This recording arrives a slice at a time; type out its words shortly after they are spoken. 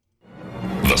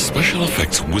special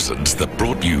effects wizards that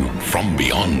brought you From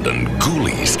Beyond and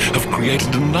Ghoulies have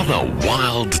created another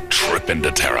wild trip into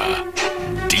terror.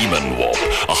 Demon Warp,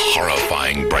 a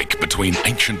horrifying break between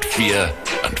ancient fear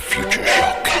and future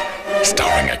shock.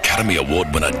 Starring Academy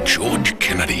Award winner George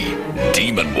Kennedy.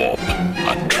 Demon Warp,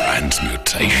 a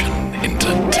transmutation into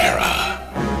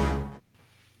terror.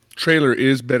 Trailer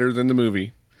is better than the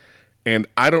movie, and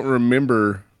I don't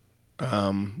remember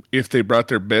if they brought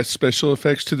their best special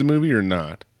effects to the movie or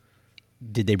not.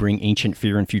 Did they bring ancient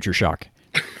fear and future shock?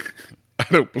 I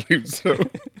don't believe so.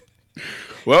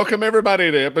 Welcome, everybody,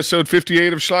 to episode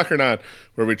 58 of Schlockernaut,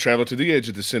 where we travel to the edge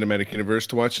of the cinematic universe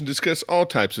to watch and discuss all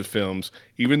types of films,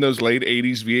 even those late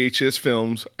 80s VHS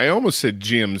films. I almost said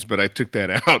gems, but I took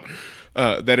that out.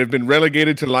 That have been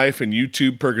relegated to life in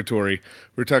YouTube purgatory.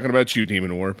 We're talking about you,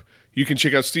 Demon Warp. You can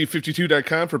check out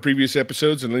steve52.com for previous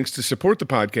episodes and links to support the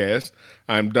podcast.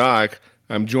 I'm Doc.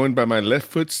 I'm joined by my left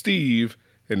foot, Steve.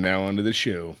 And now on to the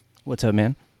show. What's up,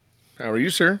 man? How are you,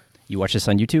 sir? You watch this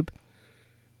on YouTube?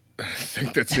 I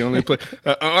think that's the only place.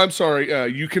 I'm sorry.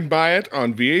 You can buy it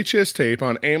on VHS tape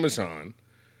on Amazon.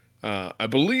 I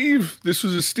believe this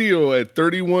was a steal at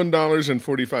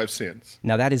 $31.45.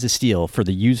 Now, that is a steal for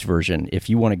the used version. If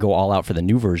you want to go all out for the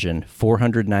new version,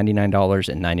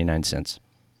 $499.99.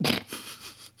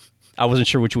 I wasn't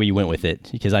sure which way you went with it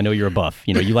because I know you're a buff.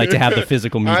 You know, you like to have the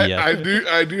physical media.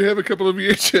 I do have a couple of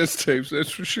VHS tapes,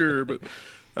 that's for sure. But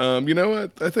you know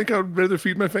what? I think I'd rather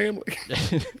feed my family.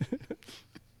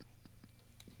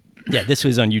 Yeah, this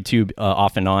was on YouTube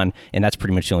off and on, and that's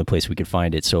pretty much the only place we could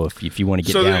find it. So if you want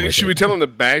to get down with it. Should we tell them the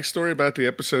backstory about the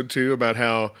episode, too, about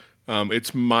how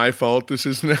it's my fault this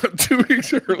isn't out 2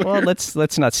 weeks earlier? Well, let's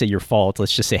not say your fault.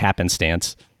 Let's just say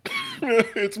happenstance.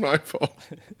 It's my fault.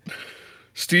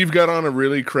 Steve got on a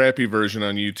really crappy version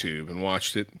on YouTube and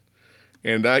watched it.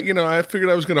 And, I figured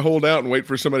I was going to hold out and wait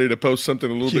for somebody to post something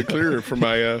a little bit clearer for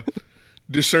my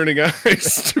discerning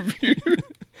eyes to view.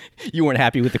 You weren't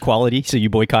happy with the quality, so you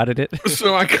boycotted it?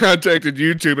 So I contacted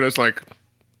YouTube, and I was like,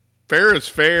 fair is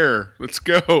fair. Let's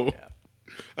go. Yeah.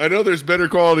 I know there's better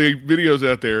quality videos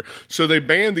out there. So they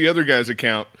banned the other guy's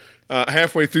account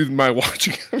halfway through my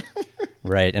watching.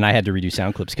 Right, and I had to redo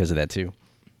sound clips because of that, too.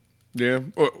 Yeah,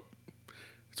 well,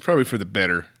 it's probably for the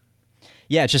better.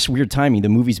 Yeah, it's just weird timing. The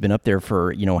movie's been up there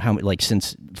for,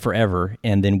 since forever,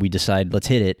 and then we decide, let's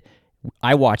hit it.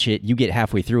 I watch it, you get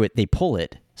halfway through it, they pull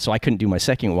it, so I couldn't do my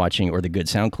second watching or the good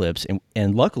sound clips,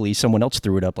 and luckily someone else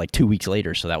threw it up like 2 weeks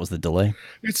later, so that was the delay.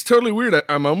 It's totally weird.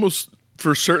 I'm almost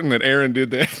for certain that Aaron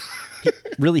did that.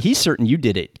 Really, he's certain you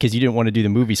did it because you didn't want to do the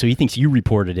movie, so he thinks you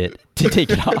reported it to take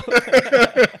it off.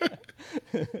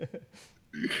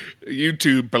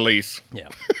 YouTube police. Yeah,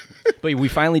 but we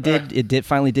finally did. It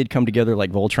finally did come together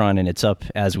like Voltron, and it's up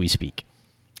as we speak.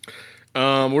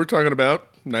 We're talking about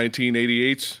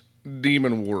 1988's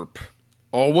Demon Warp.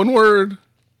 All one word.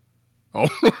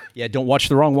 Yeah, don't watch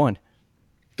the wrong one.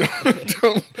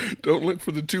 Don't look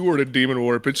for the two-worded Demon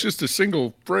Warp. It's just a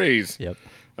single phrase. Yep.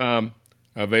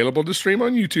 Available to stream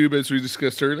on YouTube, as we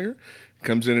discussed earlier.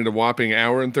 Comes in at a whopping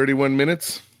hour and 31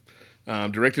 minutes.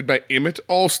 Directed by Emmett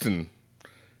Alston.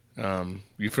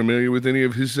 You familiar with any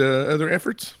of his other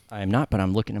efforts? I am not, but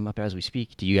I'm looking him up as we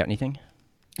speak. Do you got anything?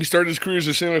 He started his career as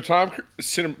a cinematographer.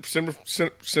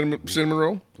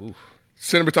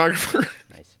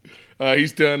 Nice.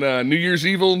 He's done New Year's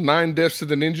Evil, Nine Deaths of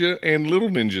the Ninja, and Little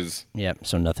Ninjas. Yeah,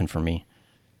 so nothing for me.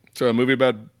 So a movie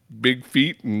about big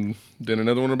feet, and then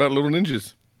another one about little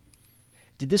ninjas.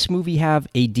 Did this movie have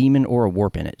a demon or a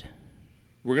warp in it?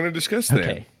 We're going to discuss that.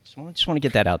 Okay, just want to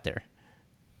get that out there.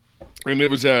 And it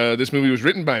was this movie was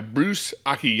written by Bruce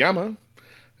Akiyama.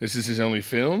 This is his only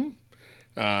film.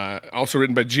 Also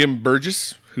written by Jim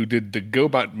Burgess, who did the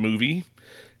GoBot movie,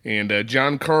 and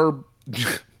John Carl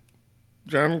Buechler.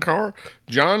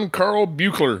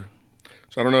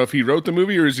 So I don't know if he wrote the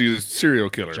movie or is he a serial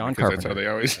killer. John Carpenter. That's how they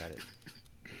always.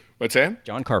 What's that?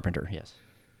 John Carpenter. Yes.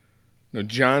 No,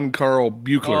 John Carl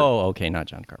Buechler. Oh, okay, not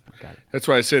John Carpenter. Got it. That's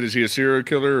why I said, is he a serial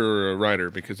killer or a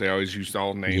writer? Because they always used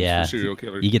all names for serial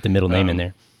killers. You get the middle name in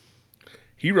there.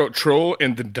 He wrote Troll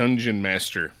and the Dungeon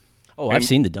Master. Oh, I've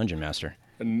seen the Dungeon Master.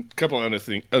 And a couple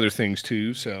other things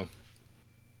too. So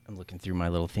I'm looking through my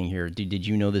little thing here. Did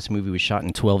you know this movie was shot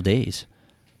in 12 days?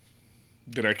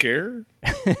 Did I care?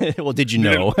 Well, did you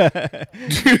know? No.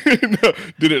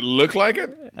 Did it look like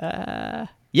it?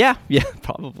 Yeah,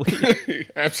 probably.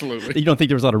 Absolutely. You don't think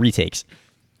there was a lot of retakes?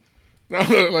 No,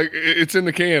 like, it's in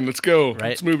the can. Let's go. Right?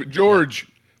 Let's move it. George,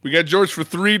 We got George for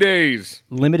 3 days.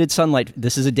 Limited sunlight.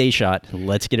 This is a day shot.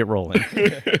 Let's get it rolling.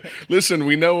 Listen,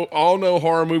 we all know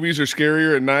horror movies are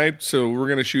scarier at night, so we're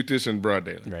going to shoot this in broad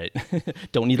daylight. Right.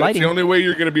 Don't need That's lighting. the only way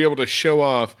you're going to be able to show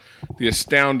off the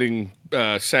astounding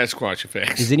Sasquatch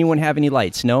effects. Does anyone have any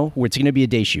lights? No? It's going to be a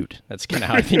day shoot. That's kind of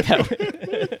how I think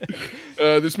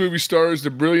that This movie stars the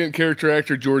brilliant character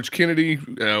actor George Kennedy,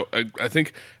 I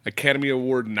think Academy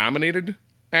Award nominated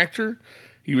actor.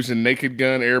 He was in Naked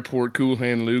Gun, Airport, Cool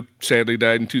Hand Luke, sadly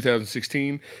died in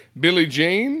 2016. Billy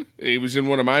Jane, he was in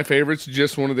one of my favorites,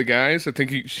 Just One of the Guys. I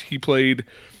think he played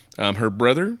her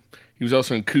brother. He was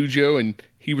also in Cujo, and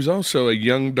he was also a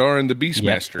young Dar in the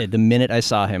Beastmaster. Yeah, the minute I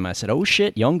saw him, I said, "Oh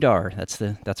shit, young Dar."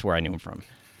 That's where I knew him from.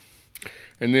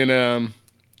 And then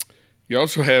you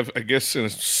also have, I guess, in a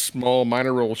small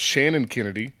minor role, Shannon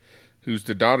Kennedy, who's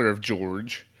the daughter of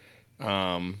George.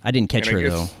 I didn't catch her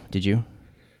though. Did you?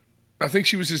 I think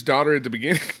she was his daughter at the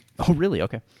beginning. Oh, really?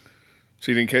 Okay.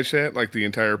 So you didn't catch that? Like the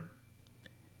entire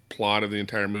plot of the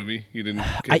entire movie? You didn't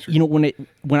catch her?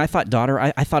 When I thought daughter,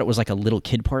 I thought it was like a little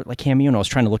kid part, like cameo, and I was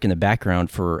trying to look in the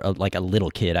background for a little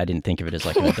kid. I didn't think of it as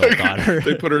like an adult daughter.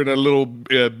 They put her in a little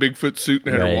Bigfoot suit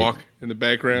and had her walk in the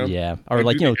background. Yeah. Or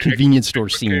like, convenience store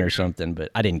scene or something, but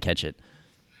I didn't catch it.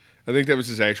 I think that was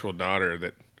his actual daughter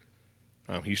that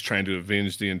he's trying to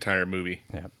avenge the entire movie.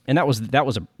 Yeah. And that was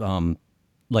a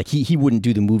like he wouldn't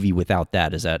do the movie without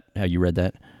that. Is that how you read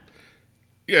that?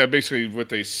 Yeah, basically what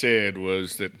they said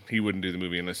was that he wouldn't do the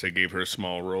movie unless they gave her a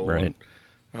small role. Right.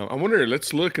 I wonder,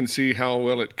 let's look and see how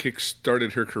well it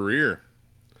kick-started her career.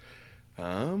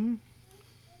 Shannon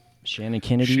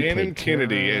Kennedy. Shannon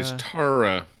Kennedy as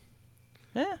Tara.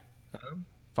 Yeah.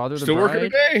 Father of the Still Bride.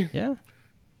 working today? Yeah.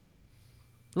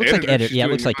 Looks Editor, like edit. she's Yeah, it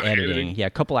doing looks like a lot of editing. editing. Yeah, a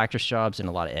couple actress jobs and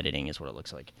a lot of editing is what it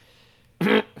looks like.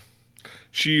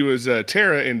 She was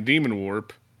Tara in Demon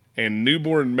Warp and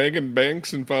newborn Megan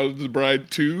Banks in Father of the Bride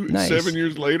 2 Nice. 7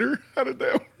 years later. How did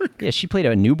that work? Yeah, she played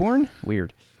a newborn?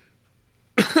 Weird.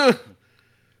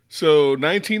 So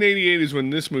 1988 is when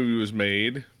this movie was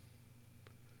made.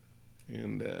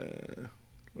 And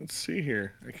let's see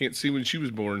here. I can't see when she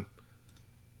was born.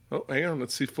 Oh, hang on.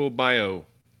 Let's see full bio.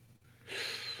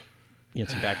 You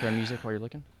had some background music while you're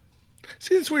looking?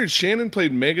 See, it's weird. Shannon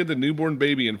played Megan, the newborn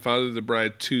baby, in Father of the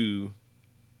Bride 2.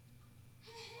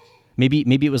 Maybe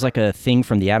it was like a thing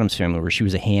from the Addams Family where she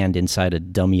was a hand inside a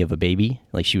dummy of a baby,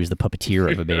 like she was the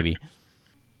puppeteer of a baby.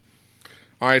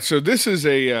 All right, so this is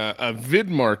a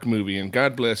Vidmark movie, and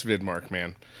God bless Vidmark,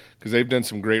 man, because they've done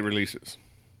some great releases.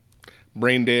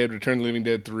 Brain Dead, Return of the Living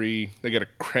Dead 3. They got a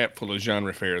crap full of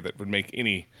genre fare that would make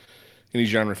any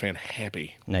genre fan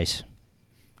happy. Nice.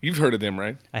 You've heard of them,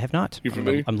 right? I have not. You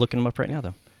familiar? I'm looking them up right now,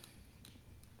 though.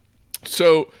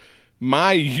 So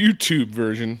my YouTube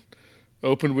version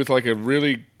opened with like a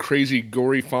really crazy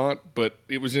gory font, but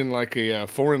it was in like a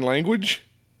foreign language.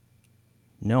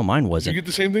 No, mine Did you wasn't. get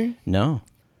the same thing? No.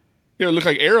 Yeah, it looked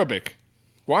like Arabic.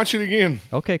 Watch it again.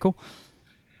 Okay, cool.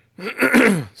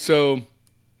 So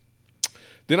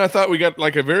then I thought we got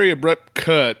like a very abrupt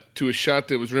cut to a shot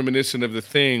that was reminiscent of The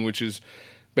Thing, which is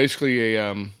basically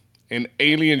an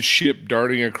alien ship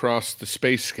darting across the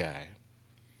space sky.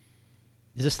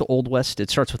 Is this the Old West?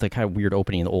 It starts with a kind of weird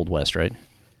opening in the Old West, right?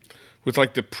 With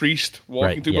like the priest walking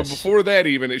Right, through. yes. But before that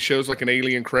even, it shows like an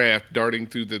alien craft darting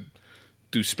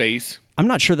through space. I'm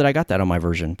not sure that I got that on my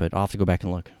version, but I'll have to go back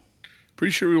and look.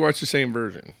 Pretty sure we watched the same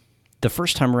version. The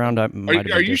first time around, I might have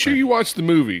been Are you sure you watched the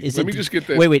movie? Let me just get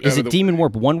that. Wait. out Is of it the Demon way.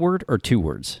 Warp one word or two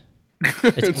words?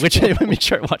 Let me make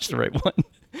sure I watched the right one.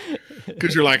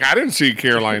 Because you're like, I didn't see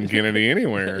Caroline Kennedy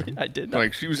anywhere. I did not.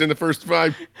 Like, she was in the first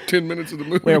 5-10 minutes of the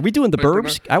movie. Wait, are we doing the Like, they're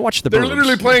Burbs? not- I watched the They're Burbs.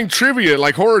 literally playing trivia,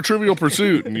 like Horror Trivial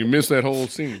Pursuit, and you miss that whole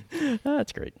scene.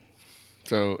 That's great.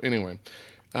 So, anyway.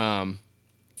 And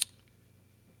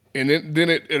then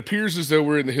it appears as though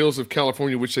we're in the hills of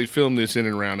California, which they filmed this in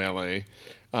and around L.A.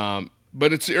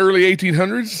 But it's the early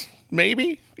 1800s,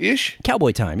 maybe-ish.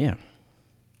 Cowboy time, yeah.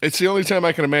 It's the only time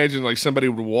I can imagine like somebody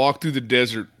would walk through the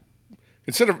desert.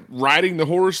 Instead of riding the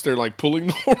horse, they're like pulling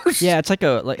the horse. Yeah, it's like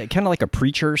kind of like a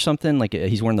preacher or something. Like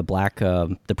he's wearing the black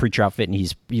the preacher outfit, and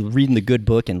he's reading the good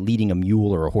book and leading a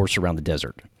mule or a horse around the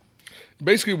desert.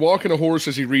 Basically walking a horse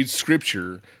as he reads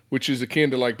scripture, which is akin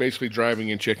to like basically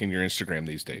driving and checking your Instagram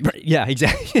these days. Right, yeah,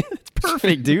 exactly. It's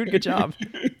perfect, dude. Good job.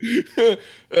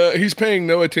 He's paying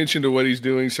no attention to what he's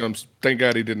doing, so thank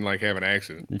God he didn't like have an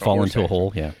accident. You fall into a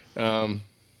hole, yeah.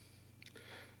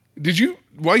 Did you,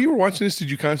 while you were watching this,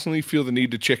 did you constantly feel the need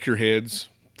to check your heads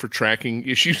for tracking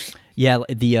issues? Yeah,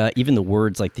 the even the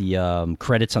words like the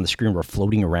credits on the screen were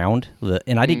floating around,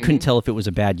 and I couldn't tell if it was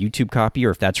a bad YouTube copy or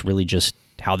if that's really just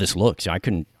how this looks. I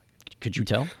couldn't Could you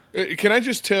tell? Can I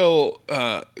just tell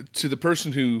to the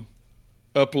person who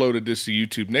uploaded this to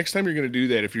YouTube, next time you're going to do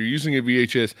that, if you're using a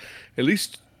VHS, at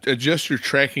least adjust your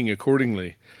tracking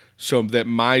accordingly so that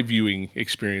my viewing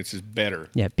experience is better.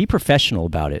 Yeah, be professional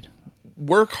about it.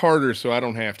 Work harder so I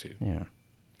don't have to. Yeah.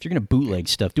 If you're going to bootleg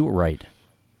stuff, do it right.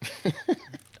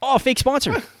 Oh, fake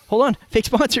sponsor. Hold on. Fake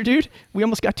sponsor, dude. We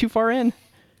almost got too far in.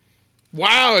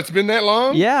 Wow, it's been that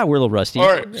long? Yeah, we're a little rusty. All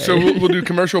right, so we'll do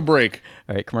commercial break.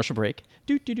 All right, commercial break.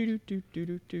 Do.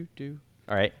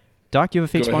 All right. Doc, do you have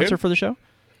a fake sponsor for the show?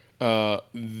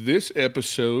 This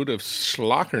episode of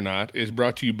Schlockernot is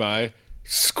brought to you by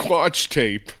Squatch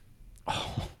Tape.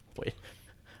 Oh, wait.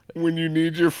 When you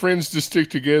need your friends to stick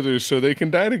together so they can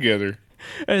die together.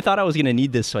 I thought I was going to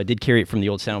need this, so I did carry it from the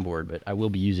old soundboard, but I will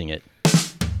be using it.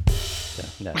 So,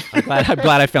 no, I'm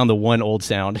glad I found the one old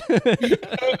sound. All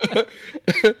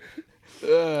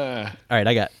right,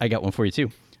 I got one for you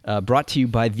too. Brought to you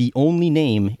by the only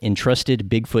name in trusted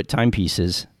Bigfoot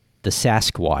timepieces, the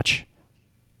Sasquatch.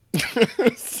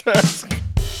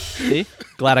 See?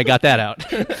 Glad I got that out.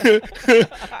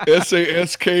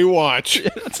 SASK Watch.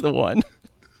 That's the one.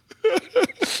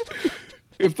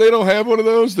 If they don't have one of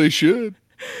those, they should.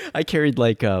 I carried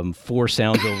like 4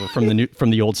 sounds over from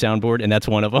the old soundboard, and that's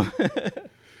one of them.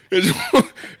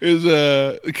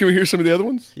 Can we hear some of the other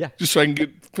ones? Yeah. Just so I can get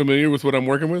familiar with what I'm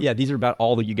working with? Yeah, these are about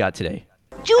all that you got today.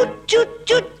 Toot, toot,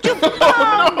 toot, toot.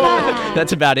 Oh,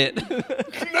 That's about it.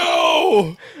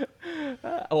 No!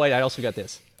 Oh, wait, I also got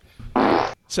this.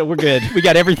 So we're good. We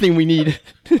got everything we need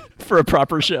for a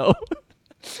proper show.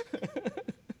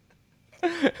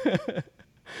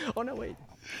 Oh, no, wait.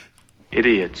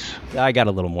 Idiots. I got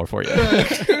a little more for you.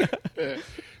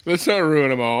 Let's not ruin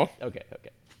them all. Okay.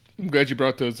 I'm glad you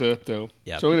brought those up, though.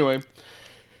 Yeah. So anyway,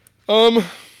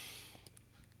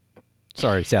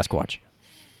 Sorry, Sasquatch.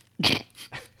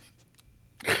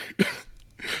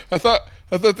 I thought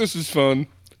this was fun.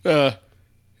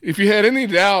 If you had any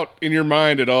doubt in your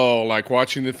mind at all, like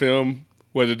watching the film,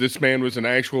 whether this man was an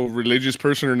actual religious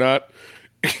person or not,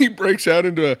 he breaks out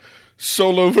into a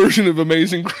solo version of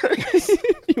Amazing Grace.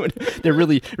 They're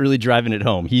really, really driving it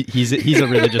home. He's a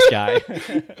religious guy.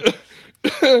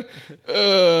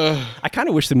 I kind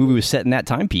of wish the movie was set in that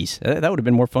timepiece. That would have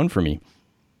been more fun for me.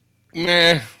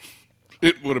 Nah,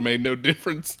 it would have made no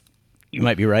difference. You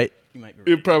might be right.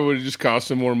 It probably would have just cost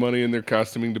them more money in their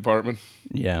costuming department.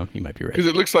 Yeah, you might be right. Because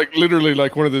it looks like literally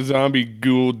like one of the zombie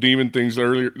ghoul demon things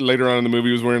later on in the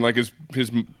movie was wearing like his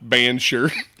band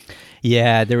shirt.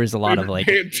 Yeah, there was a lot of like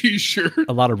band t-shirt.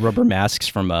 a lot of rubber masks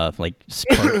from like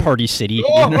Party City.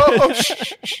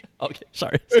 Okay,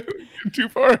 sorry. Too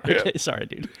far ahead. Okay, sorry,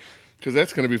 dude. Because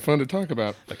that's going to be fun to talk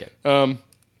about. Okay.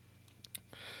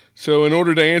 So in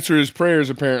order to answer his prayers,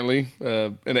 apparently,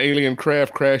 an alien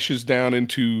craft crashes down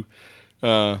into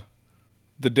the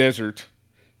desert,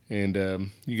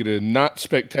 and you get a not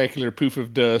spectacular poof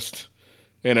of dust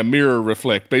and a mirror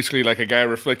reflect. Basically like a guy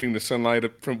reflecting the sunlight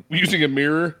from using a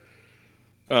mirror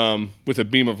with a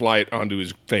beam of light onto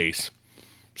his face.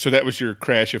 So that was your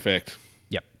crash effect.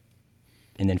 Yep.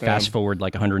 And then fast forward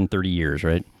like 130 years,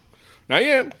 right? Not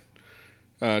yet.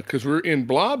 Because we're in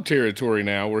blob territory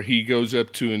now, where he goes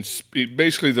up to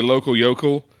basically the local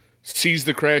yokel sees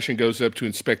the crash and goes up to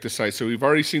inspect the site. So we've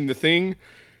already seen the thing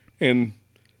and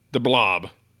the blob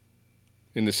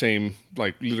in the same,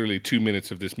 like, literally 2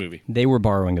 minutes of this movie. They were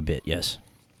borrowing a bit, yes.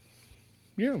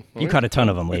 Yeah. You caught a ton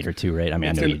of them later too, right? I mean,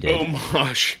 I know you did.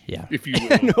 Homage, Yeah. if you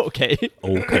will. Okay.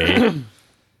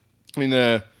 I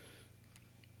mean,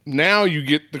 now you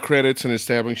get the credits and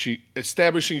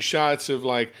establishing shots of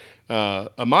like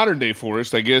a modern day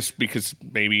forest, I guess, because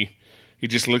maybe it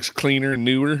just looks cleaner and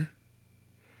newer.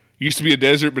 Used to be a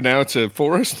desert, but now it's a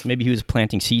forest. Maybe he was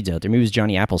planting seeds out there. Maybe it was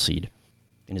Johnny Appleseed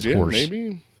in his horse.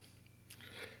 Maybe.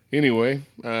 Anyway,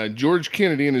 George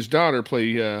Kennedy and his daughter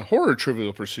play horror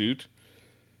Trivial Pursuit.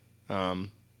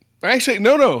 Actually,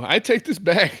 no, I take this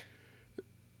back.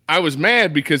 I was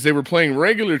mad because they were playing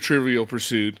regular Trivial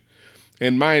Pursuit,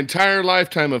 and my entire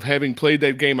lifetime of having played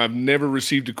that game, I've never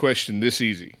received a question this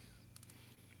easy.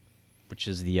 Which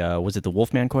is the, was it the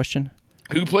Wolfman question?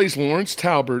 Who plays Lawrence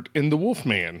Talbot in The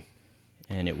Wolfman?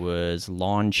 And it was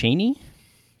Lon Chaney?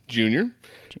 Jr.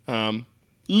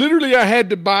 Literally, I had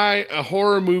to buy a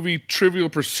horror movie Trivial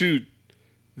Pursuit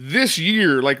this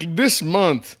year, like this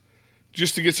month,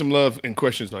 just to get some love and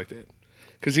questions like that.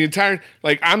 Because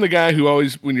I'm the guy who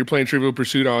always, when you're playing Trivial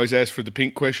Pursuit, I always ask for the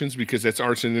pink questions because that's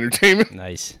arts and entertainment.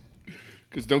 Nice.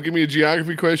 Because don't give me a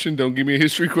geography question, don't give me a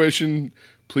history question.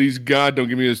 Please, God, don't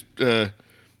give me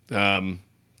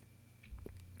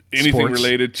anything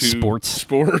related to sports.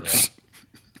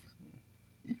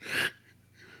 Yeah.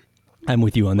 I'm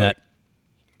with you on that.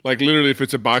 Like literally, if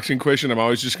it's a boxing question, I'm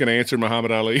always just going to answer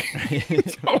Muhammad Ali.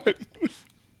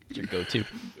 Your go-to.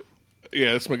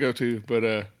 Yeah, that's my go-to.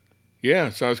 But yeah,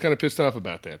 so I was kind of pissed off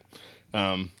about that.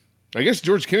 I guess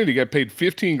George Kennedy got paid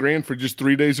 $15,000 for just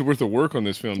 3 days worth of work on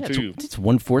this film Yeah, too. it's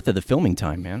 1/4 of the filming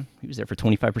time, man. He was there for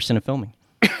 25% of filming.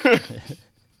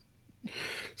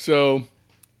 So,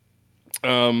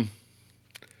 then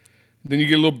you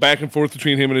get a little back and forth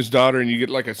between him and his daughter, and you get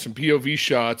like some POV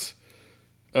shots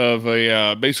of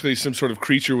a basically some sort of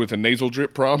creature with a nasal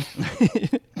drip problem.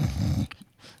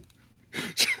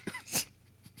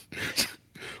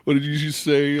 What did you just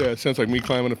say? Sounds like me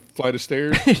climbing a flight of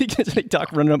stairs. It's like Doc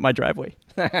running up my driveway.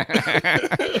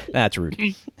 That's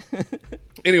rude.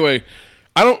 Anyway,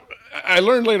 I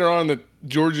learned later on that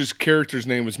George's character's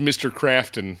name was Mr.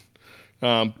 Crafton.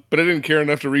 But I didn't care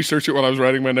enough to research it while I was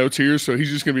writing my notes here, so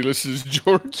he's just going to be listed as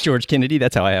George. George Kennedy,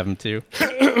 that's how I have him too.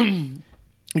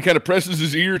 He kind of presses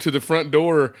his ear to the front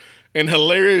door, and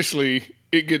hilariously,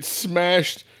 it gets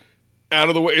smashed out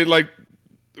of the way. It like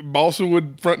balsa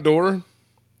wood front door,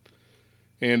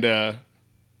 and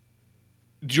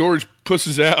George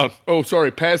passes out.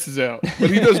 But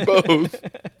he does both.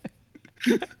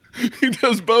 He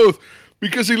does both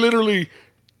because he literally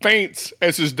faints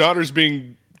as his daughter's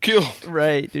being killed.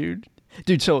 Right, dude.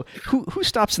 Dude, so who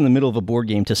stops in the middle of a board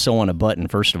game to sew on a button,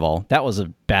 first of all? That was a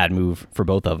bad move for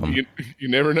both of them. You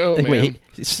never know, man. Wait,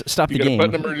 stop the got game. a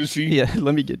button emergency? Yeah,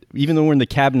 even though we're in the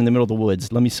cabin in the middle of the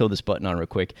woods, let me sew this button on real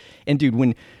quick. And dude,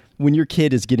 when your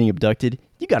kid is getting abducted,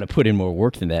 you got to put in more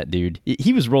work than that, dude.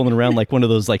 He was rolling around like one of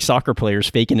those like soccer players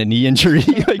faking a knee injury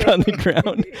like on the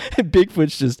ground. And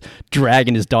Bigfoot's just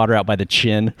dragging his daughter out by the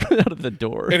chin out of the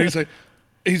door. And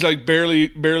he's like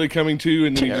barely coming to,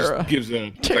 and then he just gives a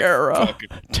Tara.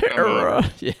 Tara.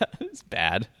 Yeah, it's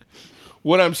bad.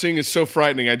 What I'm seeing is so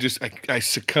frightening. I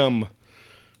succumb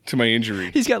to my injury.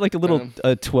 He's got like a little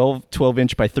 12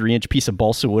 inch by 3 inch piece of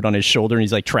balsa wood on his shoulder, and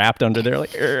he's like trapped under there,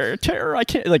 like Tara, I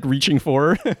can't, like reaching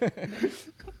for her.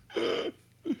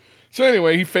 So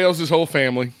anyway, he fails his whole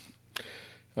family.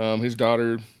 His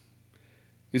daughter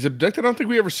is abducted. I don't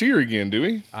think we ever see her again, do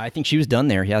we? I think she was done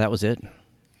there. Yeah, that was it.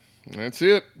 That's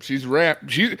it. She's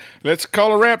wrapped. Let's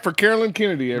call a wrap for Carolyn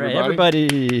Kennedy, everybody. Right,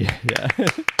 everybody. Yeah.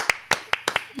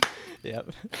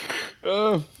 Yep.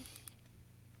 I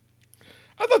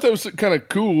thought that was kind of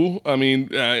cool. I mean,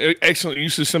 excellent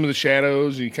use of some of the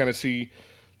shadows. You kind of see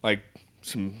like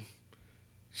some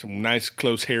nice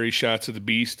close hairy shots of the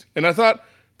beast. And I thought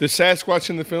the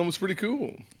Sasquatch in the film was pretty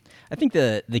cool. I think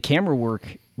the camera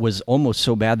work was almost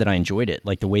so bad that I enjoyed it.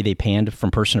 Like the way they panned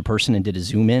from person to person and did a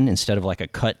zoom in instead of like a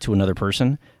cut to another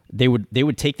person. They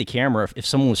would take the camera if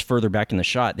someone was further back in the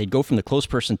shot. They'd go from the close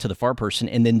person to the far person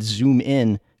and then zoom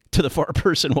in to the far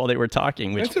person while they were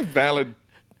talking. Which, that's a valid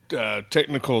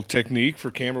technical technique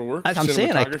for camera work. I'm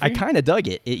saying I kind of dug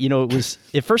it. It was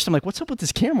at first I'm like, what's up with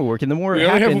this camera work? And the more we it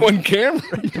only happened, have one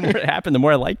camera. The more it happened, the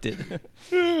more I liked it.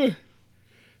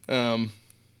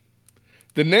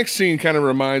 The next scene kind of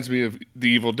reminds me of The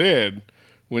Evil Dead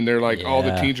when they're like all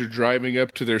the teens are driving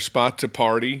up to their spot to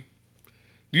party.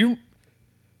 Did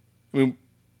we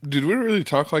really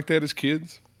talk like that as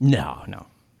kids? No.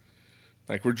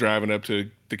 Like we're driving up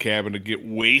to the cabin to get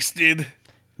wasted?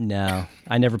 No,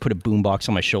 I never put a boombox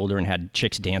on my shoulder and had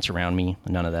chicks dance around me.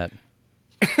 None of that.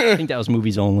 I think that was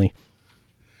movies only.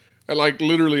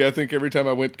 I think every time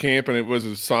I went camping, it was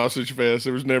a sausage fest.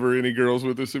 There was never any girls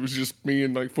with us. It was just me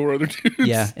and like 4 other dudes.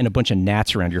 Yeah, and a bunch of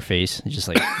gnats around your face. Just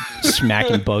like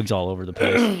smacking bugs all over the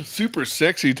place. Super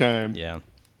sexy time. Yeah.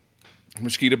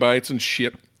 Mosquito bites and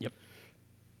shit. Yep.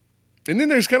 And then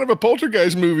there's kind of a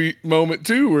Poltergeist movie moment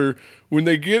too, where when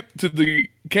they get to the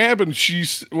cabin,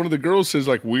 one of the girls says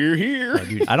like, "We're here." Oh,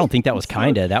 dude, I don't think that was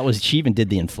kinda. That was, she even did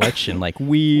the inflection, like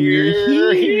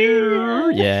we're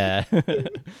here. Yeah.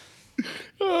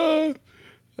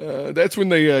 That's when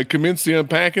they commence the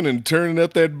unpacking and turning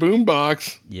up that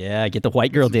boombox. Yeah, get the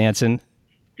white girl dancing.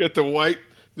 Got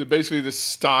basically the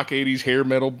stock 80s hair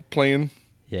metal playing.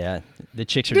 Yeah, the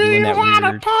chicks are doing that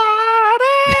weird.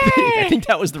 I think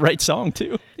that was the right song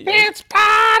too. It's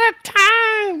party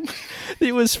time.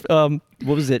 It was what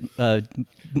was it?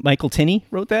 Michael Tinney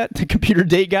wrote that, the computer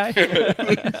date guy.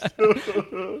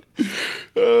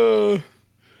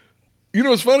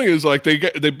 What's funny is like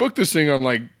they booked this thing on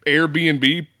like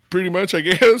Airbnb pretty much, I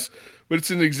guess, but it's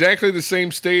in exactly the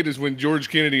same state as when George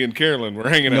Kennedy and Carolyn were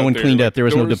hanging out. No one there. cleaned like, up. There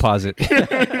was no deposit.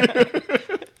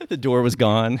 The door was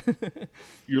gone.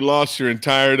 You lost your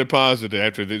entire deposit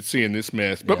after seeing this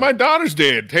mess. But my daughter's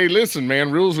dead. Hey, listen,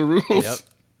 man, rules are rules.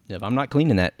 Yep, I'm not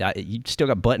cleaning that. You still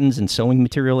got buttons and sewing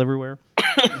material everywhere.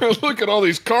 Look at all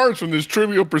these cards from this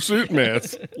Trivial Pursuit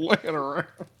mess laying around.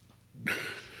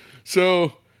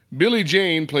 So Billy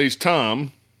Jane plays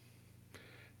Tom,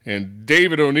 and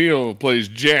David O'Neill plays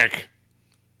Jack.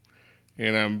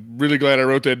 And I'm really glad I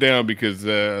wrote that down because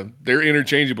they're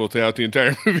interchangeable throughout the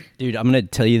entire movie. Dude, I'm going to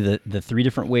tell you the three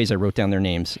different ways I wrote down their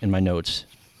names in my notes,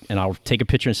 and I'll take a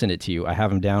picture and send it to you. I have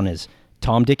them down as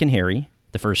Tom, Dick, and Harry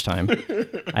the first time.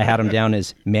 I had them down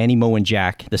as Manny, Mo, and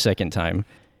Jack the second time.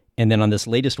 And then on this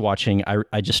latest watching,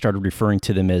 I just started referring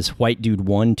to them as White Dude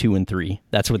 1, 2, and 3.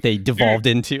 That's what they devolved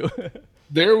into.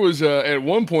 There was, at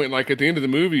one point, like at the end of the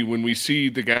movie, when we see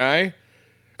the guy...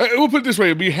 we'll put it this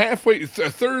way. It'll be a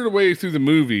third of the way through the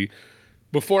movie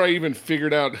before I even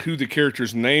figured out who the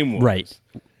character's name was. Right.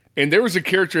 And there was a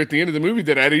character at the end of the movie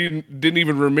that I didn't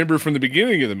even remember from the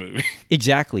beginning of the movie.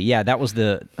 Exactly. Yeah, that was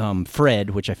the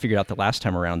Fred, which I figured out the last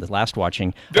time around, the last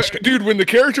watching. Dude, when the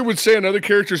character would say another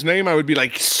character's name, I would be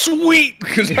like, sweet,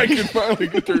 because I could finally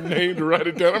get their name to write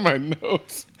it down on my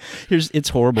notes. It's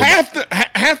horrible.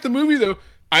 Half the movie, though,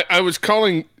 I was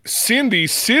calling Cindy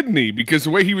Sydney because the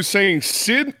way he was saying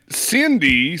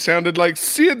Cindy sounded like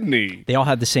Sydney. They all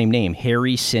had the same name.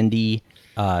 Harry, Cindy,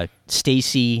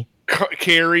 Stacy,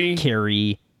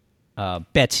 Carrie,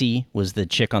 Betsy was the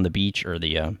chick on the beach, or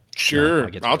the sure.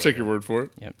 I'll take your word for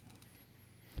it. Yep.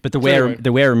 But the way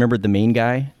I remembered the main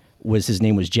guy was his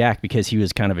name was Jack because he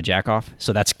was kind of a jack-off.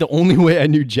 So that's the only way I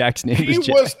knew Jack's name was Jack.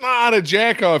 He was not a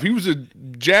jack-off. He was a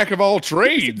jack of all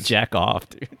trades. Jack-off,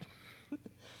 dude.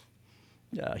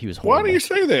 Yeah, he was horrible. Why do you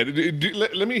say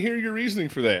that? Let me hear your reasoning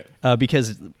for that.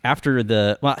 Because after I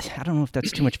don't know if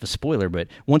that's too much of a spoiler, but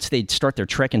once they start their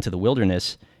trek into the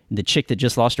wilderness, the chick that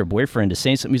just lost her boyfriend is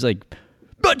saying something, he's like,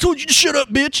 I told you to shut up,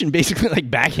 bitch, and basically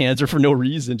like backhands her for no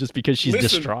reason just because she's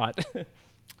distraught.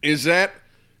 Is that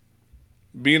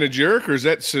being a jerk or is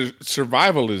that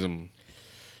survivalism?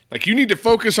 Like, you need to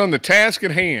focus on the task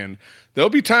at hand. There'll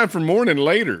be time for mourning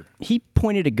later. He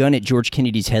pointed a gun at George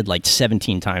Kennedy's head like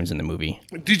 17 times in the movie.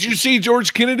 Did you see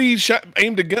George Kennedy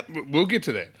aimed a gun? We'll get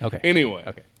to that. Okay. Anyway.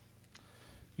 Okay.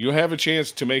 You'll have a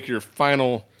chance to make your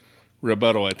final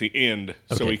rebuttal at the end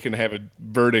so we can have a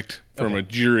verdict from a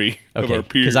jury of our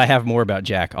peers. Because I have more about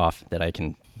Jack off that I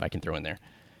can throw in there.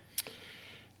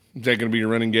 Is that going to be your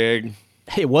running gag?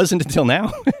 It wasn't until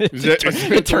now. Is that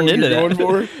the one you're going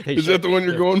for? Is that the one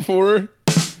you're going for?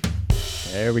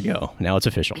 There we go. Now it's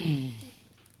official.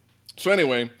 So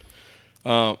anyway,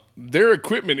 their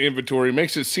equipment inventory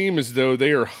makes it seem as though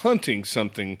they are hunting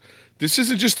something. This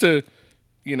isn't just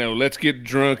let's get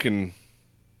drunk and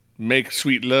make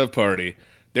sweet love party.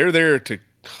 They're there to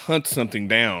hunt something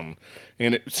down.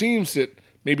 And it seems that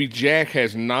maybe Jack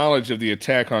has knowledge of the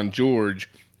attack on George,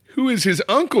 who is his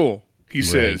uncle, he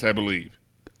says, I believe.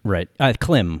 Right.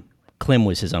 Clem. Clem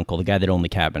was his uncle, the guy that owned the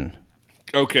cabin.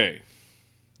 Okay.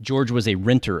 George was a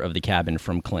renter of the cabin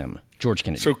from Clem. George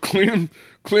Kennedy. So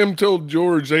Clem told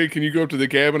George, hey, can you go up to the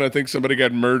cabin? I think somebody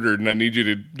got murdered, and I need you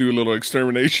to do a little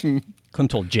extermination. Clem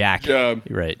told Jack. Job.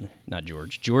 Right. Not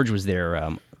George. George was there.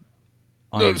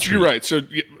 No, you're right. So,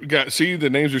 see, the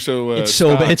names are so... it's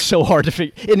so hard to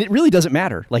figure... And it really doesn't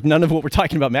matter. Like, none of what we're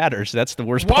talking about matters. That's the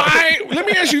worst part. Why? Let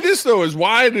me ask you this, though.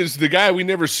 Why does the guy we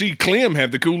never see, Clem,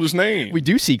 have the coolest name? We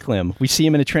do see Clem. We see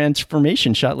him in a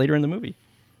transformation shot later in the movie.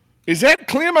 Is that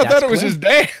Clem? I thought it was his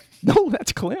dad. No,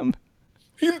 that's Clem.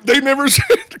 They never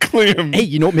said Clem.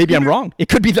 Hey, maybe I'm wrong. It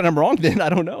could be that I'm wrong then. I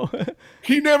don't know.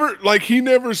 He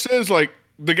never says,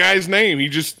 the guy's name.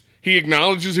 He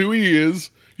acknowledges who he is.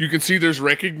 You can see there's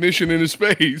recognition in his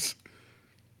face.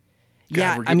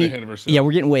 God, we're getting ahead of ourselves. Yeah,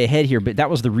 we're getting way ahead here, but that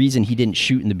was the reason he didn't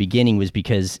shoot in the beginning was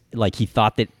because, he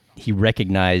thought that he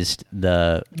recognized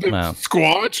the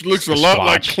Squatch looks a lot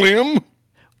like Clem.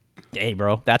 Hey,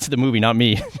 bro, that's the movie, not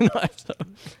me.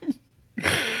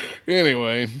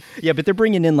 Anyway. Yeah, but they're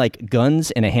bringing in,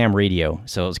 guns and a ham radio,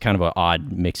 so it was kind of an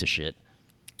odd mix of shit.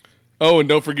 Oh, and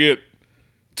don't forget,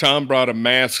 Tom brought a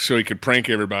mask so he could prank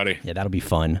everybody. Yeah, that'll be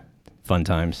fun. Fun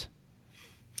times.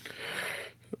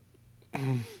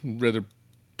 Rather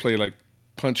play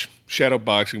punch shadow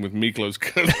boxing with Miklo's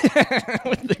cousin.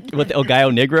 with the El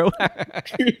Gallo Negro.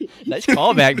 Nice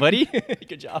callback, buddy.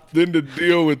 Good job. Then to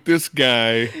deal with this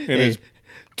guy and his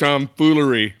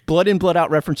tomfoolery. Blood in, blood out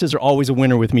references are always a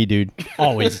winner with me, dude.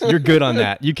 Always. You're good on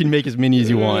that. You can make as many as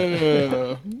you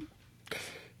want.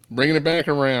 Bringing it back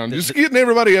around. Just getting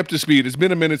everybody up to speed. It's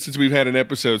been a minute since we've had an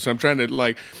episode, so I'm trying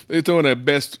to throw in a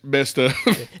best of.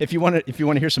 If you want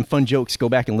to hear some fun jokes, go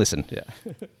back and listen. Yeah.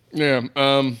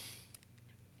 Yeah.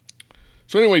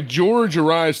 So anyway, George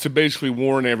arrives to basically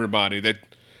warn everybody that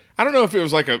I don't know if it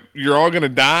was you're all going to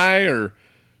die or,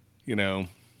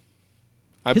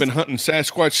 I've been hunting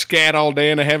Sasquatch scat all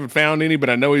day, and I haven't found any, but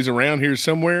I know he's around here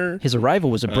somewhere. His arrival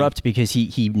was abrupt because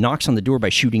he knocks on the door by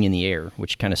shooting in the air,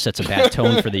 which kind of sets a bad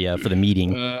tone for the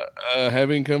meeting.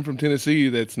 Having come from Tennessee,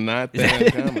 that's not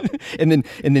that uncommon.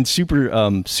 and then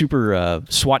super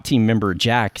SWAT team member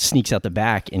Jack sneaks out the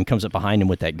back and comes up behind him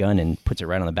with that gun and puts it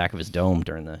right on the back of his dome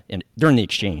during the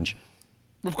exchange.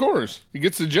 Of course, he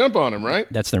gets the jump on him,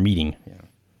 right? That's their meeting. Yeah.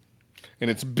 And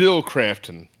it's Bill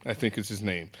Crafton, I think is his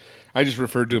name. I just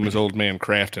referred to him as Old Man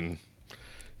Crafton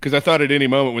because I thought at any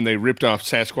moment when they ripped off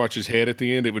Sasquatch's head at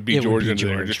the end, it would be George under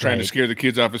there, just trying to scare the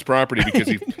kids off his property because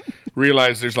he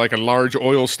realized there's like a large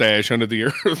oil stash under the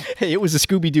earth. Hey, it was a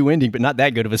Scooby-Doo ending, but not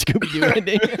that good of a Scooby-Doo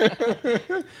ending.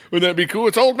 Wouldn't that be cool?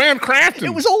 It's Old Man Crafton.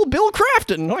 It was old Bill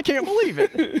Crafton. I can't believe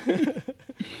it.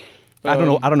 I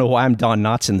don't know why I'm Don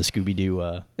Knotts in the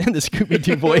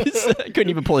Scooby-Doo voice. I couldn't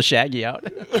even pull a Shaggy out.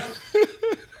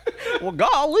 Well,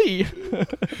 golly.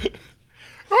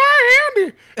 Oh,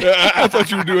 Andy. I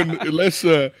thought you were doing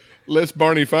less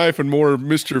Barney Fife and more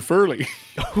Mr. Furley.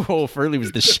 Oh, Furley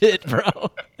was the shit, bro.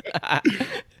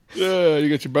 You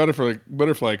got your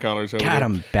butterfly collars. God,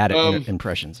 I'm bad at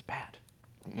impressions. Bad.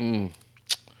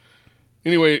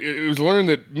 Anyway, it was learned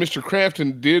that Mr.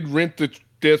 Crafton did rent the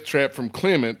death trap from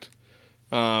Clement,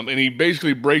 and he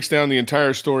basically breaks down the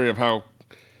entire story of how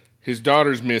his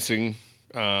daughter's missing.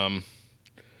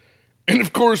 And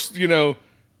of course, the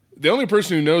only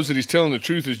person who knows that he's telling the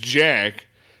truth is Jack,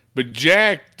 but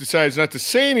Jack decides not to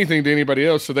say anything to anybody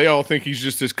else, so they all think he's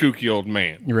just this kooky old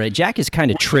man. Right. Jack has kind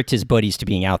of tricked his buddies to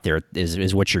being out there,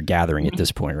 is what you're gathering at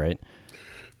this point, right?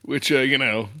 Which,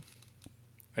 I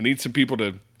need some people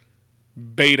to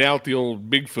bait out the old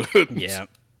Bigfoot. Yeah.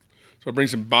 So I bring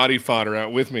some body fodder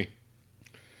out with me.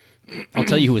 I'll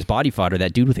tell you who was body fodder,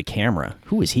 that dude with a camera.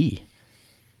 Who was he?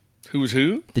 Who was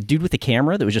who? The dude with the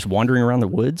camera that was just wandering around the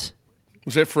woods?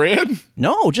 Was that Fred?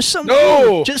 No, just some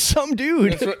No! dude. Just some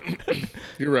dude.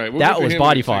 You're right. That was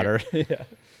body fodder. Yeah.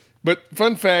 But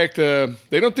fun fact, they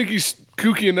don't think he's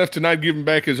kooky enough to not give him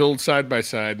back his old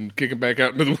side-by-side and kick him back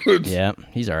out into the woods. Yeah,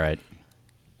 he's all right.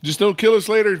 Just don't kill us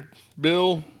later,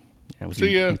 Bill. Yeah, with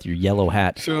See ya. With your yellow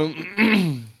hat.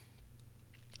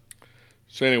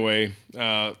 So anyway,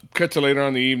 cut to later on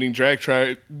in the evening.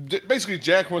 Basically,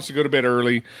 Jack wants to go to bed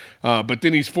early, but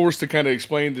then he's forced to kind of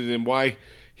explain to them why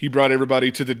he brought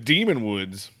everybody to the Demon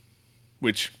Woods,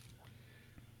 which,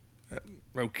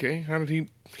 okay, how did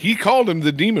he called them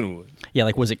the Demon Woods. Yeah,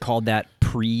 like, was it called that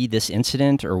pre this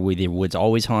incident, or were the woods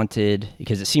always haunted?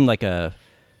 Because it seemed like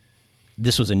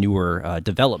this was a newer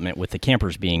development with the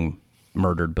campers being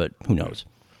murdered, but who knows?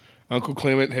 Uncle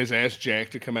Clement has asked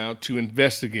Jack to come out to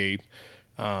investigate,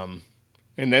 and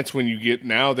that's when you get,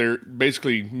 now they're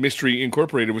basically Mystery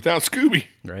Incorporated without Scooby.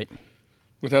 Right.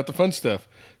 Without the fun stuff.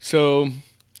 So,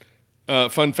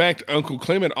 fun fact, Uncle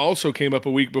Clement also came up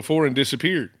a week before and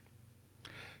disappeared.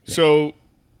 Yeah. So,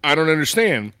 I don't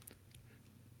understand.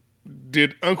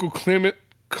 Did Uncle Clement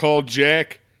call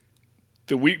Jack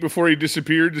the week before he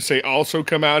disappeared to say, also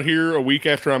come out here a week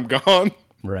after I'm gone?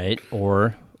 Right.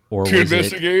 Or to was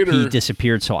investigate, he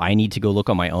disappeared, so I need to go look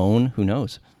on my own? Who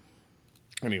knows?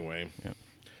 Anyway,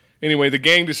 the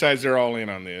gang decides they're all in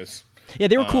on this. Yeah,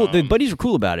 they were cool. The buddies were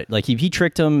cool about it. Like, he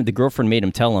tricked him. The girlfriend made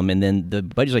him tell him, and then the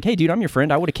buddy's like, "Hey, dude, I'm your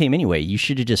friend. I would have came anyway. You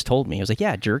should have just told me." I was like,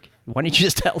 "Yeah, jerk. Why didn't you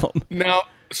just tell him?" Now,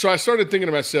 so I started thinking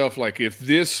to myself, like, if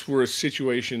this were a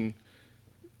situation,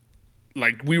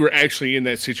 like we were actually in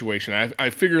that situation, I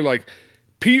figure like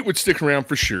Pete would stick around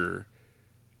for sure.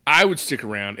 I would stick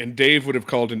around, and Dave would have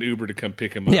called an Uber to come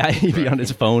pick him up. Yeah, he'd be on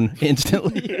his phone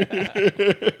instantly.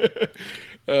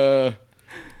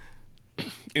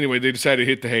 Anyway, they decided to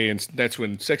hit the hay, and that's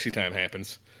when sexy time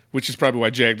happens, which is probably why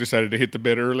Jack decided to hit the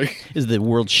bed early. Is the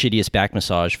world's shittiest back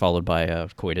massage followed by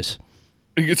coitus.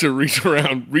 He gets a reach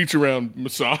around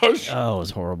massage. Oh, it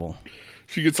was horrible.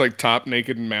 She gets like top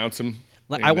naked and mounts him.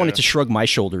 Like, I wanted to shrug my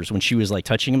shoulders when she was like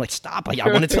touching him. Like, stop! Like, I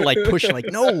wanted to like push.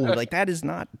 Like, no! Like, that is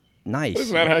not nice.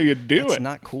 That's not how you do That's it.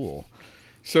 not cool.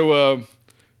 So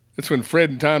that's when Fred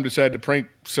and Tom decided to prank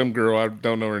some girl. I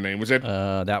don't know her name. Was that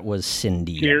that was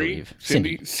Cindy? Carrie? I believe.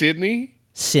 Sydney?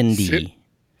 Cindy.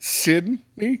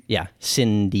 Sydney? Yeah,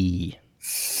 Cindy.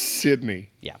 Sydney.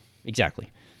 Yeah,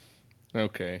 exactly.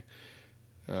 Okay.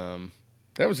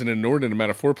 That was an inordinate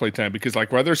amount of foreplay time because,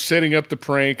 like, while they're setting up the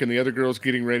prank and the other girl's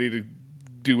getting ready to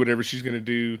do whatever she's going to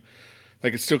do,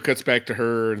 like, it still cuts back to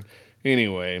her. And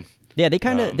anyway. Yeah, they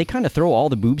kind of throw all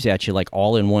the boobs at you, like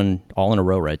all in a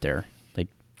row right there.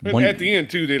 Like at the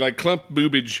end too, they like clump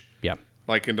boobage. Yeah.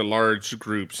 Like into large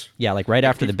groups. Yeah, like right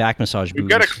after the back massage boobs. We've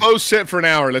got a closed set for an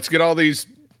hour. Let's get all these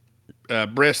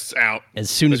breasts out as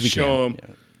soon as we show can.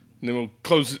 them. And then we'll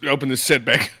open this set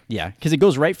back. Yeah, because it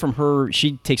goes right from her.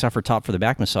 She takes off her top for the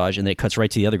back massage, and then it cuts right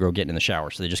to the other girl getting in the shower.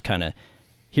 So they just kind of,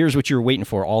 here's what you were waiting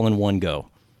for, all in one go.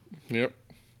 Yep.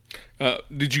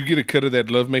 Did you get a cut of that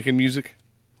lovemaking music?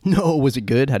 No, was it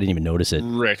good? I didn't even notice it.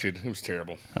 Wretched. It was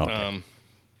terrible. Okay.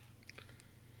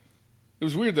 It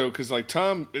was weird, though, because like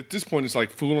Tom, at this point, is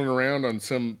like fooling around on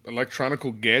some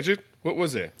electronical gadget. What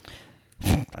was that?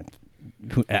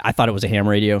 I thought it was a ham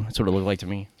radio. That's what it looked like to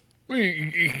me. Well,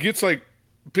 he gets like,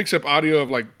 picks up audio of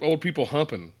like old people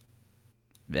humping.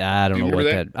 I don't Do you know what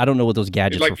remember that? I don't know what those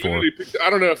gadgets Like were for. literally I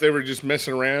don't know if they were just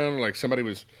messing around. Like somebody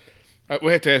was.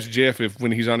 We'll have to ask Jeff if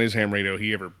when he's on his ham radio,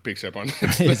 he ever picks up on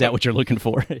that. Is that what you're looking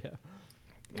for?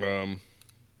 Yeah.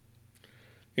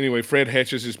 Anyway, Fred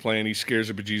hatches his plan. He scares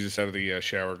the bejesus out of the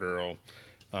shower girl.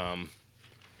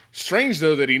 Strange,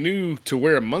 though, that he knew to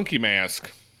wear a monkey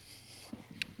mask.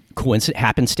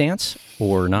 Happenstance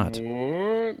or not?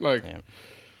 What? Like,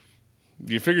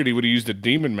 you figured he would have used a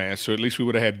demon mask, so at least we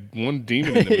would have had one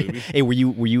demon in the movie. Hey, were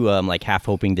you like half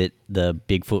hoping that the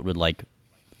Bigfoot would like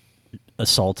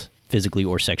assault physically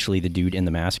or sexually the dude in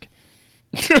the mask?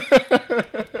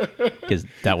 Because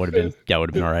that would have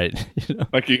been all right. You know?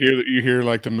 Like you hear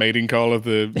like the mating call of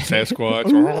the Sasquatch.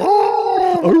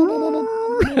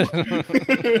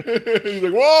 He's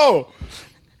like, whoa!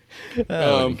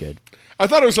 That would be good. I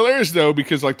thought it was hilarious though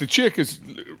because like the chick is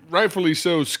rightfully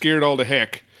so scared all to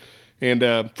heck,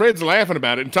 and Fred's laughing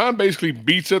about it, and Tom basically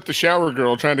beats up the shower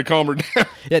girl trying to calm her down.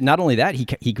 Yeah, not only that,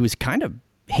 he was kind of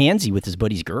handsy with his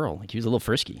buddy's girl. Like he was a little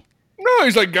frisky. No,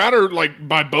 he's like got her like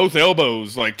by both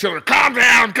elbows, like tell her, calm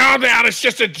down, it's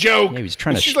just a joke. Yeah, he was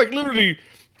trying to. She's like literally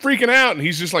freaking out, and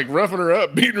he's just like roughing her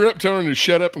up, beating her up, telling her to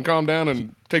shut up and calm down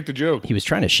and take the joke. He was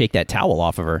trying to shake that towel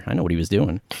off of her. I know what he was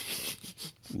doing.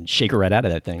 Shake her right out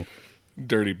of that thing.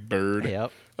 Dirty bird.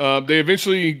 Yep. They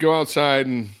eventually go outside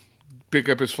and pick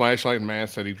up his flashlight and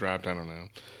mask that he dropped. I don't know.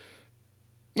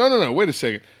 No. Wait a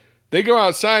second. They go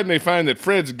outside and they find that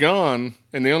Fred's gone,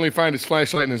 and they only find his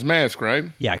flashlight and his mask, right?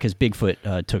 Yeah, because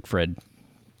Bigfoot took Fred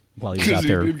while he was out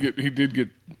there. He did get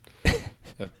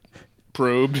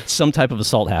probed. Some type of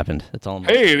assault happened. That's all.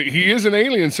 Hey, he is an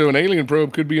alien, so an alien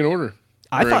probe could be in order.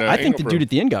 I think the dude at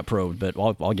the end got probed, but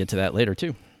I'll get to that later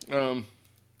too.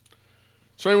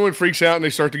 So everyone freaks out and they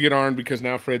start to get armed because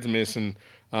now Fred's missing.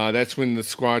 That's when the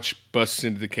Squatch busts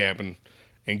into the cabin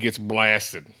and gets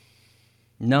blasted.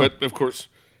 No, But of course,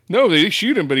 no, they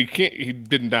shoot him, but he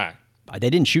didn't die. they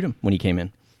didn't shoot him when he came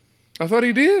in. I thought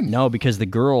he did. No, because the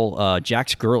girl,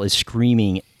 Jack's girl, is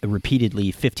screaming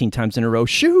repeatedly 15 times in a row,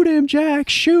 "Shoot him, Jack,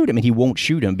 shoot him!" And he won't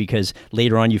shoot him because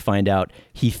later on you find out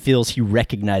he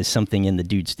recognized something in the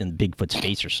Bigfoot's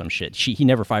face or some shit. He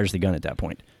never fires the gun at that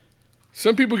point.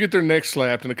 Some people get their necks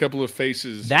slapped and a couple of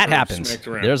faces That happens. smacked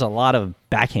around. There's a lot of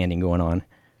backhanding going on.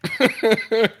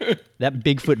 That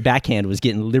Bigfoot backhand was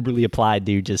getting liberally applied,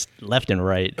 dude, just left and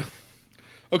right.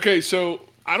 Okay, so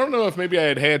I don't know if maybe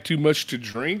I had too much to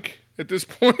drink at this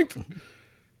point.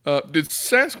 Did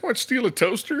Sasquatch steal a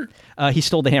toaster? He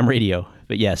stole the ham radio,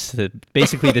 but yes,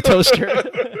 basically the toaster.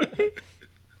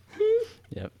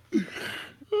 Yep.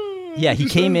 Yeah, he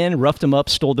came in, roughed him up,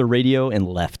 stole the radio, and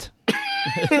left.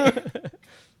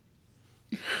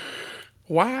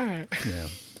 Why? Yeah.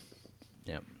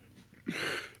 Yep.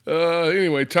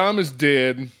 Anyway, Tom is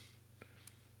dead,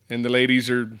 and the ladies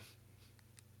are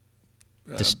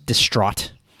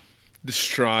Distraught.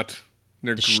 distraught.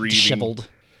 They're grieving. Disheveled.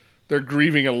 They're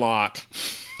grieving a lot.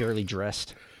 Barely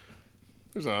dressed.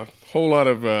 There's a whole lot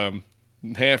of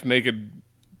half-naked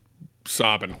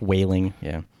sobbing. Wailing,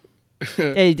 yeah.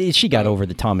 Hey, she got over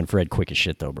the Tom and Fred quick as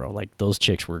shit, though, bro. Like, those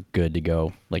chicks were good to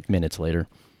go, like, minutes later.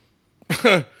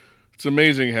 It's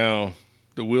amazing how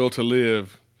the will to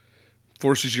live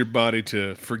forces your body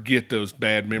to forget those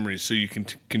bad memories so you can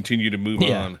continue to move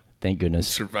on. Thank goodness.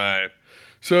 Survive.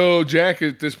 So Jack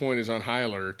at this point is on high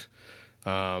alert.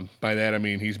 By that I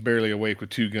mean he's barely awake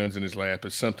with two guns in his lap,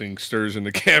 but something stirs in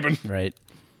the cabin. Right.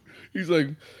 He's like,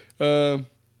 the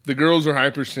girls are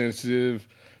hypersensitive,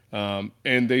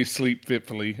 and they sleep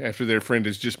fitfully after their friend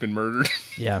has just been murdered.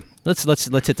 Yeah. Let's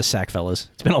hit the sack, fellas.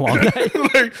 It's been a long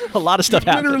night. A lot of stuff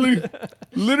happened.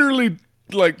 Literally,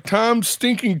 like Tom's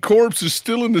stinking corpse is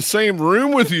still in the same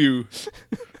room with you.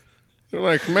 They're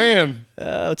like, man.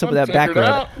 What's up with that back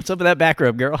rub? What's up with that back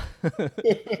rub, girl?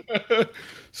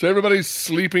 So everybody's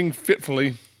sleeping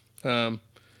fitfully. And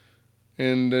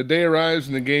the day arrives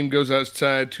and the game goes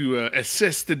outside to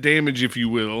assess the damage, if you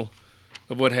will,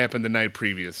 of what happened the night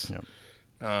previous. Yep.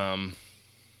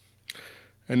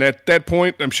 And at that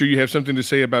point, I'm sure you have something to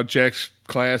say about Jack's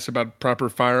class about proper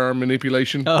firearm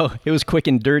manipulation. Oh, it was quick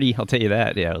and dirty. I'll tell you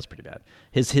that. Yeah, it was pretty bad.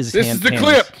 This is the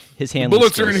clip. His hand.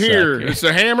 Bullets are in here. It's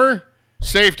a hammer,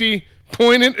 safety,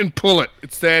 point it and pull it.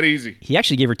 It's that easy. He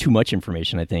actually gave her too much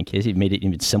information, I think. He made it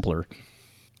even simpler.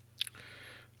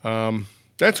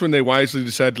 That's when they wisely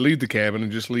decide to leave the cabin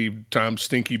and just leave Tom's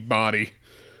stinky body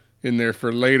in there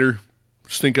for later.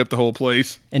 Stink up the whole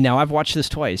place. And now I've watched this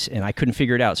twice, and I couldn't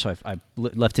figure it out, so I've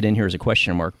left it in here as a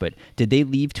question mark. But did they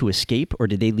leave to escape, or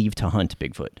did they leave to hunt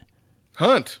Bigfoot?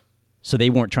 Hunt. So they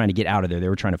weren't trying to get out of there. They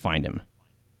were trying to find him.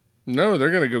 No, they're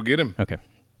going to go get him. Okay.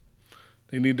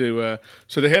 They need to...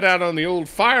 so they head out on the old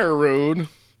fire road.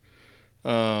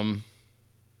 And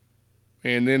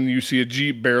then you see a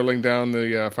Jeep barreling down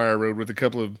the fire road with a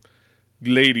couple of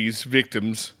ladies,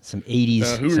 victims. Some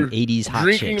 80s hot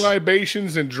drinking chicks.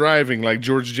 Libations and driving like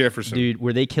George Jefferson. Dude,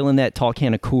 were they killing that tall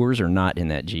can of Coors or not in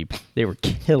that Jeep? They were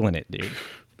killing it, dude.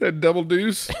 That double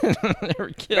deuce. They were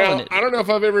killing it. I don't know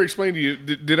if I've ever explained to you.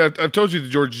 I've told you the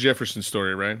George Jefferson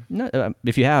story, right? No,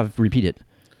 if you have, repeat it.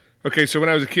 Okay, so when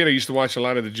I was a kid, I used to watch a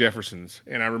lot of the Jeffersons.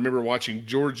 And I remember watching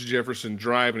George Jefferson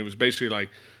drive, and it was basically like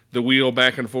the wheel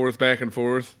back and forth, back and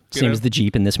forth. Same as the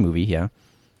Jeep in this movie, yeah.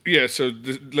 Yeah, so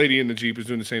the lady in the Jeep is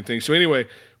doing the same thing. So anyway,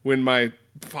 when my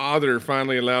father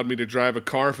finally allowed me to drive a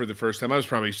car for the first time, I was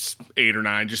probably 8 or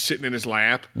 9, just sitting in his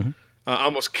lap. Mm-hmm.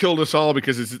 Almost killed us all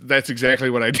because that's exactly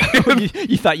what I did.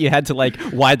 you thought you had to like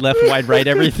wide left, wide right,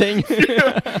 everything?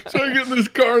 Yeah. So I get in this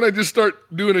car and I just start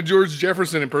doing a George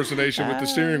Jefferson impersonation with the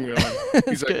steering wheel.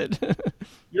 He's like, good.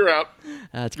 You're out.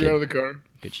 That's You're good. out of the car.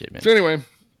 Good shit, man. So anyway,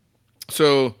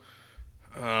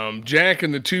 Jack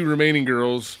and the 2 remaining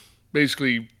girls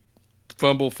basically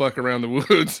fuck around the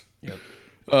woods. Yep.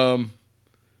 And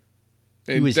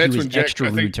that's when Jack, extra I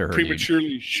think, rude to her,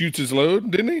 prematurely shoots his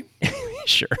load, didn't he?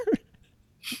 Sure.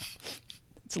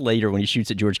 It's later when he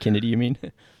shoots at George Kennedy, you mean?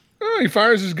 Oh, he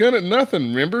fires his gun at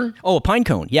nothing, remember? Oh, a pine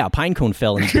cone. Yeah, a pine cone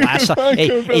fell and blasts.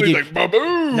 He's like,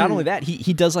 ba-boom! Not only that,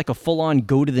 he does like a full-on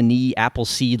go-to-the-knee apple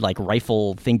seed like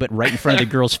rifle thing, but right in front of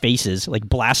the girls' faces, like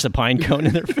blasts a pine cone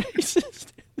in their faces.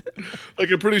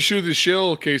 Like, I'm pretty sure the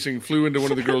shell casing flew into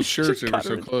one of the girls' shirts. They were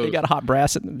so close. They got a hot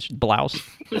brass in the blouse.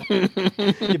 Yeah,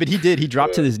 but he did. He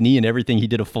dropped to his knee and everything. He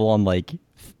did a full-on, like...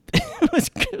 It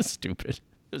was stupid.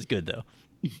 It was good, though.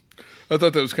 I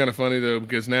thought that was kind of funny, though,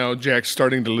 because now Jack's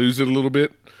starting to lose it a little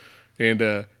bit.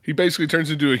 And he basically turns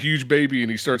into a huge baby,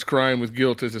 and he starts crying with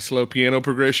guilt as a slow piano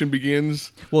progression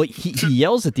begins. Well, he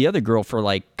yells at the other girl for,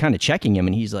 like, kind of checking him,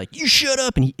 and he's like, you shut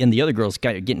up! And the other girl's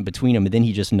getting between him, and then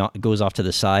he just goes off to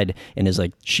the side and is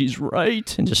like, she's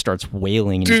right, and just starts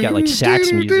wailing, and he's got, like,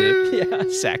 sax music. Yeah,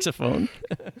 saxophone.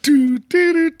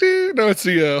 No, it's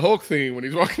the Hulk theme when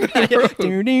he's walking down the road.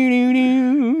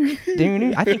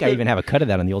 I think I even have a cut of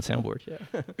that on the old soundboard.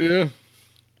 Yeah.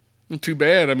 Too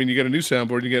bad. I mean, you got a new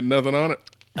soundboard. You got nothing on it.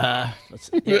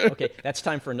 Okay, that's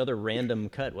time for another random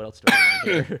cut. What else do I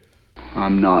have here?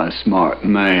 I'm not a smart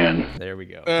man. There we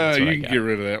go. You can get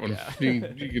rid of that one. Yeah.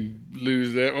 You can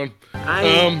lose that one. I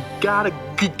ain't got a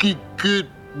good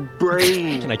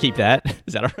brain. Can I keep that?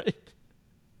 Is that all right?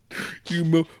 You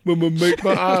make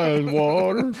my eyes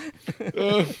water.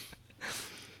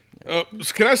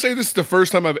 Can I say this is the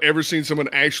first time I've ever seen someone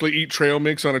actually eat trail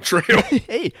mix on a trail?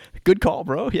 Hey, good call,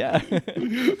 bro. Yeah.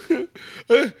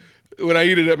 When I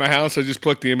eat it at my house, I just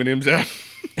pluck the M&Ms out.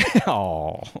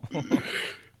 Oh.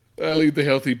 I leave the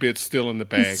healthy bits still in the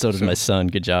bag. So does my son.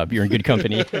 Good job. You're in good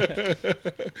company. Where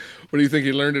do you think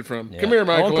he learned it from? Yeah. Come here,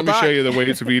 Michael. Let me show you the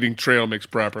ways of eeting trail mix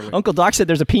properly. Uncle Doc said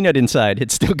there's a peanut inside.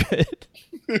 It's still good.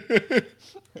 The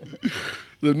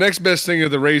next best thing are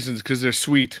the raisins because they're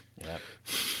sweet. Yeah.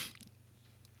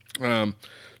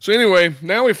 So anyway,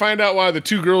 now we find out why the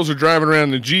 2 girls are driving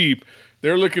around the Jeep.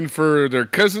 They're looking for their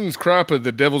cousin's crop of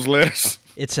the devil's lettuce.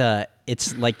 It's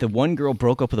like the one girl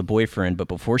broke up with a boyfriend, but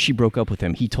before she broke up with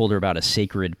him, he told her about a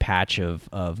sacred patch of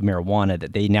marijuana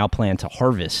that they now plan to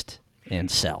harvest and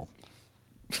sell.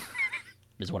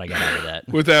 Is what I got out of that.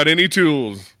 Without any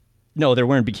tools. No, they're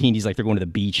wearing bikinis like they're going to the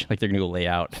beach, like they're going to go lay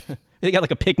out. They got like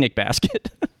a picnic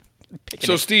basket.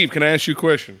 So, Steve, can I ask you a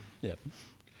question? Yeah.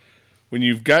 When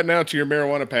you've gotten out to your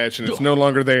marijuana patch and it's no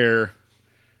longer there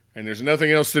and there's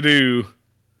nothing else to do,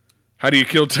 how do you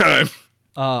kill time?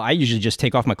 I usually just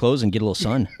take off my clothes and get a little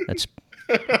sun. I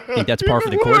think that's par for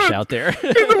the course out there.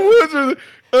 In the woods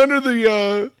under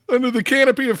the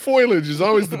canopy of foliage is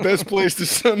always the best place to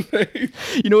sunbathe.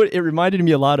 You know what? It reminded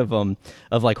me a lot of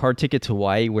like Hard Ticket to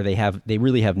Hawaii, where they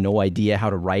really have no idea how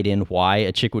to write in why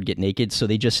a chick would get naked, so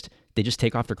they just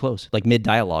take off their clothes, like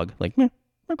mid-dialogue. Like,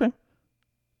 okay,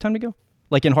 time to go.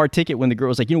 Like in Hard Ticket when the girl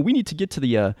was like, we need to get to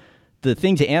the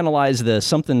thing to analyze the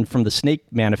something from the snake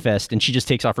manifest, and she just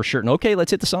takes off her shirt and okay,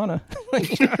 let's hit the sauna.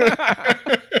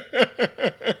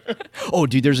 Oh,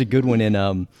 dude, there's a good one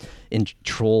in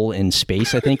Troll in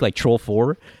Space, I think, like Troll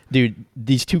 4. Dude,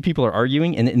 these two people are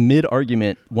arguing, and in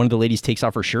mid-argument, one of the ladies takes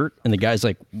off her shirt, and the guy's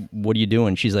like, what are you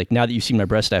doing? She's like, now that you've seen my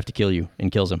breast, I have to kill you,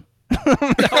 and kills him.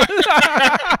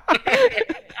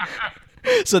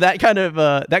 So that kind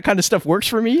of stuff works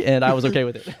for me, and I was okay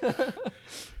with it.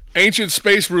 Ancient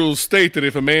space rules state that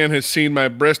if a man has seen my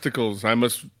breasticles, I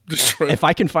must destroy. If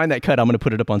I can find that cut, I'm going to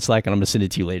put it up on Slack, and I'm going to send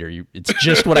it to you later. It's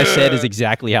just what I said is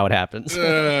exactly how it happens.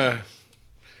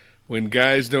 When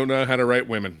guys don't know how to write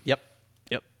women. Yep.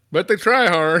 But they try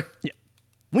hard. Yeah.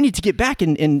 We need to get back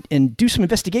and do some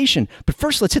investigation. But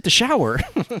first, let's hit the shower.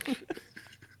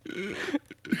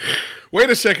 Wait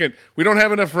a second. We don't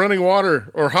have enough running water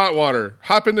or hot water.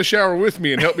 Hop in the shower with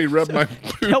me and help me rub my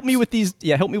boobs. Help me with these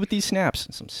snaps.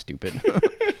 Some stupid.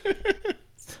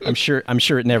 I'm sure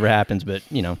it never happens, but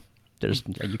you know,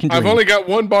 you can. I've only got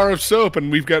 1 bar of soap and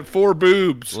we've got 4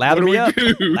 boobs. Lather me up.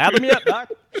 Lather me up,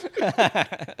 Doc.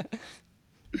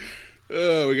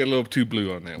 Oh, we got a little too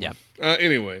blue on that one. Yeah.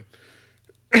 Anyway,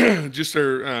 just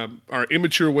our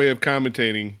immature way of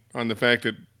commentating on the fact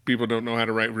that people don't know how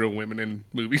to write real women in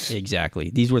movies.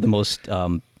 Exactly. These were the most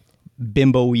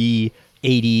bimbo-y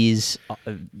 80s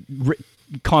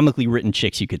comically written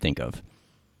chicks you could think of.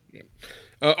 Yeah.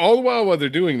 All the while they're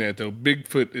doing that, though,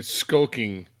 Bigfoot is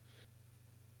skulking.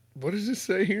 What does this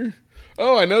say here?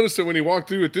 Oh, I noticed that when he walked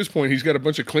through at this point, he's got a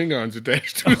bunch of Klingons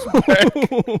attached to his back.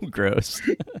 Gross.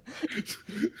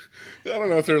 I don't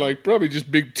know if they're like probably just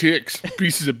big ticks,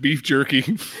 pieces of beef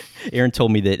jerky. Aaron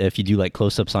told me that if you do like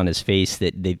close-ups on his face,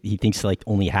 that he thinks like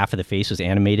only half of the face was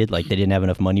animated. Like they didn't have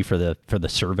enough money for the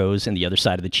servos and the other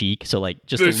side of the cheek. So like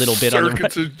just a little bit on the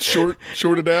right,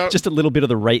 shorted out. Just a little bit of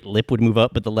the right lip would move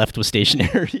up, but the left was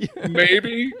stationary.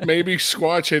 maybe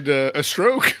Squatch had a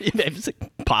stroke. It's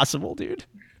possible, dude.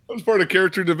 That was part of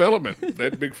character development.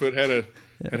 That Bigfoot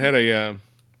had a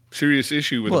serious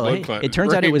issue with a blood clot. It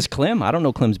turns out it was Clem. I don't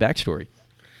know Clem's backstory.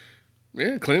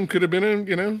 Yeah, Clem could have been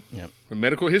a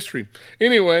medical history.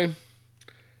 Anyway,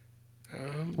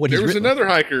 there was another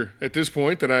hiker at this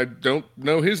point that I don't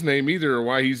know his name either or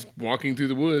why he's walking through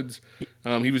the woods.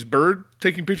 He was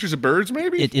taking pictures of birds,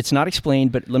 maybe? It's not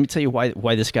explained, but let me tell you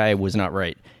why this guy was not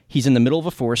right. He's in the middle of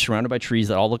a forest surrounded by trees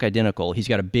that all look identical. He's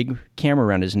got a big camera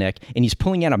around his neck, and he's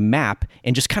pulling out a map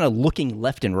and just kind of looking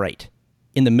left and right.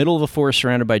 In the middle of a forest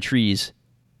surrounded by trees.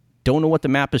 Don't know what the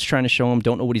map is trying to show him.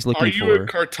 Don't know what he's looking for. Are you a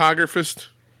cartographist?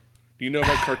 Do you know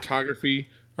about cartography?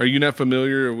 Are you not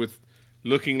familiar with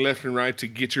looking left and right to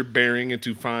get your bearing and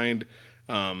to find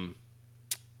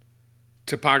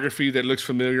topography that looks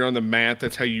familiar on the map?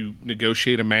 That's how you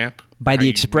negotiate a map? By the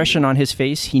expression on his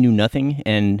face, he knew nothing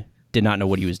and did not know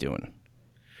what he was doing.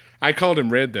 I called him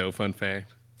Red, though, fun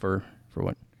fact. For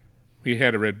what? He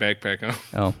had a red backpack on.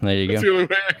 Oh, there you go. That's the only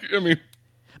way I mean...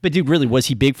 But dude, really, was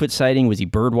he Bigfoot sighting? Was he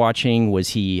bird watching? Was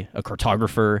he a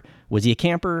cartographer? Was he a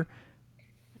camper?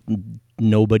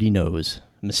 Nobody knows.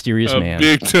 Mysterious man.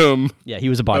 Victim. Yeah, he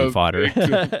was a body fodder.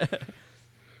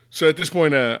 So at this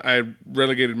point, I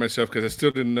relegated myself because I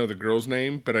still didn't know the girl's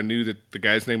name, but I knew that the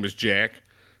guy's name was Jack.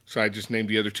 So I just named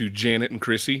the other two Janet and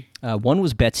Chrissy. One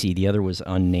was Betsy. The other was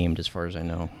unnamed, as far as I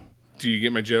know. Do you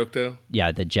get my joke, though?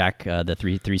 Yeah, the Jack, the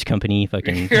Three's Company,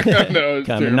 fucking no,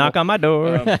 come and knock on my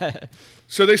door.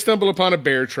 So they stumble upon a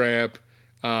bear trap,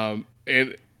 and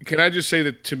can I just say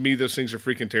that to me those things are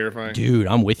freaking terrifying? Dude,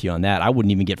 I'm with you on that. I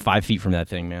wouldn't even get 5 feet from that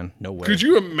thing, man. No way. Could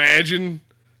you imagine,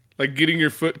 like, getting your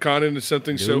foot caught into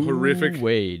something so horrific? No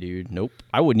way, dude. Nope.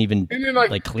 I wouldn't even, and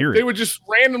then, clear it. They would just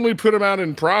randomly put them out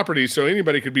in property so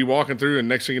anybody could be walking through, and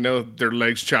next thing you know, their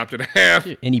legs chopped in half.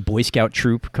 Any Boy Scout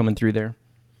troop coming through there?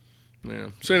 Yeah.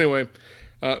 So anyway,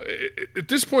 at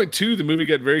this point, too, the movie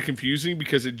got very confusing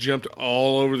because it jumped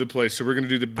all over the place. So we're going to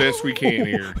do the best we can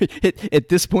here. At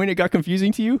this point, it got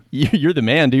confusing to you? You're the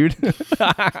man, dude.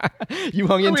 You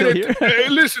hung in till here?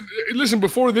 Listen,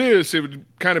 before this, it would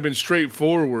kind of been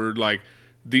straightforward, like,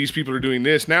 these people are doing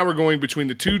this. Now we're going between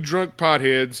the two drunk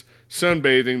potheads,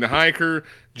 sunbathing, the hiker,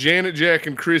 Janet, Jack,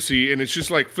 and Chrissy, and it's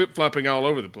just like flip-flopping all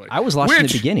over the place. I was lost in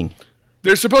the beginning.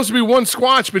 There's supposed to be one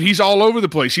Squatch, but he's all over the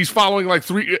place. He's following like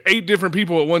 8 different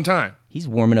people at one time. He's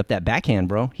warming up that backhand,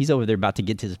 bro. He's over there about to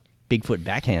get his Bigfoot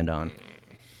backhand on.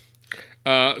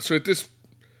 So at this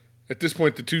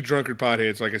point, the two drunkard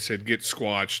potheads, like I said, get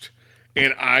squatched.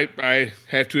 And I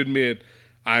have to admit,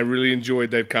 I really enjoyed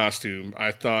that costume.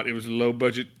 I thought it was low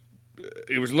budget.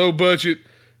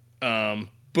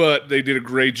 But they did a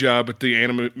great job with the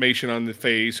animation on the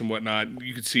face and whatnot.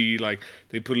 You could see like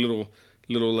they put a little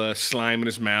little slime in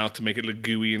his mouth to make it look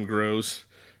gooey and gross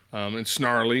and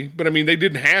snarly. But I mean, they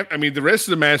didn't have. I mean, the rest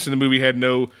of the masks in the movie had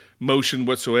no motion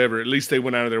whatsoever. At least they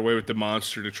went out of their way with the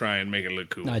monster to try and make it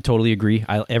look cool. I totally agree.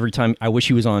 Every time I wish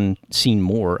he was on scene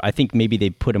more. I think maybe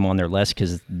they put him on there less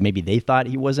because maybe they thought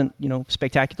he wasn't,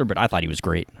 spectacular. But I thought he was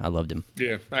great. I loved him.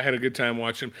 Yeah, I had a good time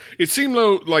watching him. It seemed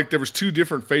like there was 2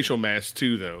 different facial masks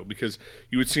too, though, because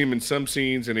you would see him in some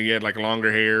scenes and he had like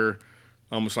longer hair,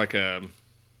 almost like I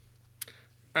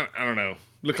don't know,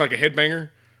 looked like a headbanger,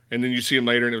 and then you see him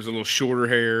later and it was a little shorter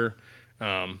hair.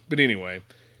 But anyway.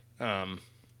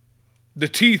 The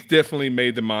teeth definitely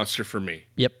made the monster for me.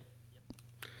 Yep.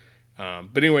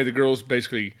 But anyway, the girls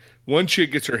basically, one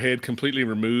chick gets her head completely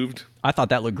removed. I thought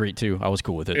that looked great too. I was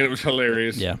cool with it. And it was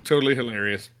hilarious. Yeah. Totally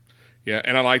hilarious. Yeah,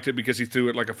 and I liked it because he threw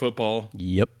it like a football.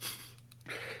 Yep.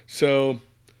 So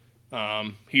we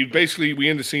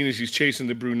end the scene as he's chasing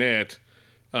the brunette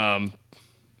of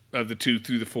the 2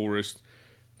 through the forest.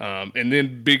 And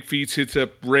then Big Feets hits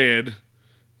up Red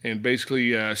and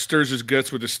basically stirs his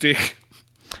guts with a stick.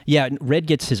 Yeah, Red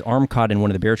gets his arm caught in one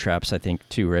of the bear traps, I think,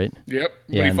 too, right? Yep.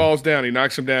 Yeah, When he falls down, he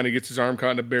knocks him down. He gets his arm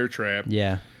caught in a bear trap.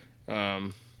 Yeah.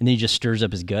 And then he just stirs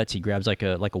up his guts. He grabs like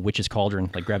a witch's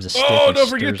cauldron, like grabs a stick. Oh, and don't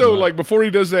forget stirs though, him up. like before he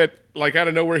does that, like out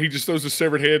of nowhere, he just throws a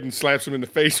severed head and slaps him in the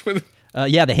face with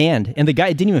it. Yeah, the hand, and the guy,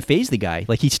 it didn't even phase the guy.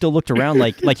 Like he still looked around,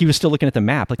 like he was still looking at the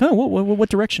map. Like, oh, what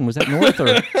direction was that? North or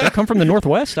did that come from the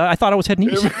northwest? I thought I was heading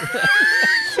east.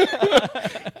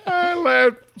 I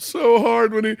laughed so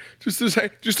hard when he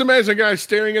just imagine a guy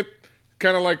staring at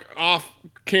kind of like off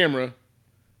camera,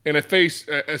 and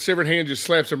a severed hand just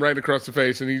slaps him right across the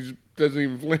face, and he doesn't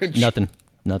even flinch.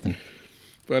 Nothing.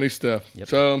 Funny stuff. Yep.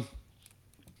 So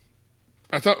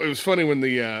I thought it was funny when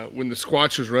the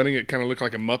Squatch was running. It kind of looked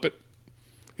like a Muppet.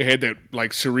 It had that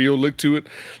like surreal look to it.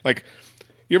 Like,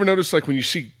 you ever notice like when you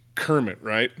see Kermit,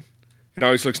 right? It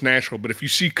always looks natural. But if you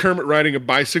see Kermit riding a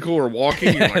bicycle or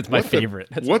walking, you're like, That's my favorite.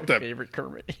 That's what my the favorite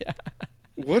Kermit. Yeah.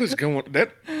 What is going?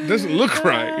 That doesn't look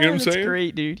right. You know what I'm That's saying?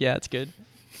 great, dude. Yeah, it's good.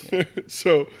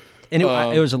 So, And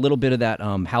it was a little bit of that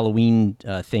Halloween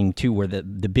thing too, where the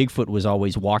Bigfoot was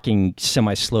always walking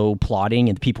semi-slow, plodding,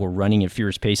 and the people were running at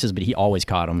fierce paces, but he always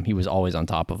caught him. He was always on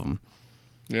top of him.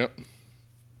 yep.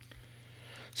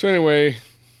 So anyway,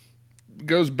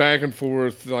 goes back and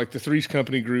forth. Like the Three's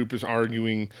Company group is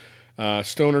arguing.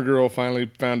 Stoner Girl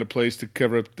finally found a place to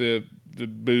cover up the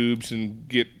boobs and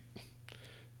get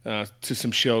to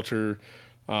some shelter.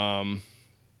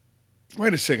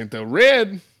 Wait a second though.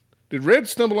 Did Red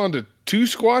stumble onto 2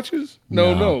 Squatches?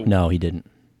 No. No, he didn't.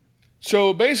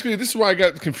 So basically, this is why I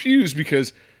got confused,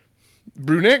 because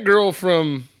brunette girl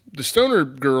from the Stoner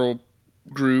Girl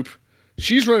group,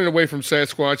 she's running away from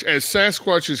Sasquatch as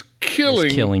Sasquatch is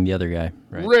Killing the other guy.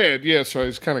 Right. Red. Yeah, so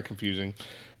it's kind of confusing.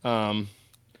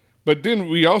 But then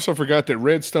we also forgot that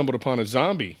Red stumbled upon a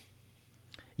zombie.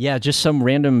 Yeah, just some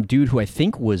random dude who I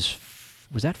think was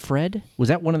that Fred? Was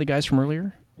that one of the guys from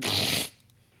earlier?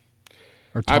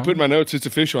 Or I Tom? put in my notes. It's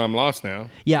official. I'm lost now.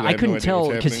 Yeah, I I have no couldn't idea tell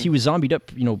what's because he happening. was zombied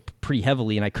up, pretty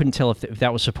heavily, and I couldn't tell if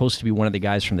that was supposed to be one of the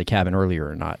guys from the cabin earlier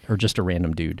or not, or just a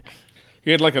random dude.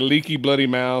 He had like a leaky, bloody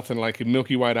mouth and like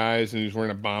milky white eyes, and he was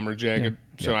wearing a bomber jacket.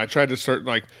 Yeah. So I tried to start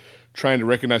like trying to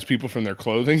recognize people from their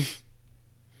clothing.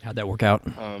 How'd that work out?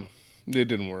 It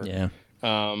didn't work. Yeah.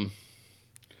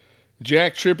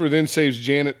 Jack Tripper then saves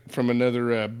Janet from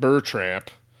another bear trap.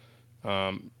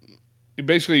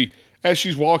 Basically, as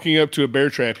she's walking up to a bear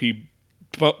trap, he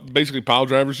basically pile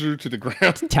drivers her to the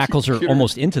ground. Tackles her Get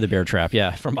almost into the bear trap,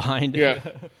 yeah, from behind. Yeah.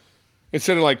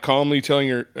 Instead of like calmly telling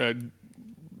her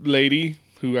lady,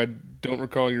 who I don't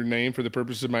recall your name for the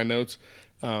purposes of my notes,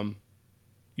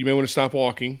 you may want to stop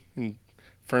walking, and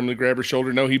firmly grab her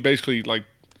shoulder. No, he basically like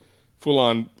full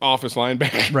on office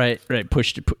linebacker. Right.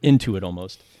 Pushed into it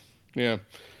almost. Yeah.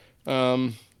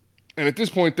 And at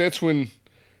this point, that's when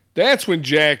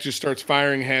Jack just starts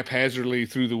firing haphazardly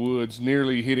through the woods,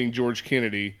 nearly hitting George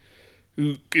Kennedy,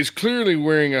 who is clearly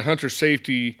wearing a hunter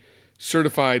safety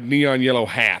certified neon yellow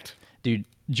hat. Dude,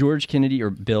 George Kennedy or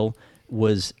Bill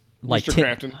was like Mr.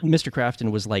 Crafton. Mr.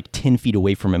 Crafton was like 10 feet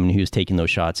away from him when he was taking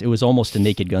those shots. It was almost a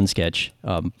Naked Gun sketch.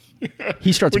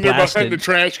 He starts When they're blasting. behind the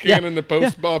trash can in the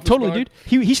post office totally, line.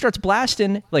 dude. He starts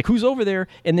blasting, like, who's over there?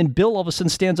 And then Bill all of a sudden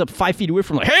stands up 5 feet away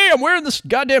from him, like, hey, I'm wearing this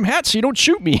goddamn hat so you don't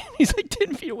shoot me. He's like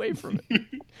 10 feet away from it.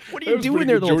 What are That you was a doing pretty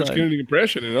there good the whole George time? Kennedy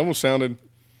impression. It almost sounded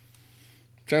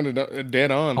dead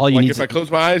on. All you Like need if is- I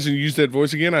close my eyes and use that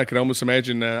voice again, I could almost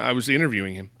imagine I was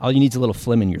interviewing him. All you need is a little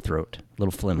phlegm in your throat. A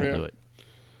little phlegm will Yeah. do it.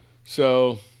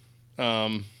 So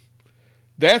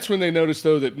that's when they notice,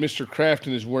 though, that Mr.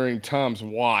 Crafton is wearing Tom's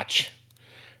watch.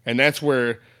 And that's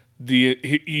where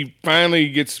he finally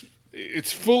gets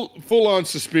it's full on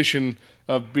suspicion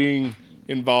of being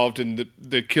involved in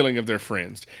the killing of their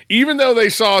friends, even though they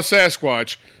saw a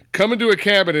Sasquatch come into a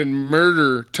cabin and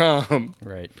murder Tom.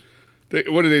 Right.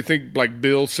 What do they think? Like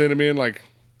Bill sent him in. Like,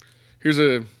 here's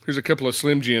a couple of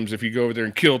Slim Jims if you go over there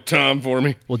and kill Tom for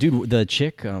me. Well, dude, the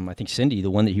chick, I think Cindy, the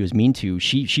one that he was mean to,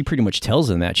 she pretty much tells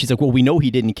him that. She's like, "Well, we know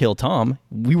he didn't kill Tom.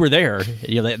 We were there."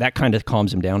 That kind of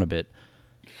calms him down a bit.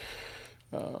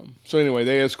 So anyway,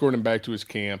 they escort him back to his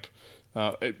camp.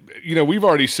 We've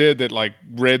already said that like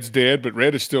Red's dead, but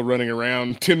Red is still running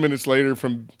around 10 minutes later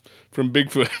from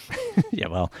Bigfoot. Yeah,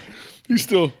 well, he's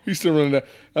still running that.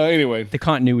 Anyway, the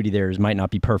continuity there might not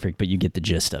be perfect, but you get the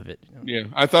gist of it. Yeah,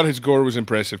 I thought his gore was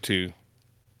impressive too.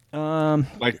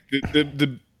 Like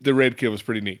the Red kill was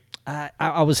pretty neat.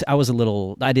 I was a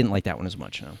little. I didn't like that one as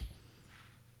much. No,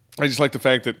 I just like the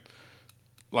fact that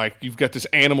like you've got this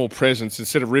animal presence.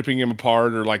 Instead of ripping him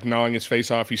apart or like gnawing his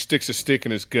face off, he sticks a stick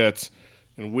in his guts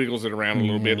and wiggles it around a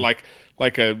little bit, like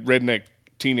a redneck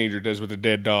teenager does with a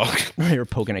dead dog. Or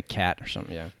poking a cat or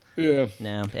something. Yeah. Yeah.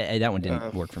 No, that one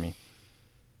didn't work for me.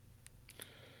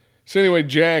 So anyway,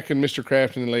 Jack and Mr.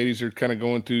 Kraft and the ladies are kind of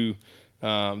going through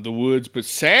the woods, but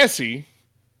Sassy,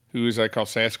 who is I call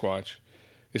Sasquatch,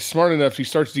 is smart enough. He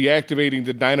starts deactivating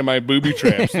the dynamite booby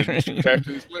traps that Mr. Kraft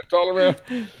has left all around.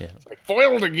 Yeah. It's like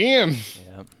foiled again.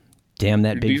 Yeah. Damn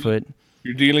that Bigfoot.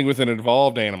 You're dealing with an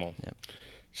evolved animal. Yep.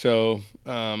 So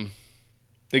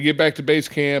they get back to base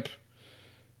camp.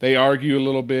 They argue a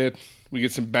little bit. We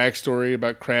get some backstory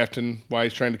about Crafton, why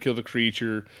he's trying to kill the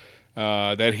creature,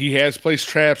 that he has placed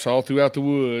traps all throughout the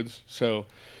woods. So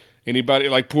anybody,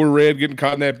 like poor Red getting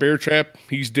caught in that bear trap,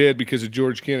 he's dead because of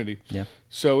George Kennedy. Yeah.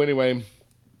 So anyway,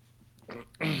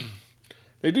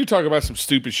 they do talk about some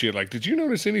stupid shit. Like, did you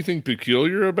notice anything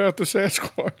peculiar about the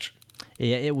Sasquatch?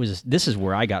 Yeah, it was. This is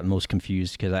where I got most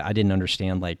confused because I didn't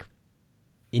understand like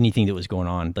anything that was going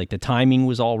on. Like the timing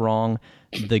was all wrong.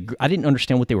 I didn't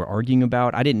understand what they were arguing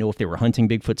about. I didn't know if they were hunting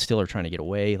Bigfoot still or trying to get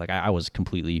away. Like I was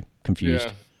completely confused.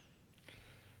 Yeah.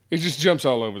 It just jumps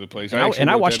all over the place. And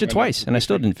I watched it twice, and I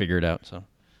still didn't figure it out.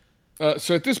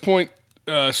 So at this point,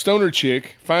 Stoner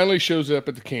Chick finally shows up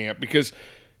at the camp because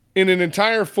in an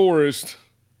entire forest,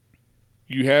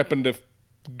 you happen to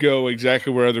go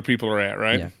exactly where other people are at,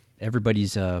 right? Yeah.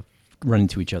 Everybody's running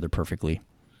to each other perfectly.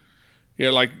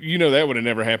 Yeah, like, that would have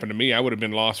never happened to me. I would have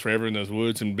been lost forever in those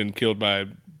woods and been killed by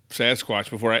Sasquatch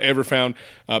before I ever found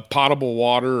potable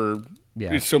water or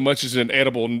so much as an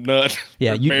edible nut.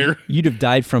 Yeah, you'd have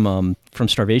died from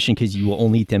starvation because you will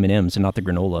only eat the M&Ms and not the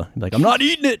granola. Like, I'm not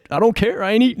eating it. I don't care.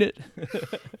 I ain't eating it.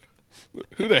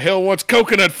 Who the hell wants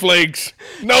coconut flakes?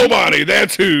 Nobody.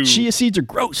 That's who. Chia seeds are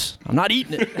gross. I'm not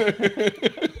eating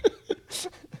it.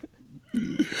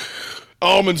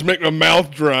 Almonds make my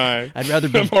mouth dry.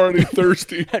 I'm already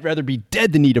thirsty. I'd rather be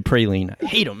dead than eat a praline. I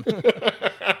hate them.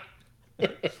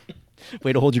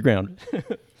 Way to hold your ground.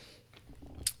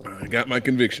 I got my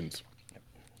convictions.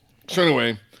 So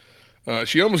anyway,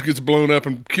 she almost gets blown up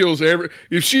and kills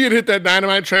if she had hit that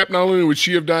dynamite trap, not only would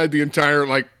she have died, the entire,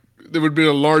 there would be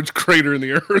a large crater in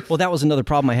the earth. Well, that was another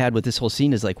problem I had with this whole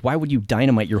scene is why would you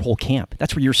dynamite your whole camp?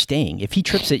 That's where you're staying. If he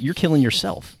trips it, you're killing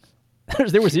yourself.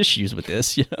 There was issues with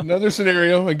this. Another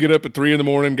scenario, I get up at 3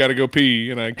 a.m, got to go pee,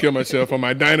 and I kill myself on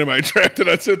my dynamite trap that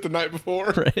I set the night before.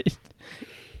 Right.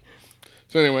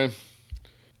 So anyway,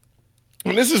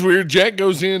 and this is weird. Jack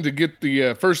goes in to get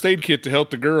the first aid kit to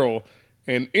help the girl,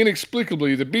 and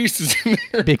inexplicably, the beast is in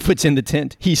there. Bigfoot's in the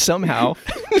tent. He somehow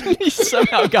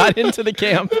got into the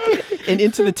camp and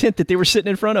into the tent that they were sitting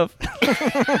in front of.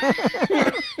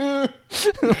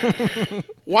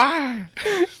 Why?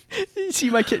 See,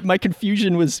 my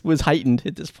confusion was heightened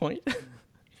at this point.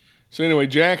 So anyway,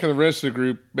 Jack and the rest of the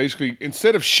group basically,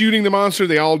 instead of shooting the monster,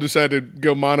 they all decided to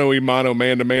go mano-a-mano,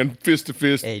 man-to-man,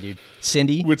 fist-to-fist. Hey, dude.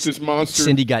 Cindy? With this monster.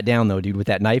 Cindy got down, though, dude, with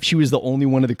that knife. She was the only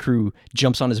one of the crew,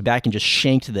 jumps on his back and just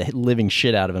shanked the living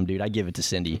shit out of him, dude. I give it to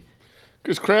Cindy.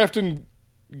 Because Crafton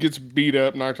gets beat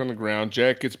up, knocked on the ground.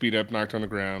 Jack gets beat up, knocked on the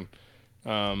ground.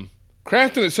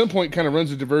 Crafton at some point kind of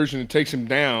runs a diversion and takes him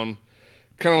down.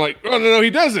 Kind of like, oh, no, he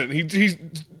doesn't. He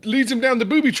leads him down the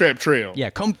booby trap trail.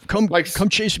 Yeah, come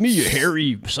chase me, you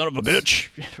hairy son of a bitch.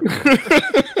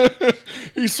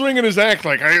 He's swinging his axe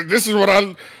like, this is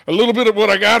a little bit of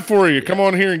what I got for you. Come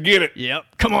on here and get it. Yep.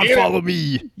 Come on, follow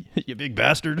me, you big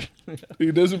bastard.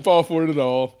 He doesn't fall for it at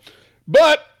all.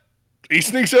 But he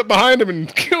sneaks up behind him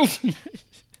and kills him.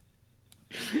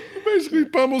 Basically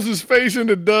pummels his face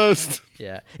into dust.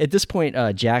 Yeah. At this point,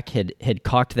 Jack had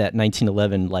cocked that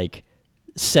 1911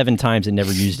 7 times and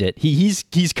never used it. He's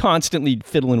constantly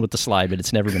fiddling with the slide, but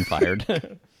it's never been fired. I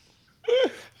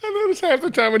notice half the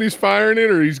time when he's firing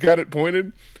it or he's got it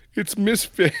pointed, It's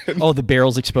misfit. Oh, the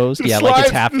barrel's exposed. The Yeah, slides, like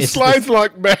it's half. The It's slides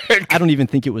locked back. I don't even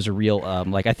think it was a real.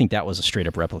 Like I think that was a straight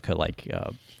up replica. Like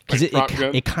because Like prop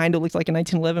gun? it kind of looked like a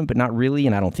 1911, but not really,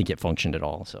 and I don't think it functioned at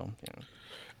all. So yeah.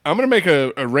 I'm going to make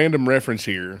a random reference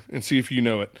here and see if you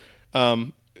know it.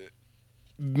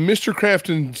 Mr.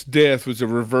 Crafton's death was a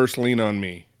reverse Lean on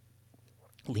Me.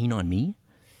 Lean on Me.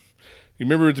 You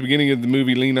remember at the beginning of the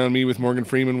movie Lean on Me with Morgan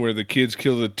Freeman where the kids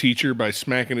kill the teacher by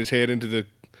smacking his head into the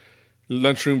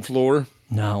lunchroom floor?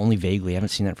 No, only vaguely. I haven't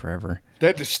seen that forever.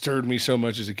 That disturbed me so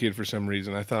much as a kid for some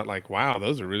reason. I thought, like, wow,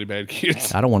 those are really bad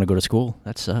kids. I don't want to go to school.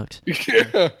 That sucks.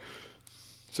 Yeah.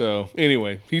 So,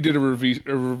 anyway, he did a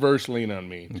reverse Lean on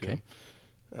Me. Too. Okay.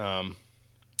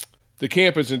 The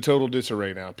camp is in total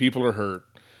disarray now. People are hurt.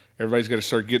 Everybody's got to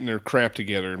start getting their crap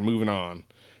together and moving on.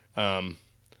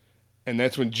 And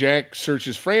that's when Jack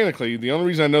searches frantically. The only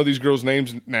reason I know these girls'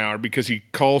 names now are because he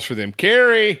calls for them.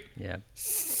 Carrie! Yeah.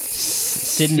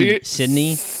 Sydney.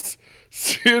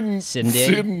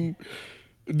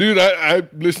 Dude, I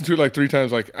listened to it like 3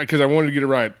 times, like because I wanted to get it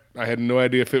right. I had no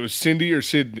idea if it was Cindy or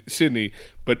Sydney,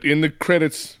 but in the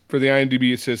credits for the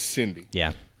IMDb it says Cindy.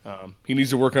 Yeah. He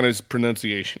needs to work on his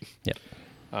pronunciation. Yep.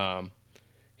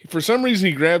 For some reason,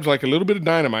 he grabs like a little bit of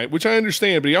dynamite, which I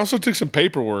understand, but he also took some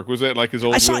paperwork. Was that like his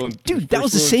old? I saw, dude. That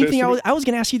was the same thing. I was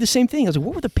going to ask you the same thing. I was like,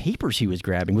 what were the papers he was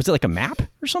grabbing? Was it like a map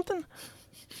or something?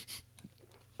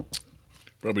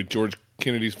 Probably George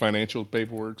Kennedy's financial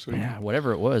paperwork. So Yeah,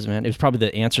 whatever it was, man. It was probably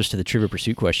the answers to the Trivial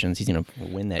Pursuit questions. He's going to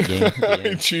win that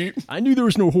game. Cheap. I knew there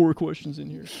was no horror questions in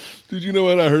here. Did you know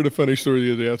what? I heard a funny story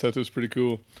the other day. I thought that was pretty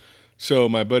cool. So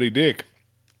my buddy Dick,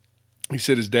 he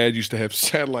said his dad used to have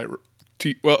satellite.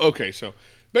 Well, okay, so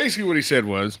basically what he said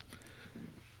was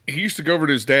he used to go over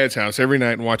to his dad's house every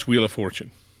night and watch Wheel of Fortune,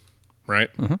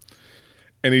 right? Mm-hmm.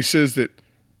 And he says that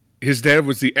his dad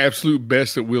was the absolute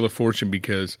best at Wheel of Fortune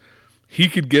because he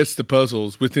could guess the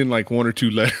puzzles within like 1 or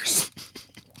 2 letters.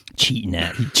 Cheating,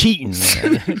 man.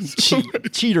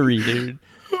 Cheatery, dude.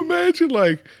 Imagine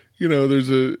like, there's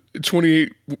a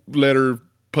 28-letter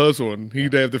puzzle and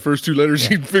he'd have the first 2 letters,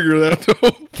 he'd figure it out the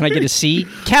whole thing. Can I get a C?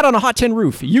 Cat on a hot tin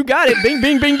roof. You got it. Bing,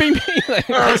 bing, bing, bing, bing.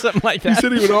 Something like that. He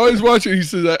said he would always watch it. He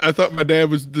said, I thought my dad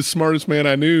was the smartest man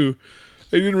I knew.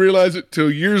 He didn't realize it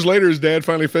till years later his dad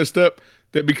finally fessed up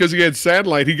that because he had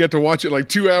satellite, he got to watch it like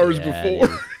 2 hours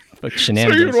before. Like So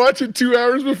he would watch it 2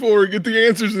 hours before, get the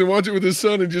answers, and then watch it with his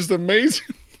son, and just amazing.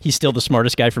 He's still the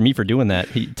smartest guy for doing that.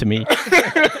 To me.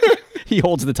 He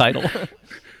holds the title.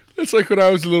 That's like when I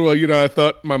was a little, I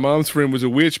thought my mom's friend was a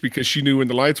witch because she knew when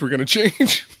the lights were going to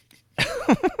change.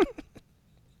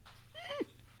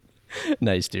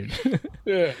 Nice, dude.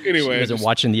 Yeah. Anyway. She wasn't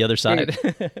watching the other side.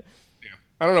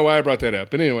 I don't know why I brought that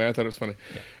up, but anyway, I thought it was funny.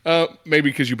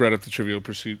 Maybe because you brought up the Trivial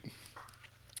Pursuit.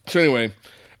 So anyway,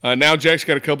 now Jack's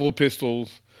got a couple of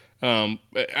pistols. I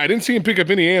didn't see him pick up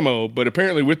any ammo, but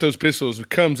apparently with those pistols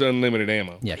comes unlimited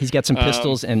ammo. Yeah, he's got some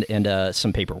pistols and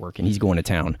some paperwork, and he's going to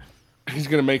town. He's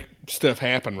going to make stuff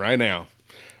happen right now.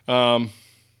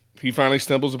 He finally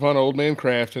stumbles upon Old Man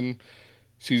Crafton,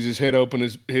 sees his head open.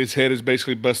 His head is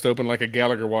basically bust open like a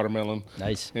Gallagher watermelon.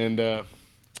 Nice. And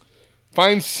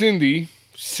finds Cindy.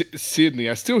 Sydney.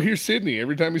 I still hear Sydney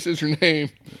every time he says her name.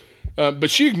 But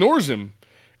she ignores him.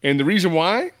 And the reason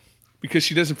why? Because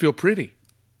she doesn't feel pretty.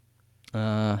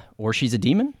 Or she's a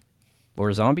demon? Or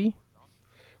a zombie?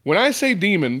 When I say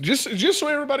demon, just so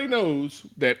everybody knows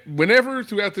that whenever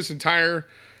throughout this entire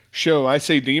show I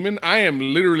say demon, I am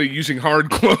literally using hard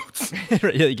quotes.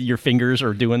 Your fingers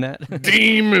are doing that?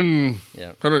 Demon.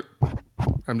 Yeah.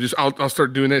 I'll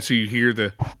start doing that so you hear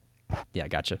the... Yeah,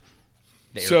 gotcha.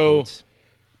 So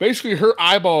basically her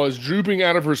eyeball is drooping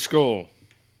out of her skull.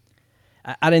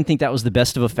 I didn't think that was the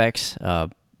best of effects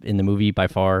in the movie by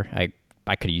far. I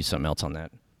could have used something else on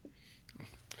that.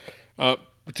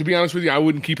 To be honest with you, I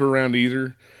wouldn't keep her around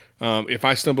either. If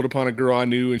I stumbled upon a girl I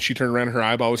knew and she turned around and her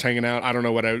eyeball was hanging out, I don't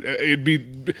know what it'd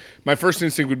be. My first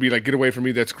instinct would be like, get away from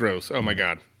me. That's gross. Oh my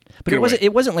God. But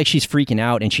it wasn't like she's freaking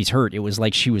out and she's hurt. It was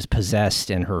like she was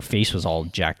possessed and her face was all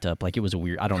jacked up. Like it was a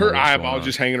weird. I don't know. Her eyeball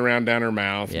just hanging around down her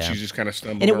mouth. Yeah. And she's just kind of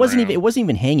stumbling. And it wasn't around. It wasn't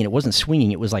even hanging. It wasn't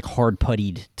swinging. It was like hard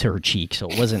puttied to her cheek. So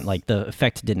it wasn't like the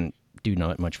effect didn't do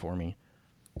not much for me.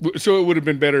 So it would have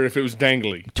been better if it was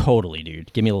dangly. Totally,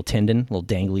 dude. Give me a little tendon, a little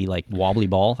dangly, like wobbly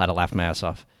ball. I'd have laughed my ass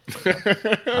off.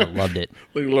 I loved it.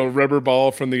 Like a little rubber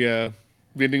ball from the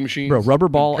vending machine. Bro, rubber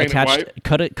ball attached.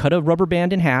 Cut a rubber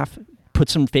band in half. Put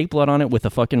some fake blood on it with a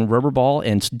fucking rubber ball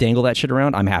and dangle that shit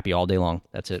around. I'm happy all day long.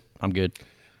 That's it. I'm good.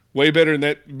 Way better than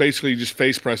that. Basically, just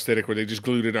face prosthetic where they just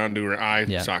glued it onto her eye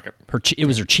socket. It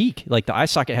was her cheek. Like the eye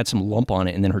socket had some lump on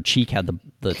it, and then her cheek had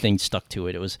the thing stuck to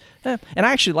it. It was, and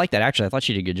I actually liked that. Actually, I thought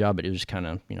she did a good job, but it was kind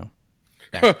of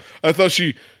I thought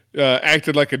she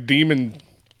acted like a demon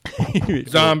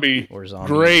zombie. or zombie,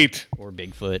 Great. or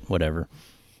Bigfoot, whatever.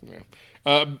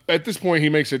 At this point, he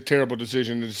makes a terrible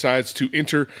decision and decides to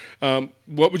enter.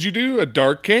 What would you do? A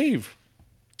dark cave.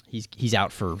 He's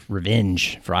out for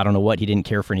revenge for I don't know what. He didn't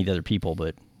care for any of the other people,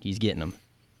 but he's getting them.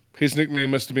 His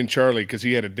nickname must have been Charlie because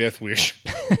he had a death wish.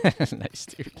 Nice,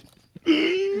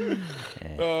 dude.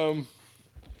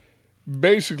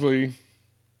 Basically,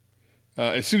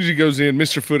 as soon as he goes in,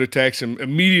 Mr. Foot attacks him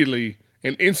immediately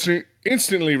and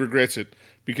instantly regrets it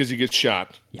because he gets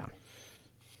shot. Yeah.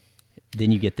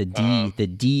 Then you get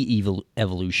the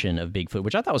evolution of Bigfoot,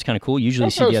 which I thought was kind of cool. Usually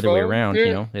you see the other way around.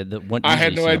 Yeah. You know, I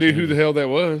had no idea who the hell that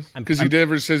was because he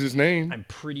never says his name. I'm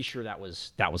pretty sure that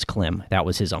was Clem. That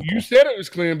was his uncle. You said it was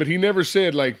Clem, but he never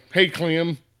said like, "Hey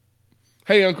Clem,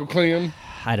 hey Uncle Clem."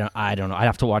 I don't know. I'd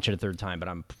have to watch it a third time, but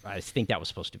I think that was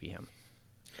supposed to be him.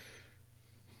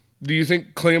 Do you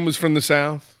think Clem was from the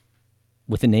South?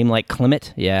 With a name like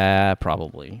Clement? Yeah,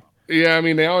 probably. Yeah, I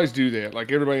mean they always do that.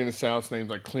 Like everybody in the South's names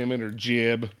like Clement or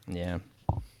Jeb. Yeah.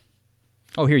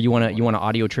 Oh, here you want to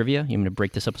audio trivia? You want me to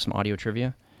break this up with some audio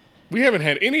trivia? We haven't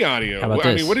had any audio. How about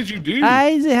I this? mean, what did you do?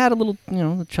 I had a little,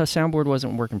 the soundboard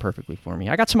wasn't working perfectly for me.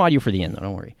 I got some audio for the end, though.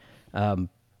 Don't worry.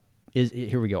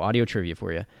 Here we go. Audio trivia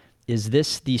for you. Is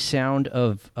this the sound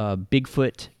of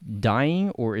Bigfoot dying,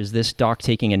 or is this Doc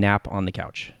taking a nap on the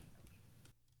couch?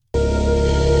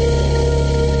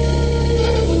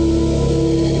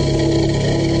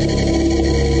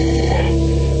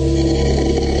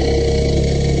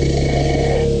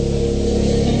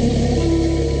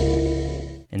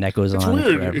 And that goes on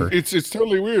weird. forever. It's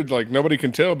totally weird. Like nobody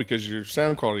can tell because your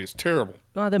sound quality is terrible.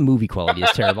 Oh, the movie quality is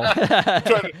terrible.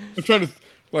 I'm trying to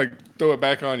like throw it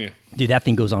back on you. Dude, that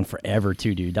thing goes on forever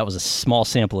too, dude. That was a small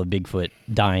sample of Bigfoot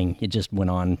dying. It just went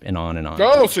on and on and on.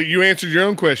 Oh, so you answered your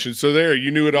own question. So there,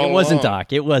 you knew it all. It wasn't along.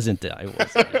 Doc. It wasn't Doc. It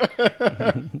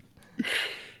wasn't.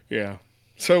 Yeah.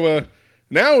 So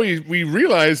now we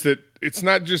realize that it's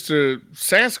not just a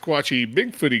Sasquatchy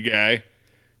Bigfooty guy.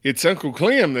 It's Uncle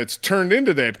Clem that's turned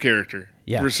into that character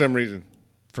for some reason.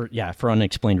 For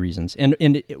unexplained reasons.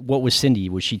 And what was Cindy?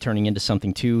 Was she turning into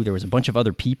something too? There was a bunch of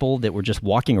other people that were just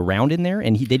walking around in there,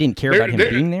 and they didn't care about him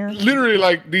being there? Literally,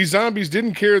 like, these zombies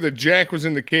didn't care that Jack was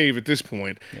in the cave at this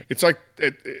point. Yeah. It's like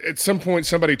at some point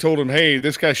somebody told him, hey,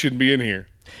 this guy shouldn't be in here.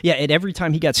 Yeah, and every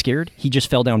time he got scared, he just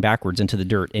fell down backwards into the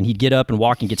dirt, and he'd get up and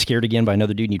walk and get scared again by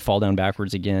another dude, and he'd fall down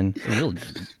backwards again. Real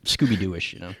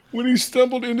Scooby-Doo-ish, When he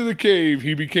stumbled into the cave,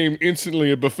 he became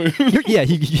instantly a buffoon. Yeah,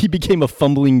 he became a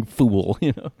fumbling fool,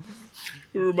 It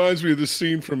reminds me of the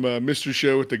scene from Mr.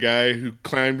 Show with the guy who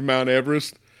climbed Mount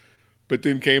Everest, but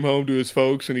then came home to his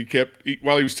folks, and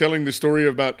while he was telling the story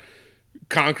about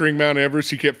conquering Mount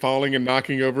Everest, he kept falling and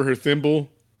knocking over her thimble.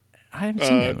 I haven't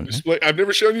seen that one. Display. I've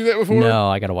never shown you that before? No,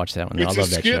 I got to watch that one. I love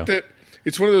that show.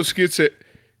 It's one of those skits that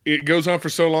it goes on for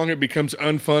so long it becomes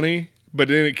unfunny, but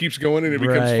then it keeps going and it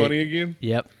becomes funny again.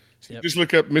 Yep. Just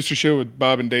look up Mr. Show with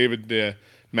Bob and David,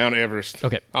 Mount Everest.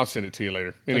 Okay. I'll send it to you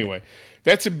later. Anyway,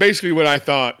 that's basically what I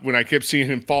thought when I kept seeing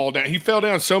him fall down. He fell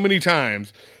down so many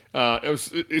times.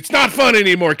 It's not fun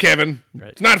anymore, Kevin.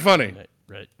 Right. It's not funny.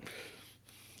 Right.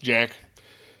 Jack.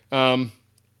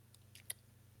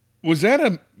 Was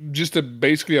that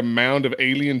basically a mound of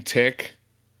alien tech?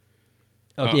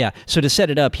 Oh, yeah. So to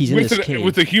set it up, he's in this cave.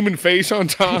 With a human face on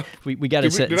top. we got to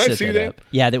set that up.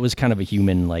 Yeah, that was kind of a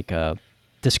human, like,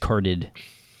 discarded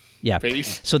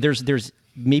face. So there's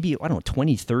maybe, I don't know,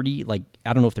 20, 30, like,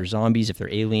 I don't know if they're zombies, if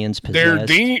they're aliens, possessed.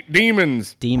 They're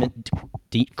demons. Demons.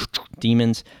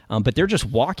 But they're just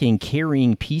walking,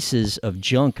 carrying pieces of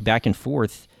junk back and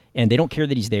forth, and they don't care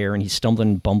that he's there, and he's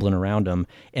stumbling, bumbling around them.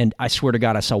 And I swear to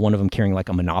God, I saw one of them carrying like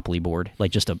a Monopoly board,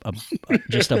 like just a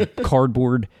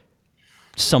cardboard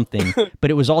something.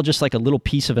 But it was all just like a little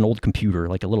piece of an old computer,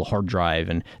 like a little hard drive,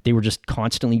 and they were just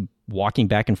constantly walking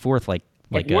back and forth like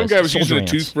one guy was using a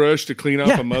toothbrush to clean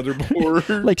off a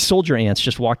motherboard. Like soldier ants,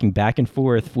 just walking back and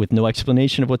forth with no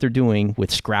explanation of what they're doing with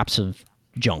scraps of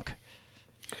junk.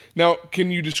 Now,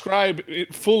 can you describe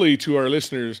it fully to our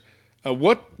listeners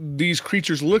what these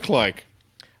creatures look like?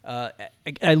 I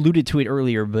alluded to it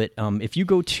earlier, but if you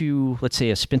go to, let's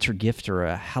say, a Spencer Gift or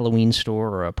a Halloween store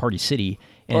or a Party City,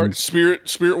 or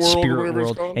Spirit World, or whatever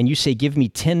it's called, and you say, give me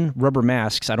 10 rubber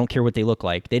masks, I don't care what they look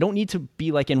like. They don't need to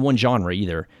be like in one genre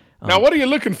either. Now, what are you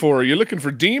looking for? Are you looking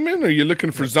for demon? Are you looking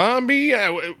for zombie?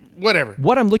 Whatever.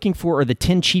 What I'm looking for are the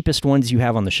 10 cheapest ones you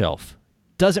have on the shelf.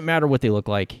 Doesn't matter what they look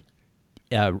like.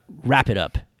 wrap it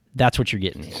up. That's what you're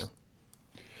getting here.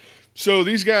 So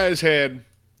these guys had,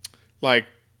 like,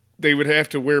 they would have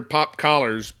to wear pop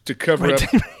collars to cover up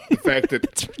the fact that.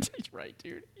 That's right,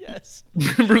 dude. Yes.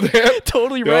 Remember that?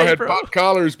 Totally They all right, had bro. pop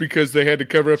collars because they had to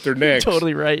cover up their necks.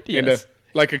 Totally right. Yes. And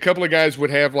like a couple of guys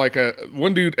would have like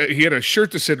one dude, he had a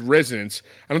shirt that said Residents.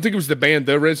 I don't think it was the band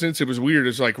The Residents. It was weird. It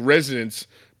was like Residents,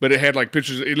 but it had like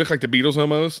pictures. It looked like the Beatles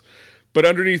almost. But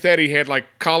underneath that, he had like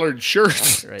collared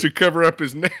shirts Right. to cover up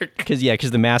his neck. Because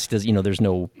the mask does, there's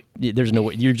no,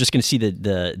 you're just going to see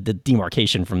the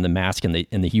demarcation from the mask and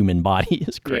the human body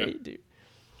is great, dude.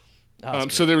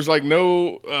 So there was like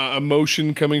no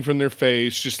emotion coming from their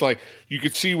face. Just like you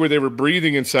could see where they were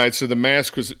breathing inside. So the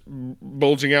mask was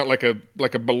bulging out like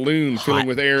a balloon filling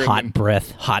with air. Hot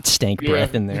breath, hot stank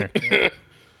breath in there.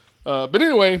 But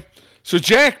anyway, so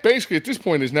Jack basically at this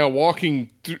point is now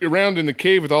walking around in the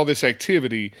cave with all this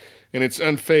activity, and it's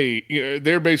unfazed.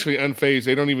 They're basically unfazed.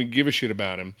 They don't even give a shit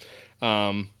about him.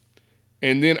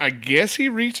 And then I guess he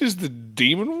reaches the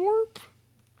demon warp.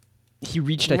 He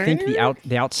reached, I think,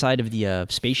 the outside of the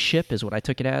spaceship is what I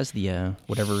took it as, the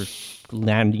whatever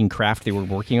landing craft they were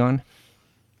working on.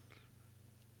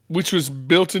 Which was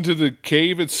built into the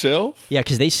cave itself? Yeah,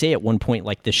 because they say at one point,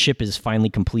 like, the ship is finally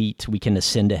complete. We can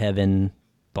ascend to heaven,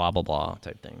 blah, blah, blah,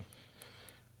 type thing.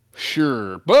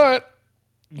 Sure. But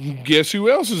guess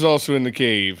who else is also in the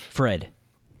cave? Fred.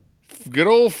 Good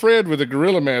old Fred with a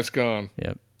gorilla mask on.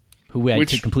 Yep. Who I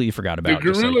completely forgot about,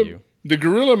 just like you. The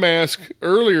gorilla mask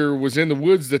earlier was in the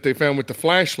woods that they found with the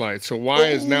flashlight. So why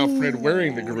is now Fred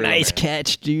wearing the gorilla Nice mask?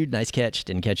 catch, dude. Nice catch.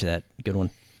 Didn't catch that. Good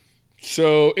one.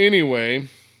 So anyway,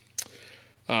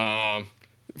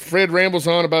 Fred rambles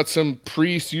on about some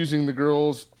priest using the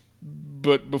girls,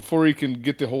 but before he can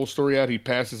get the whole story out, he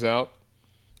passes out.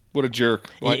 What a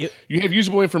jerk. Like, you have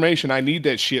usable information. I need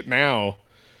that shit now.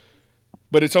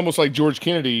 But it's almost like George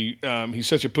Kennedy. He's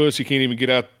such a puss, he can't even get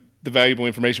out the valuable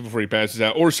information before he passes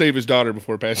out, or save his daughter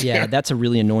before passing out. Yeah, that's a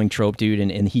really annoying trope, dude,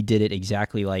 and he did it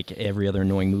exactly like every other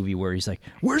annoying movie where he's like,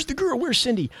 where's the girl? Where's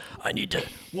Cindy?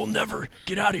 We'll never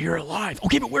get out of here alive.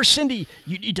 Okay, but where's Cindy?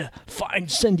 You need to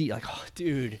find Cindy. Like, oh,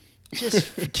 dude,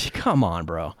 just come on,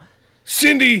 bro.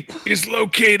 Cindy is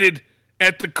located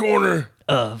at the corner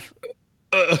of...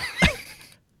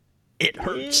 It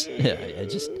hurts. Yeah,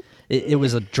 it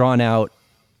was a drawn-out,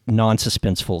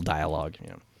 non-suspenseful dialogue, you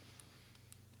know.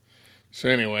 So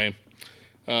anyway,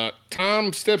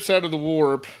 Tom steps out of the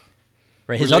warp.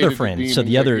 Right, his other friend. So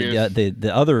the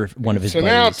other one of his buddies.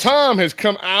 Now Tom has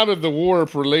come out of the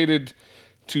warp related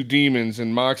to demons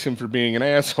and mocks him for being an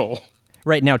asshole.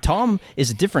 Right, now Tom is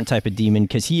a different type of demon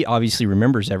because he obviously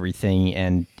remembers everything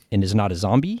and is not a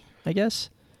zombie, I guess.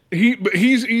 He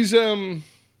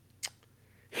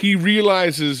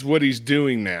realizes what he's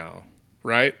doing now,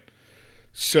 right?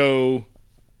 So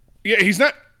yeah, he's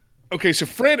not. Okay, so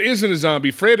Fred isn't a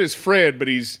zombie. Fred is Fred, but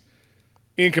he's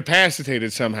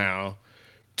incapacitated somehow.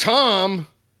 Tom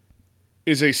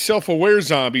is a self-aware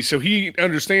zombie, so he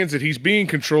understands that he's being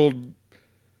controlled,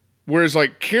 whereas,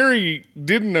 like, Carrie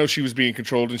didn't know she was being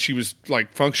controlled, and she was,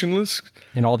 like, functionless.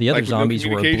 And all the other like, zombies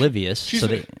were oblivious. She's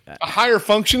so a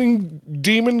higher-functioning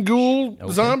demon ghoul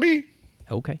zombie?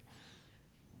 Okay.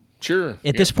 Sure.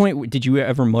 At this point, did you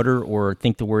ever mutter or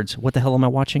think the words, what the hell am I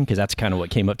watching? Because that's kind of what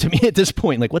came up to me at this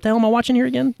point. Like, what the hell am I watching here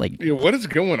again? Like, yeah, what is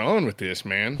going on with this,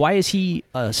 man? Why is he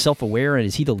self-aware, and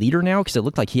is he the leader now? Because it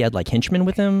looked like he had, like, henchmen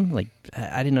with him. Like,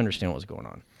 I didn't understand what was going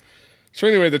on. So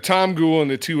anyway, the Tom Ghoul and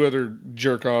the two other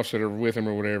jerk-offs that are with him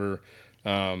or whatever,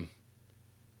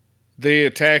 they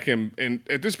attack him. And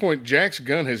at this point, Jack's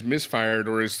gun has misfired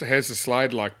or has the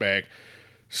slide lock back.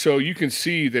 So you can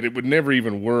see that it would never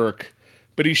even work.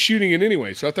 But he's shooting it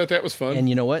anyway, so I thought that was fun. And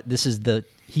you know what?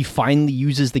 He finally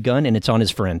uses the gun, and it's on his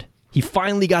friend. He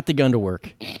finally got the gun to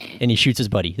work, and he shoots his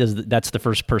buddy. That's the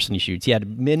first person he shoots. He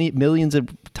had millions of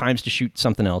times to shoot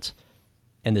something else,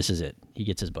 and this is it. He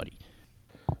gets his buddy.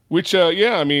 Which,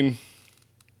 yeah, I mean,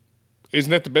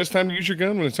 isn't that the best time to use your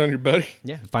gun, when it's on your buddy?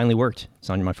 Yeah, it finally worked. It's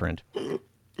on my friend.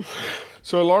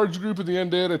 So a large group of the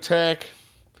undead attack.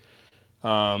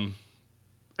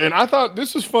 And I thought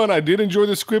this was fun. I did enjoy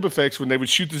the squib effects when they would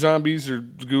shoot the zombies or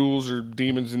ghouls or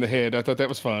demons in the head. I thought that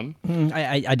was fun.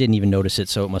 I didn't even notice it,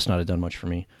 so it must not have done much for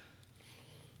me.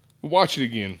 Watch it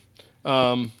again.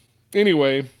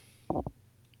 Anyway.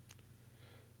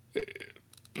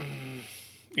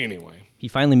 He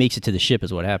finally makes it to the ship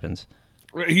is what happens.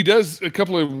 He does a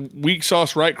couple of weak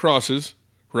sauce right crosses,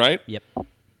 right? Yep.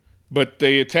 But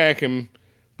they attack him.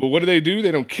 But what do?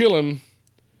 They don't kill him.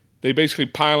 They basically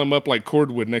pile him up like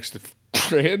cordwood next to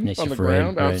Fred on the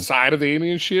ground outside of the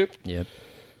alien ship. Yep.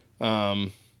 So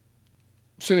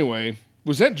anyway,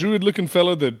 Was that druid-looking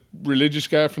fella the religious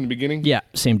guy from the beginning? Yeah,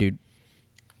 same dude.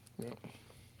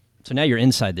 So now you're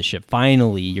inside the ship.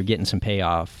 Finally, you're getting some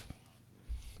payoff.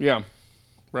 Yeah.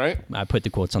 Right? I put the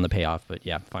quotes on the payoff, but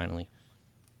yeah, finally.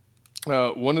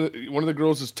 One of the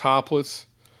girls is topless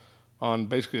on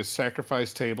basically a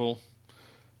sacrifice table.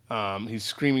 He's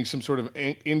screaming some sort of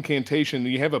incantation.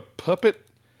 You have a puppet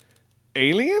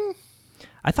alien?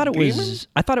 I thought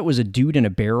it was a dude in a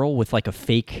barrel with like a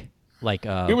fake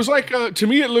It was like to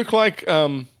me it looked like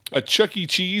a Chuck E.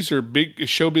 Cheese or big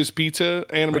Showbiz Pizza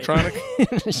animatronic.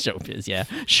 Showbiz, yeah.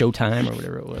 Showtime or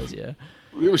whatever it was, yeah.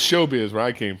 It was Showbiz where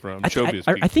I came from. Showbiz.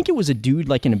 I think it was a dude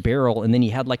like in a barrel, and then he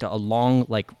had like a long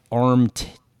like arm.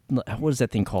 What is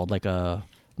that thing called? Like a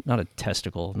not a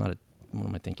testicle, not a. What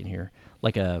am I thinking here?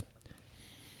 Like a.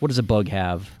 What does a bug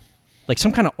have? Like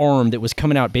some kind of arm that was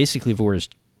coming out basically where his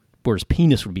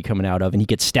penis would be coming out of, and he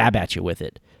could stab at you with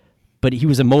it. But he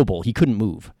was immobile; he couldn't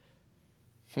move.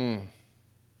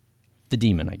 The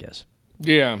demon, I guess.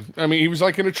 Yeah, I mean, he was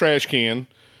like in a trash can.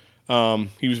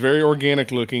 He was very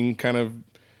organic looking, kind of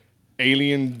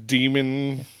alien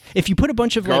demon. If you put a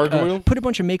bunch of gargoyle? put a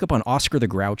bunch of makeup on Oscar the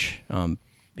Grouch in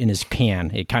his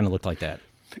can, it kind of looked like that.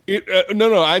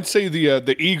 No, I'd say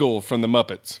the eagle from the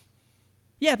Muppets.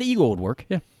 Yeah, the eagle would work.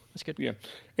 Yeah, that's good. Yeah,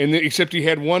 and except he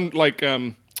had one like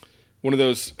one of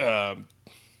those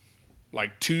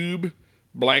like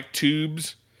black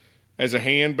tubes as a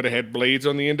hand, but it had blades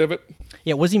on the end of it.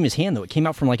 Yeah, it wasn't even his hand though. It came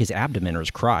out from like his abdomen or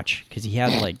his crotch because he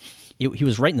had like he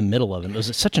was right in the middle of him. It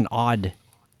was such an odd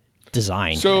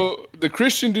design. So the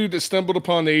Christian dude that stumbled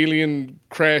upon the alien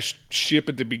crashed ship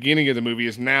at the beginning of the movie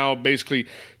is now basically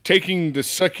taking the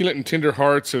succulent and tender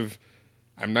hearts of,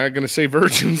 I'm not going to say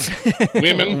virgins,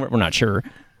 women. We're not sure.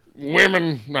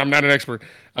 Women, I'm not an expert.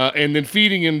 And then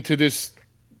feeding him to this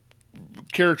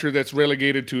character that's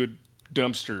relegated to a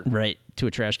dumpster. Right, to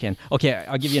a trash can. Okay,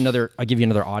 I'll give you another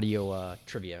audio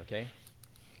trivia, okay?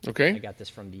 Okay. I got this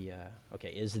from the okay,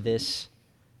 is this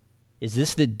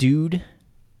the dude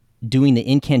doing the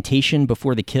incantation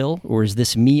before the kill, or is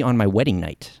this me on my wedding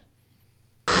night?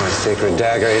 My sacred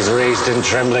dagger is raised in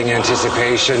trembling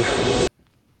anticipation.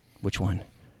 Which one?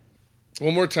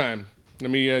 One more time.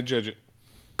 Let me judge it.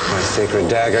 My sacred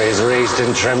dagger is raised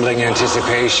in trembling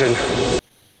anticipation.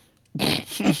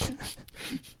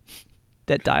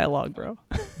 That dialogue, bro.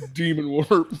 Demon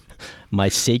warp. My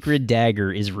sacred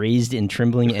dagger is raised in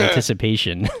trembling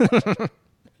anticipation.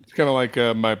 It's kind of like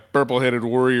my purple-headed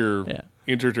warrior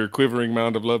entered her quivering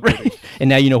mound of love. Right. And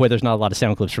now you know why there's not a lot of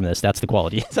sound clips from this. That's the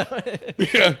quality.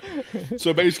 Yeah.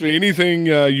 So basically, anything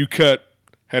you cut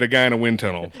had a guy in a wind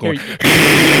tunnel going.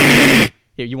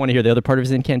 Here, you want to hear the other part of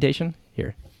his incantation?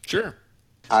 Here. Sure.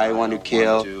 I want to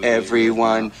kill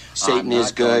everyone. Satan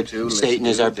is good. Satan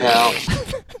is our pal.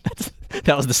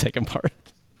 That was the second part.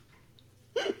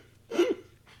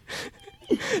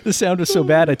 The sound was so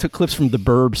bad, I took clips from The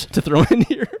Burbs to throw in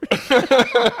here.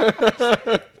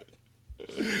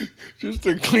 Just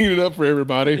to clean it up for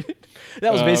everybody.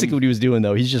 That was basically what he was doing,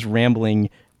 though. He's just rambling.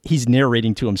 He's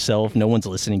narrating to himself. No one's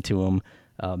listening to him.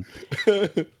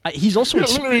 He's also and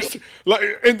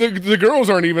the girls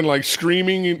aren't even like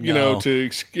screaming, you know,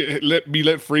 to be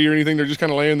let free or anything. They're just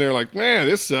kind of laying there like, man,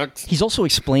 this sucks. He's also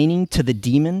explaining to the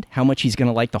demon how much he's going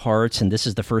to like the hearts, and this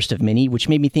is the first of many, which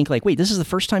made me think like, wait, this is the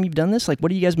first time you've done this? Like,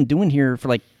 what have you guys been doing here for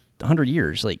like 100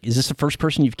 years? Like, is this the first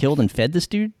person you've killed and fed this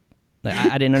dude? Like,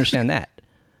 I didn't understand that.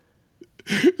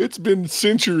 It's been a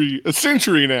century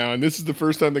now, and this is the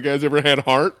first time the guy's ever had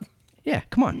heart. Yeah,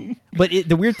 come on. But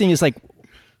the weird thing is like,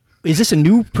 is this a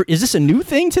new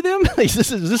thing to them? Is this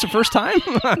the first time?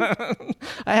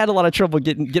 I had a lot of trouble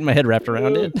getting my head wrapped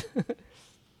around it.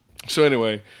 So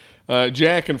anyway,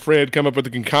 Jack and Fred come up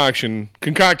with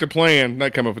concoct a plan.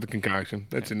 Not come up with a concoction.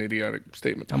 That's an idiotic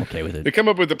statement. I'm okay with it. They come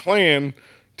up with a plan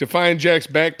to find Jack's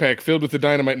backpack filled with the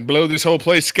dynamite and blow this whole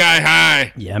place sky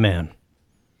high. Yeah, man.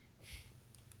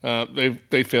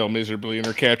 They fail miserably and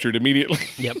are captured immediately.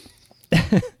 Yep.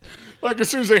 Like as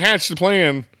soon as they hatch the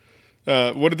plan,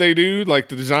 what did they do? Like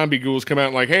the zombie ghouls come out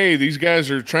and like, hey, these guys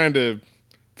are trying to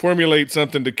formulate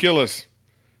something to kill us.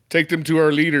 Take them to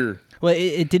our leader. Well,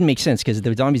 it didn't make sense because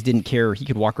the zombies didn't care. He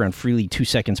could walk around freely 2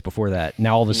 seconds before that.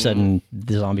 Now all of a sudden,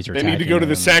 the zombies are attacking. They need to go to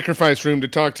the sacrifice room to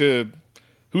talk to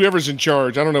whoever's in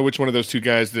charge. I don't know which one of those two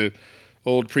guys, the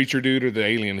old preacher dude or the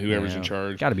alien, whoever's in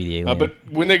charge. Got to be the alien. But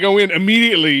when they go in,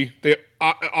 immediately they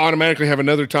automatically have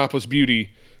another topless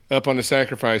beauty up on the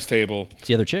sacrifice table. It's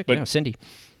the other chick, Cindy.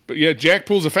 But yeah, Jack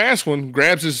pulls a fast one,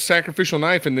 grabs his sacrificial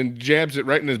knife, and then jabs it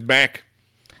right in his back.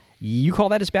 You call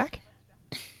that his back?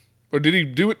 Or did he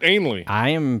do it anally? I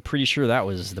am pretty sure that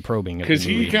was the probing. Because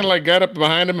he kind of like got up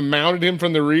behind him and mounted him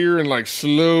from the rear and like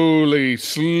slowly.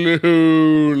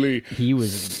 He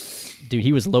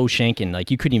was low shanking. Like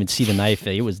you couldn't even see the knife.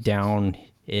 It was down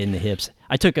in the hips.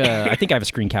 I think I have a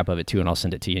screen cap of it too, and I'll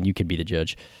send it to you, and you could be the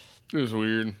judge. It was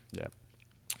weird. Yeah.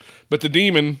 But the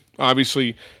demon,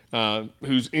 obviously,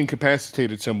 who's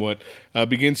incapacitated somewhat,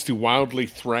 begins to wildly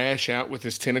thrash out with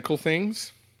his tentacle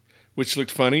things, which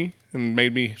looked funny and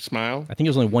made me smile. I think it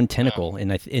was only one tentacle, and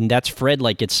that's Fred.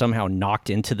 Like gets somehow knocked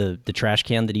into the trash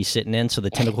can that he's sitting in, so the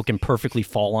tentacle can perfectly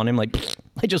fall on him, like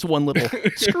just one little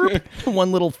scroop,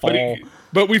 one little fall.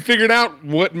 But we figured out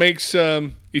what makes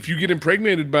if you get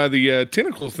impregnated by the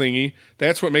tentacle thingy,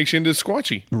 that's what makes you into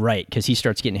Squatchy. Right, because he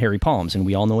starts getting hairy palms, and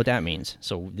we all know what that means.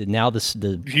 So now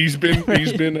he's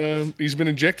been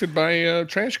injected by a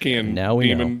trash can now we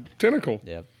demon know. Tentacle.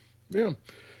 Yeah.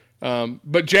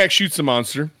 But Jack shoots the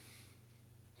monster,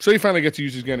 so he finally gets to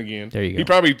use his gun again. There you go. He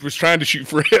probably was trying to shoot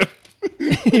Fred.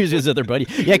 He was his other buddy.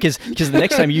 Yeah, because the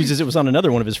next time he uses it was on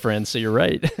another one of his friends. So you're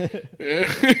right.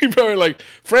 He probably like,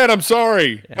 Fred, I'm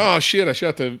sorry. Yeah. Oh shit, I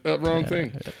shot the wrong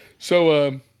thing.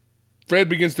 So Fred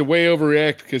begins to way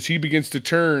overreact because he begins to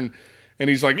turn, and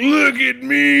he's like, "Look at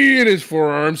me!" And his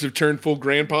forearms have turned full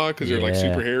grandpa because they're like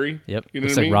super hairy. Yep, you know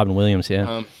it's what I like mean? Robin Williams.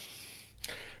 Yeah.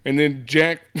 And then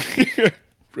Jack,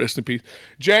 rest in peace.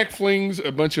 Jack flings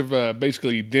a bunch of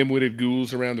basically dim-witted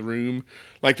ghouls around the room.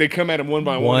 Like they come at him one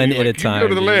by one. One at like, a time. You go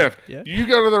to the dude. left. Yeah. You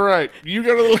go to the right. You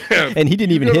go to the left. And he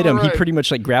didn't even You go hit to him. the He right. pretty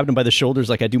much like grabbed him by the shoulders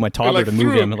like I do my toddler like to move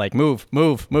threw him. him. Like move.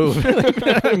 Moved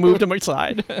him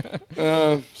aside.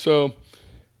 So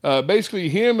basically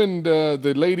him and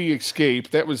the lady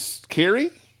escape. That was Carrie?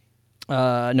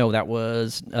 No, that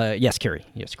was yes, Carrie.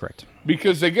 Yes, correct.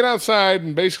 Because they get outside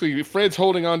and basically Fred's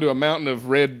holding onto a mountain of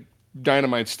red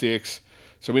dynamite sticks.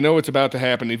 So we know what's about to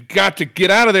happen. You've got to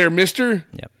get out of there, mister.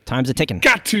 Yep. Time's a ticking.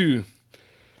 Got to.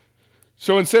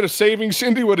 So instead of saving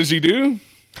Cindy, what does he do?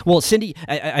 Well, Cindy,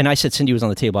 and I said Cindy was on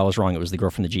the table. I was wrong. It was the girl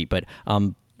from the Jeep. But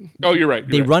Oh, you're right.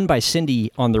 they run by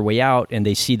Cindy on their way out, and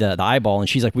they see the eyeball, and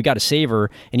she's like, "We got to save her."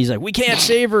 And he's like, "We can't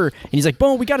save her." And he's like,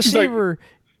 "Boom, we got to save like- her."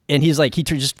 And he's like,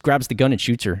 just grabs the gun and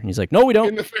shoots her. And he's like, "No, we don't."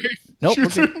 In the face. Nope.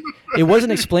 Shoots her. It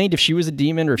wasn't explained if she was a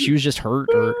demon or if she was just hurt.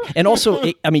 And also,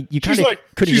 you kind She's of like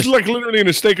could have she's just. like literally in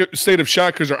a state of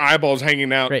shock because her eyeball's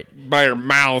hanging out Right. by her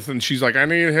mouth, and she's like, "I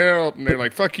need help," and they're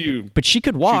like, "Fuck you." But she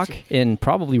could walk and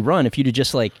probably run if you'd have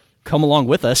just like come along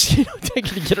with us, to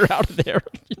get her out of there.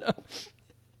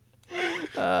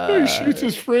 He shoots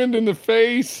his friend in the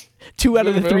face. 2 out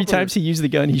of the 3 Remember. times he used the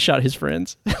gun, he shot his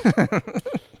friends.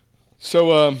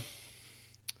 So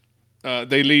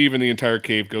they leave, and the entire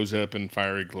cave goes up in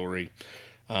fiery glory.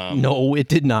 No, it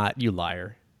did not. You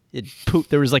liar!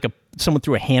 There was like someone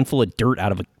threw a handful of dirt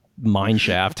out of a mine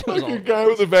shaft. Like a guy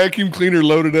with a vacuum cleaner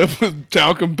loaded up with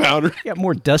talcum powder. I got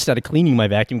more dust out of cleaning my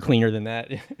vacuum cleaner than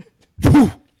that.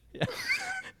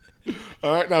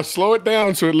 All right, now slow it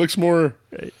down so it looks more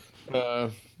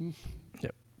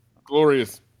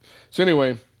glorious. So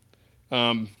anyway,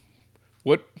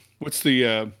 what's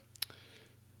the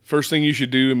first thing you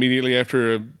should do immediately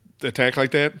after an attack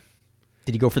like that?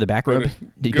 Did he go for the back rub? to-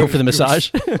 Did he go go to- for the massage?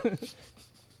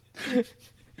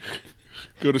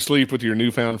 Go to sleep with your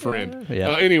newfound friend.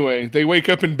 Yeah. Anyway, they wake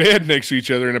up in bed next to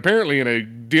each other, and apparently in a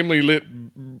dimly lit,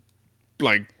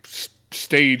 like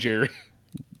stage area.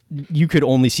 You could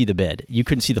only see the bed. You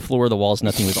couldn't see the floor or the walls.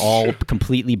 Nothing. It was all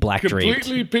completely black draped.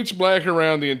 Completely pitch black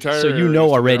around the entire So you area. know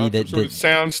So already they're on that some sort of the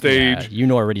sound stage. Yeah, you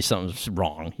know already something's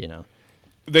wrong.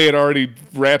 They had already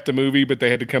wrapped the movie, but they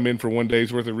had to come in for one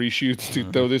day's worth of reshoots to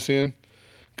throw this in.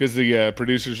 Because the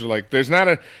producers were like, "There's not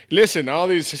a listen. All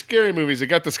these scary movies, they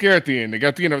got the scare at the end. They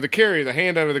got the Carrie, the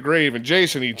hand out of the grave, and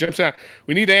Jason, he jumps out.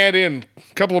 We need to add in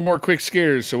a couple of more quick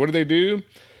scares. So what do?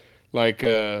 Like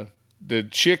the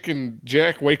chick and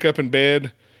Jack wake up in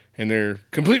bed, and they're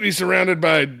completely surrounded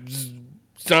by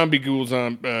zombie ghouls,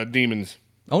 demons.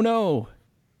 Oh no!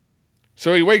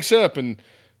 So he wakes up and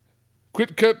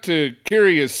quit cut to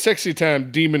Carrie as sexy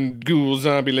time demon ghoul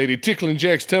zombie lady tickling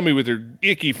Jack's tummy with her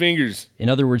icky fingers. In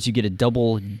other words, you get a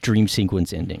double dream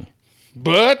sequence ending.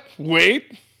 But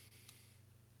wait.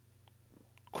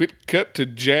 Quit cut to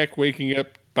Jack waking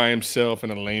up by himself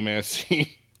in a lame ass scene.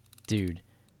 Dude.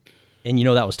 And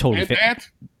that was totally And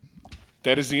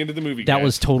that is the end of the movie. that guys.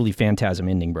 was totally Phantasm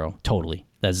ending, bro. Totally.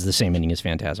 That's the same ending as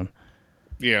Phantasm.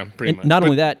 Yeah, pretty much. Not But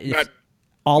only that, it's not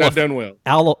all not of done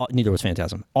well. neither was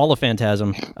Phantasm. All of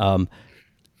Phantasm.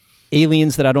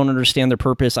 Aliens that I don't understand their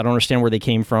purpose. I don't understand where they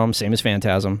came from. Same as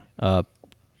Phantasm.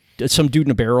 Some dude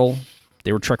in a barrel.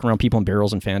 They were trucking around people in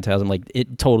barrels in Phantasm. Like,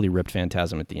 it totally ripped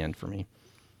Phantasm at the end for me.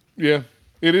 Yeah,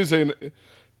 it is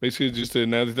Basically, just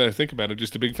now that I think about it,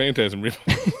 just a big Phantasm rip.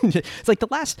 It's like the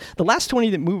last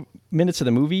 20 minutes of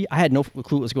the movie, I had no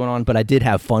clue what was going on, but I did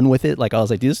have fun with it. Like, I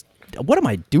was like, what am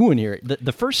I doing here?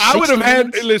 The first 60 I would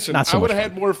have minutes, not so I would much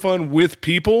have had more fun with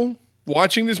people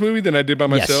watching this movie than I did by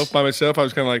myself. Yes. By myself, I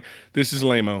was kind of like, this is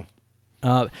lame-o.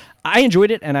 I enjoyed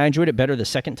it, and I enjoyed it better the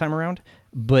second time around,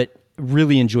 but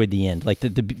really enjoyed the end. Like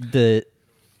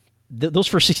those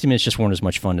first 60 minutes just weren't as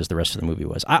much fun as the rest of the movie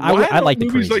was. I like the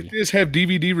movies crazy. like this have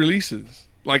DVD releases.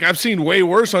 Like, I've seen way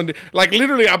worse on. Like,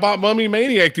 literally, I bought Mummy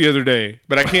Maniac the other day,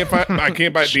 but I can't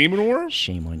buy Demon War.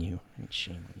 Shame on you.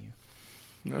 Shame on you.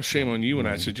 No shame on you when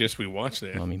I suggest we watch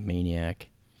that. Mummy Maniac.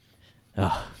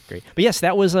 Oh, great. But yes,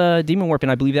 that was Demon Warp,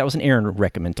 and I believe that was an Aaron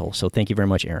recommendal. So thank you very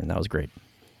much, Aaron. That was great.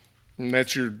 And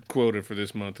that's your quota for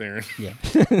this month, Aaron. Yeah.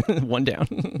 One down.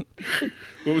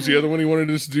 What was the other one he wanted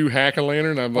us to do?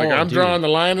 Hack-A-Lantern? I'm like, I'm dude. drawing the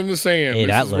line in the sand. Hey,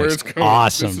 this that is where looks it's going.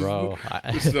 awesome, bro.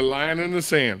 This is the line in the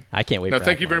sand. I can't wait Now, for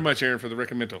thank you very Hack-A-Lantern. much, Aaron, for the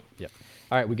recommendal. Yep.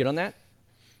 All right, we good on that?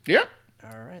 Yep.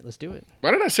 All right, let's do it. Why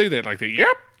did I say that like that?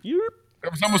 Yep.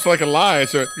 That was almost like a lie.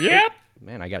 So, yep.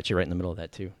 Man, I got you right in the middle of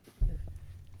that, too.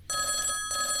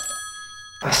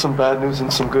 That's some bad news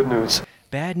and some good news.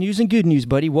 Bad news and good news,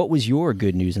 buddy. What was your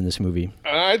good news in this movie?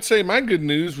 I'd say my good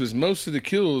news was most of the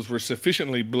kills were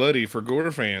sufficiently bloody for gore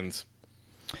fans.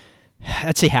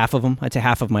 I'd say half of them. I'd say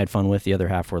half of them I had fun with. The other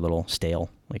half were a little stale,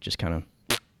 like just kind of.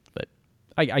 But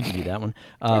I give you that one.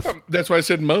 That's why I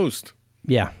said most.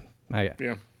 Yeah,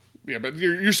 Yeah, but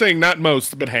you're saying not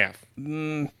most, but half.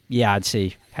 yeah, I'd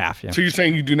say half. Yeah, So you're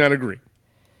saying you do not agree?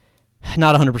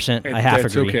 not 100%. I half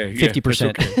That's agree. okay. Yeah,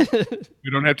 50%. that's okay. You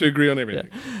don't have to agree on everything.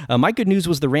 My good news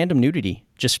was the random nudity.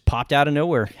 Just popped out of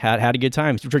nowhere. Had a good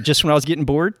time. Just when I was getting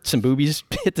bored, some boobies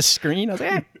hit the screen. I was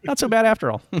like, not so bad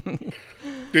after all.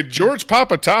 Did George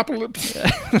Papadopoulos?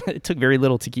 It took very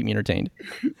little to keep me entertained.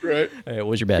 Right. What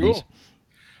was your bad news?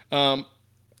 Cool.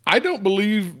 I don't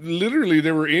believe literally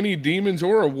there were any demons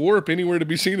or a warp anywhere to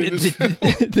be seen in this film.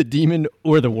 The demon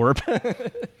or the warp.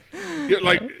 Yeah,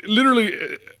 like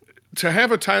literally, to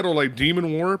have a title like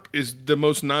Demon Warp is the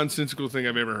most nonsensical thing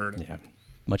I've ever heard of. Yeah,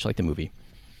 much like the movie.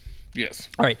 Yes.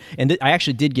 All right, and I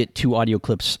actually did get 2 audio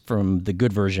clips from the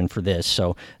good version for this.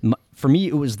 So for me,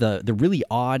 it was the really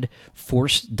odd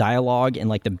forced dialogue and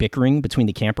like the bickering between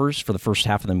the campers for the first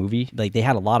half of the movie. Like they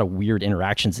had a lot of weird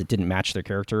interactions that didn't match their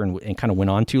character and kind of went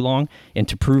on too long. And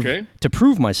to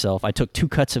prove myself, I took 2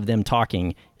 cuts of them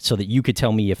talking so that you could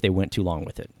tell me if they went too long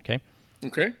with it. Okay.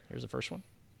 Okay. Here's the first one.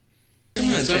 All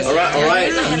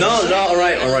right. No, all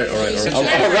right.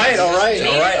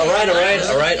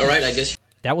 I guess.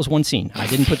 That was one scene. I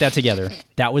didn't put that together.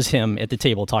 That was him at the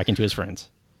table talking to his friends.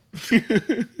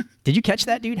 Did you catch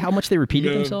that, dude? How much they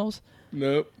repeated themselves?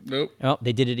 Nope. Oh,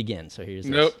 they did it again. So here's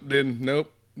this. Nope. Didn't.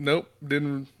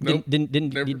 You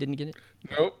didn't get it?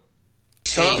 Nope.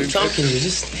 Tom, can you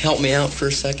just help me out for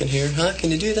a second here, huh? Can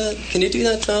you do that? Can you do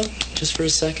that, Tom? Just for a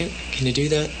second? Can you do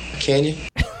that? Can you?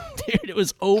 Dude, it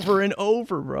was over and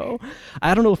over, bro.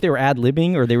 I don't know if they were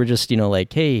ad-libbing or they were just,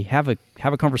 like, hey, have a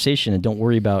conversation and don't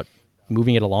worry about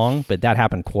moving it along. But that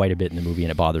happened quite a bit in the movie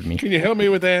and it bothered me. Can you help me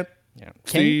with that? Yeah.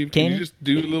 Steve, can you just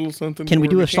do a little something? Can we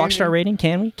do a Schlock Schlock Star rating?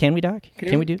 Can we, Doc?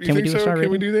 Can we do a Star rating?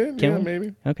 Can we do that? Can Yeah, we?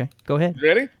 maybe. Okay, go ahead. You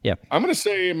ready? Yeah. I'm going to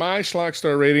say my Schlock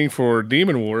Star rating for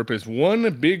Demon Warp is one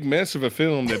big mess of a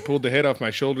film that pulled the head off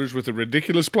my shoulders with a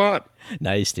ridiculous plot.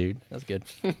 Nice, dude. That's good.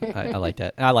 I like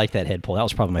that. I like that head pull. That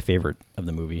was probably my favorite of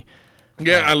the movie.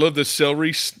 Yeah, I love the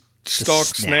celery stalk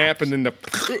snap and then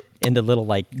the... And the little,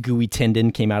 like, gooey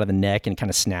tendon came out of the neck and kind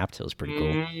of snapped. It was pretty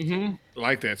cool. Mm-hmm.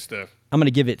 Like that stuff. I'm going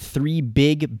to give it 3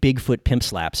 big Bigfoot pimp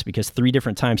slaps because 3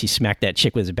 different times he smacked that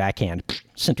chick with his backhand,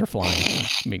 center flying.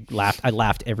 I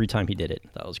laughed every time he did it.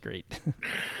 That was great. All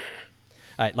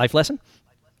right, life lesson?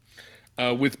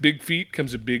 With big feet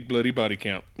comes a big bloody body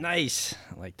count. Nice.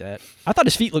 I like that. I thought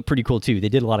his feet looked pretty cool, too. They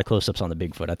did a lot of close-ups on the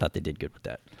Bigfoot. I thought they did good with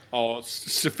that. Oh,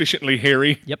 sufficiently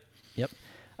hairy. Yep.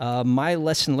 My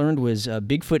lesson learned was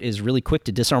Bigfoot is really quick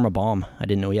to disarm a bomb. I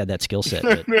didn't know he had that skill set.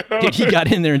 But dude, he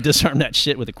got in there and disarmed that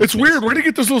shit with a quick It's weird. Where'd he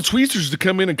get those little tweezers to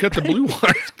come in and cut the blue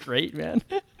wire? Great, man.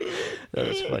 That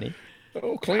was funny.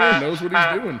 Oh, Clan knows what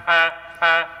he's doing.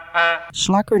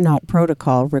 Schlockernaut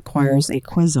protocol requires a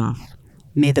quiz-off.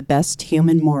 May the best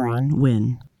human moron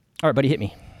win. All right, buddy, hit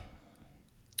me.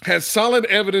 Has solid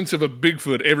evidence of a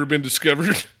Bigfoot ever been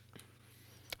discovered?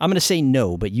 I'm going to say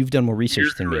no, but you've done more research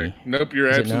You're than correct. me. Nope, you're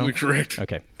Is it absolutely no? correct.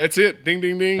 Okay. That's it. Ding,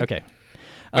 ding, ding. Okay.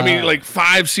 I mean, like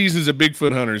 5 seasons of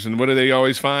Bigfoot hunters, and what do they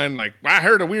always find? Like, I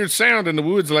heard a weird sound in the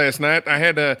woods last night. I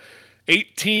had to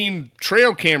 18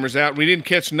 trail cameras out. We didn't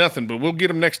catch nothing, but we'll get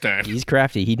them next time. He's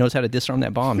crafty. He knows how to disarm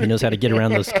that bomb. He knows how to get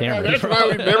around those cameras. That's why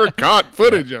we never caught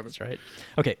footage of it. That's right.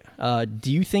 Okay.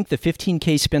 Do you think the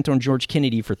 $15K spent on George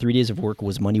Kennedy for 3 days of work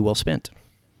was money well spent?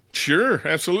 Sure,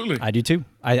 absolutely. I do too.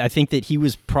 I think that he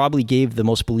probably gave the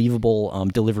most believable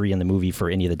delivery in the movie for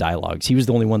any of the dialogues. He was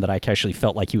the only one that I actually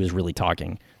felt like he was really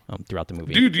talking throughout the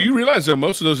movie. Dude, do you realize that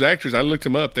most of those actors, I looked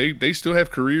them up, they still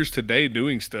have careers today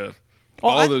doing stuff. Oh,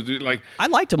 all those, like I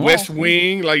liked them West all.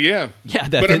 Wing, like Yeah,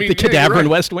 but, I mean, the cadaver in right.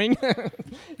 West Wing.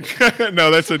 No,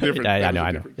 that's a different. I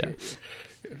know. Yeah.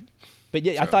 But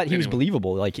yeah, I thought he was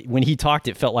believable. Like when he talked,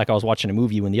 it felt like I was watching a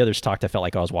movie. When the others talked, I felt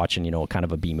like I was watching, kind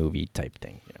of a B movie type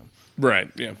thing. Right.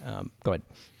 Yeah. Go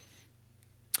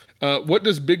ahead. What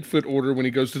does Bigfoot order when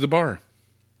he goes to the bar?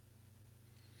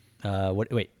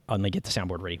 Wait, let me get the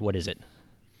soundboard ready. What is it?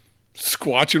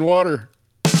 Squatch and water.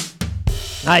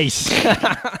 Nice.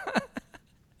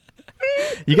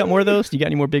 You got more of those? You got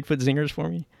any more Bigfoot zingers for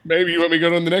me? Maybe you want me to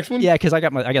go on the next one? Yeah, because I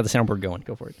got the soundboard going.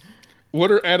 Go for it.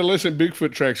 What are adolescent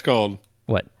Bigfoot tracks called?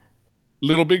 What?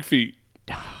 Little Big Feet.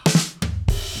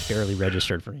 Barely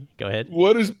registered for me. Go ahead.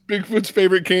 What is Bigfoot's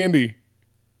favorite candy?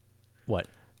 What?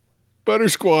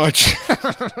 Buttersquatch.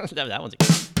 That one's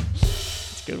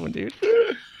that's a good one, dude.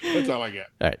 That's all I got.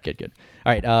 All right, good.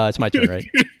 All right, it's my turn, right?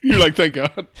 You're like, thank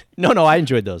God. No, I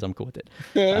enjoyed those. I'm cool with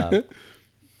it.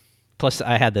 Plus,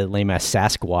 I had the lame-ass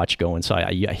Sasquatch going, so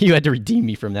you had to redeem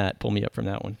me from that, pull me up from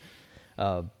that one.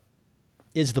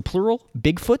 Is the plural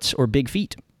Bigfoots or Big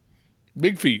Feet?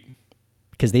 Big Feet.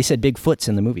 Because they said Bigfoots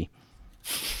in the movie.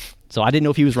 So I didn't know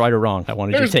if he was right or wrong. I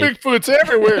wanted There's your take. Bigfoots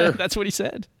everywhere. That's what he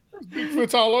said.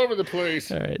 Bigfoot's all over the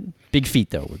place. All right. Big Feet,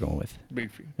 though, we're going with.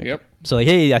 Big Feet. Okay. Yep. So,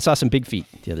 hey, I saw some Big Feet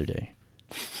the other day.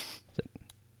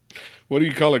 What do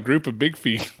you call a group of big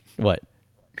feet? What?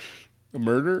 A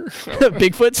murder?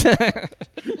 Bigfoots?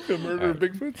 A murder of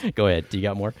Bigfoots? Go ahead. Do you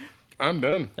got more? I'm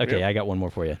done. Okay, Yep. I got one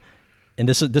more for you. And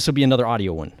this will be another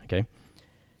audio one, okay?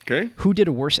 Okay. Who did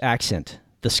a worse accent?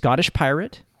 The Scottish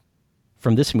pirate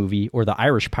from this movie or the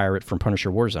Irish pirate from Punisher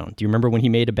Warzone? Do you remember when he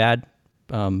made a bad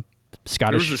Scottish...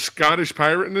 There was a Scottish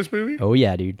pirate in this movie? Oh,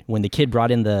 yeah, dude. When the kid brought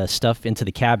in the stuff into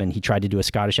the cabin, he tried to do a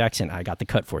Scottish accent. I got the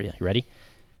cut for you. You ready?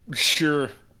 Sure.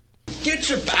 Get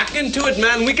your back into it,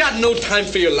 man. We got no time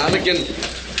for your lolligan.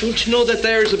 Don't you know that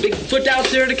there's a big foot out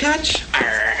there to catch?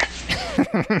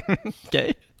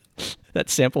 Okay.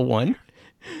 That's sample 1.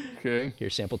 Okay.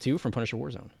 Here's sample 2 from Punisher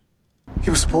Warzone. He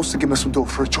was supposed to give me some dough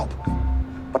for a job.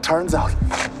 But turns out,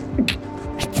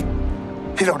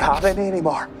 he don't have any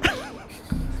anymore.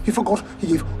 He forgot he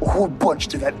gave a whole bunch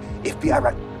to that FBI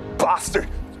rat bastard.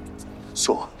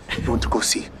 So, he went to go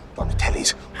see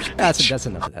Donatelli's. That's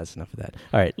enough of that.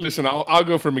 All right. Listen, I'll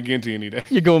go for McGinty any day.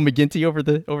 You're going McGinty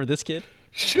over this kid?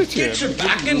 Shit, yeah. Get your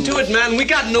back into it, man. We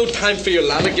got no time for your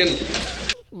lolligan.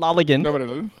 Lolligan. Nobody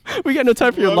knows. We got no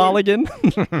time for your lolligan.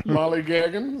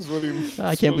 Lollygagging is what he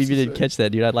I can't believe you didn't catch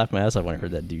that, dude. I'd laugh my ass off when I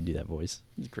heard that dude do that voice.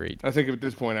 It's great. I think at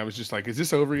this point I was just like, is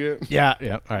this over yet? Yeah.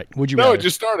 All right. Would you No, rather? it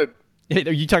just started. Hey,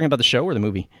 are you talking about the show or the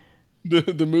movie? The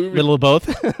movie. Middle of both?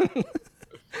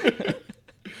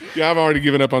 Yeah, I've already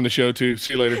given up on the show too.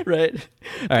 See you later. Right.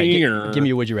 All right. Give me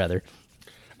a would you rather.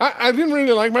 I didn't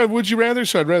really like my would you rather,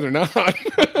 so I'd rather not.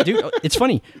 Dude, it's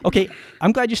funny. Okay,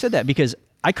 I'm glad you said that because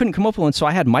I couldn't come up with one, so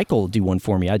I had Michael do one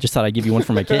for me. I just thought I'd give you one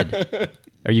for my kid.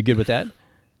 Are you good with that?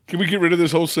 Can we get rid of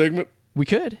this whole segment? We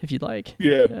could, if you'd like.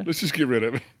 Yeah, let's just get rid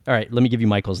of it. All right, let me give you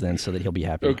Michael's then so that he'll be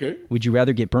happy. Okay. Would you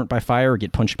rather get burnt by fire or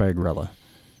get punched by a gorilla?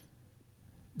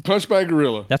 Punched by a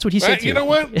gorilla. That's what he said to You know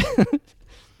what?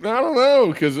 I don't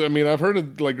know, because, I mean, I've heard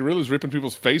of, like, gorillas ripping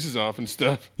people's faces off and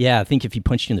stuff. Yeah, I think if he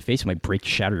punched you in the face, it might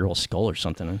shatter your whole skull or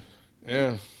something.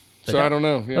 Yeah. So I don't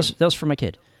know. Yeah. That was for my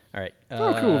kid. All right.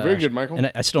 Oh, cool. Very good, Michael.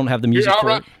 And I still don't have the music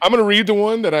for it. I'm going to read the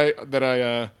one that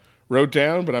I wrote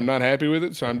down, but I'm not happy with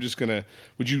it, so I'm just going to...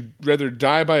 Would you rather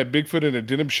die by a Bigfoot in a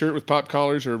denim shirt with pop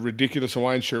collars or a ridiculous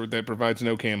Hawaiian shirt that provides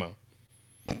no camo?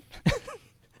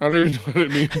 I don't even know what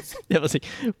it means.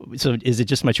 So is it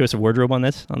just my choice of wardrobe on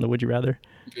this, on the would you rather?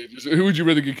 Who would you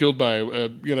rather get killed by?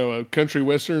 A country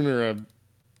western or a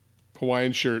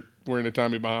Hawaiian shirt wearing a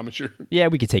Tommy Bahama shirt? Yeah,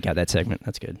 we could take out that segment.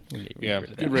 That's good. Yeah,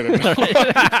 get rid of it.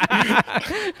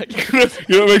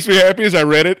 You know what makes me happy is I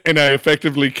read it and I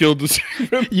effectively killed the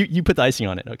segment. You put the icing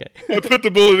on it. Okay. I put the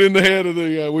bullet in the head of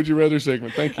the would you rather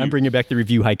segment. Thank you. I'm bringing back the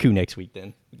review haiku next week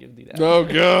then. We can do that. Oh,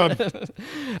 God.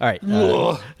 All right.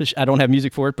 I don't have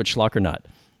music for it, but schlock or not?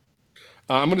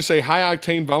 I'm going to say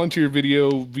high-octane volunteer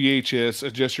video VHS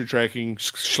adjuster tracking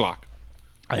schlock.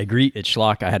 I agree. It's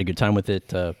schlock. I had a good time with it.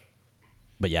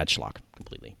 But yeah, it's schlock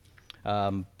completely.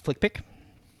 Flick pick?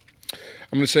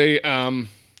 I'm going to say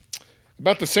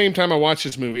about the same time I watched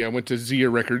this movie, I went to Zia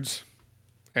Records,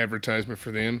 advertisement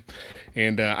for them,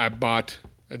 and I bought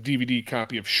a DVD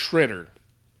copy of Shredder.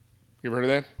 You ever heard of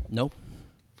that? Nope.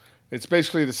 It's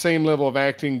basically the same level of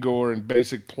acting, gore, and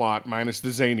basic plot, minus the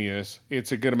zaniness.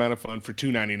 It's a good amount of fun for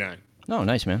 $2.99. Oh,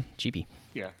 nice, man. Cheapy.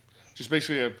 Yeah. Just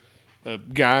basically a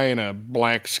guy in a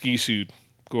black ski suit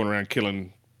going around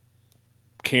killing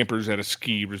campers at a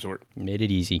ski resort. Made it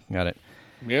easy. Got it.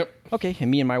 Yep. Okay, and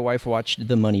me and my wife watched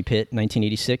The Money Pit,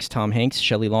 1986. Tom Hanks,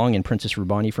 Shelley Long, and Princess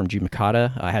Rubani from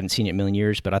Jumacata. I hadn't seen it in a million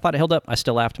years, but I thought it held up. I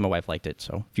still laughed, and my wife liked it.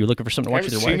 So if you're looking for something to watch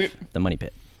with your wife, The Money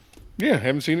Pit. Yeah,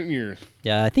 haven't seen it in years.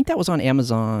 Yeah, I think that was on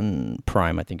Amazon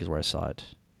Prime, I think is where I saw it.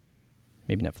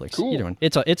 Maybe Netflix. Cool. Either one.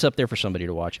 It's up there for somebody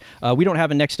to watch. We don't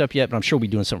have a next up yet, but I'm sure we'll be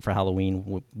doing something for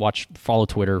Halloween. We'll follow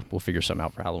Twitter. We'll figure something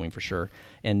out for Halloween for sure.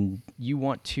 And you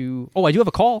want to... Oh, I do have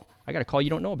a call. I got a call you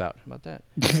don't know about. How about that?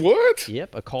 What?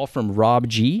 Yep, a call from Rob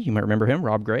G. You might remember him,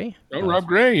 Rob Gray. Oh, Rob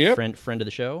Gray, yep. Friend of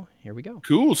the show. Here we go.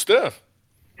 Cool stuff.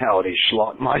 Howdy,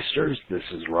 Schlockmeisters. This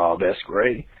is Rob S.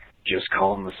 Gray. Just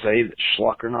calling to say that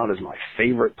Schlockernaut is my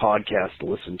favorite podcast to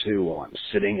listen to while I'm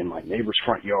sitting in my neighbor's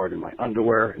front yard in my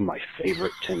underwear and my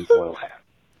favorite tinfoil hat.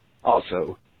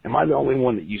 Also, am I the only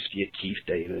one that used to get Keith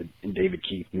David and David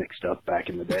Keith mixed up back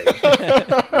in the day?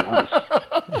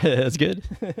 That's good.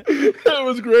 That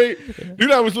was great.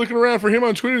 Dude, I was looking around for him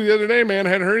on Twitter the other day, man. I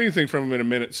hadn't heard anything from him in a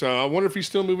minute, so I wonder if he's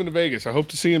still moving to Vegas. I hope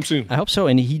to see him soon. I hope so,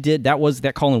 and he did.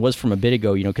 That call-in was from a bit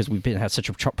ago, because we've had such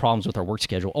problems with our work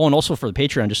schedule. Oh, and also for the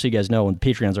Patreon, just so you guys know, and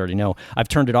the Patreons already know, I've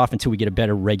turned it off until we get a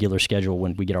better regular schedule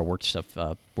when we get our work stuff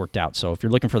worked out. So if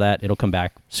you're looking for that, it'll come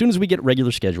back as soon as we get a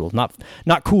regular schedule.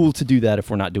 Not cool to do that if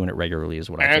we're not doing it regularly, is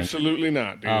what I think. Absolutely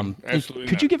not, dude. Absolutely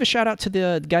could you give a shout-out to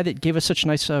the guy that gave us such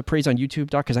nice praise on YouTube,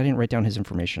 Doc? Because I didn't write down his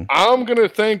information. I'm going to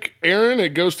thank Aaron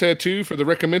at Ghost Tattoo for the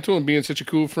recommendal and being such a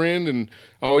cool friend and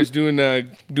always doing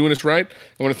us right.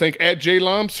 I want to thank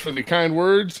 @JLumps for the kind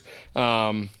words,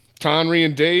 Tonry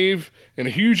and Dave, and a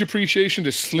huge appreciation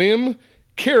to Slim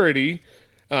Carity,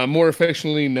 more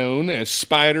affectionately known as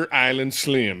Spider Island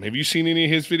Slim. Have you seen any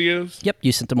of his videos? Yep,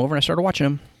 you sent them over and I started watching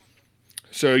them.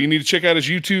 So you need to check out his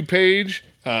YouTube page,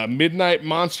 Midnight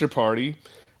Monster Party.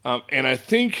 And I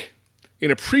think in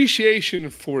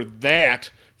appreciation for that,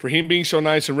 for him being so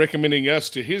nice and recommending us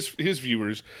to his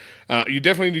viewers, you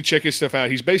definitely need to check his stuff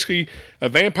out. He's basically a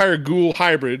vampire ghoul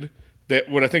hybrid that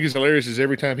what I think is hilarious is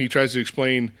every time he tries to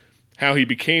explain how he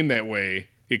became that way,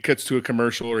 it cuts to a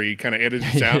commercial or he kind of edits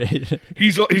it out.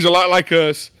 He's a lot like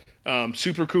us,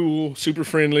 super cool, super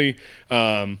friendly.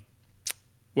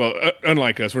 Well,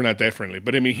 unlike us, we're not that friendly.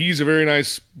 But, I mean, he's a very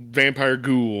nice vampire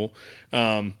ghoul.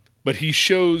 But he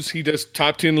does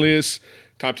top 10 lists,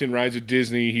 top 10 rides at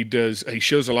Disney. He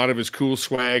shows a lot of his cool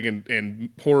swag and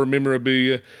horror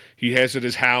memorabilia. He has at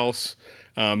his house.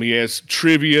 He has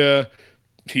trivia.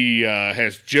 He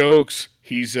has jokes.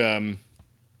 He's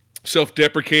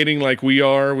self-deprecating like we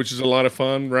are, which is a lot of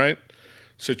fun, right?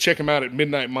 So check him out at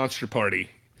Midnight Monster Party.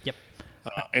 Yep.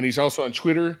 And he's also on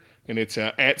Twitter. And it's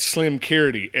at Slim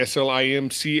Carity,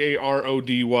 SlimCarody,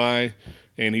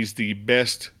 and he's the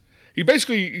best. He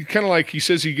basically kind of like he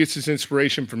says he gets his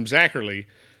inspiration from Zachary,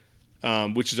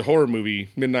 which is a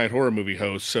midnight horror movie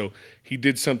host. So he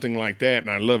did something like that,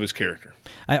 and I love his character.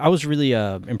 I was really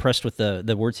impressed with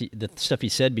the words, the stuff he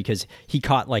said, because he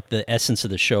caught like the essence of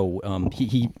the show.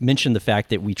 He mentioned the fact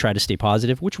that we try to stay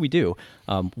positive, which we do.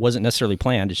 Wasn't necessarily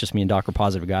planned. It's just me and Doc are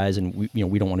positive guys, and we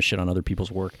don't want to shit on other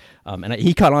people's work. And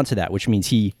he caught on to that, which means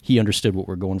he understood what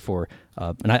we're going for.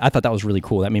 And I thought that was really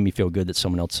cool. That made me feel good that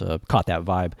someone else caught that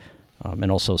vibe.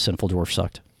 And also, Sinful Dwarf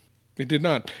sucked. It did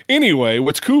not. Anyway,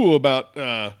 what's cool about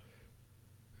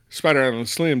Spider Island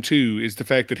Slim too is the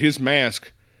fact that his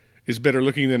mask is better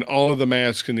looking than all of the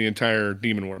masks in the entire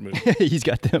Demon War movie. He's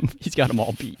got them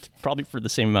all beat, probably for the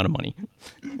same amount of money.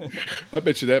 I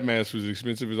bet you that mask was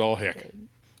expensive as all heck.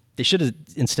 They should have,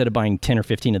 instead of buying 10 or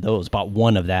 15 of those, bought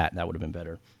one of that. That would have been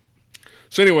better.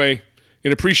 So anyway,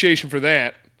 in appreciation for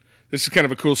that, this is kind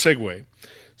of a cool segue.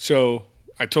 So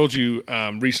I told you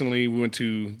recently we went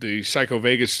to the Psycho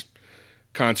Vegas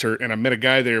concert, and I met a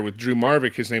guy there with Drew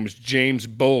Marvick. His name is James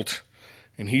Bolt,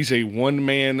 and he's a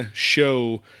one-man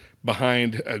show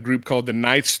behind a group called the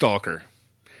Night Stalker.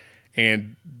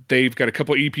 And they've got a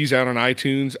couple EPs out on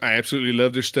iTunes. I absolutely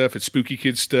love their stuff. It's spooky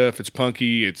kid stuff. It's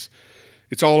punky. It's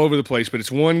all over the place, but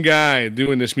it's one guy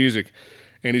doing this music.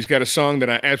 And he's got a song that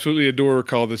I absolutely adore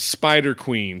called The Spider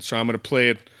Queen. So I'm going to play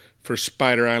it for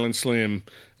Spider Island Slim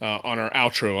on our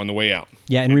outro on the way out.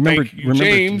 Yeah, and remember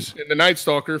James and the Night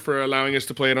Stalker for allowing us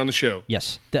to play it on the show.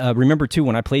 Yes. Remember, too,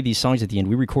 when I play these songs at the end,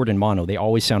 we record in mono. They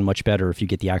always sound much better if you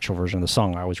get the actual version of the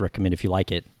song. I always recommend, if you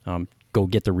like it, go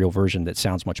get the real version that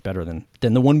sounds much better than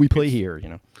the one we play here. You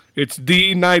know, it's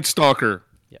the Night Stalker.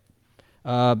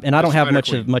 And I don't have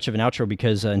much of an outro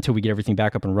because until we get everything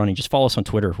back up and running, just follow us on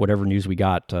Twitter. Whatever news we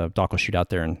got, Doc will shoot out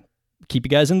there and keep you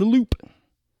guys in the loop.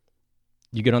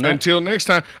 You good on that? Until next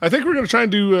time, I think we're going to try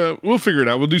and do, we'll figure it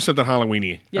out. We'll do something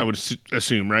Halloween-y, I would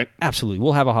assume, right? Absolutely.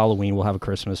 We'll have a Halloween, we'll have a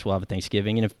Christmas, we'll have a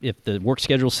Thanksgiving, and if the work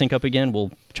schedules sync up again,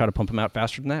 we'll try to pump them out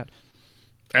faster than that.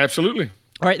 Absolutely.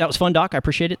 All right, that was fun, Doc. I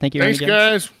appreciate it. Thank you. Thanks,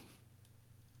 guys.